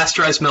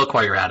pasteurized milk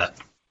while you're at it.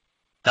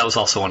 That was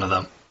also one of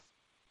them.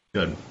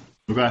 Good.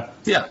 Okay.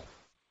 Yeah.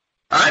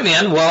 All right,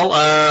 man.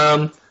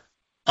 Well,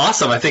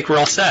 awesome. I think we're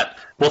all set.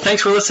 Well,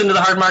 thanks for listening to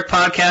the Hard Mark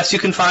Podcast. You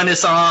can find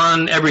us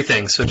on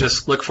everything, so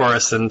just look for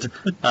us and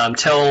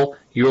tell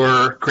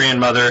your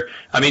grandmother.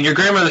 I mean, your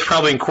grandmother's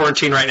probably in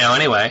quarantine right now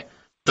anyway.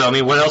 So, I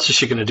mean, what else is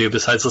she going to do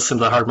besides listen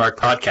to the Hard Mark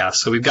Podcast?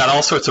 So we've got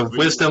all sorts of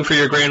wisdom for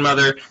your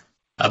grandmother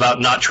about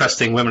not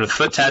trusting women with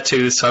foot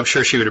tattoos, so I'm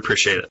sure she would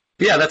appreciate it.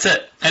 Yeah, that's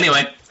it.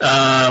 Anyway,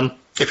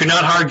 if you're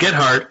not hard, get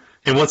hard.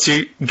 And once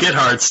you get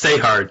hard, stay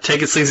hard.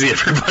 Take it easy,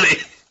 everybody.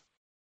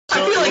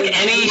 I feel like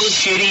any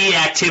shitty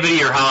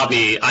activity or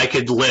hobby I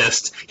could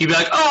list, you'd be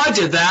like, oh, I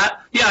did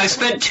that. Yeah, I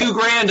spent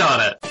 $2,000 on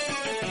it.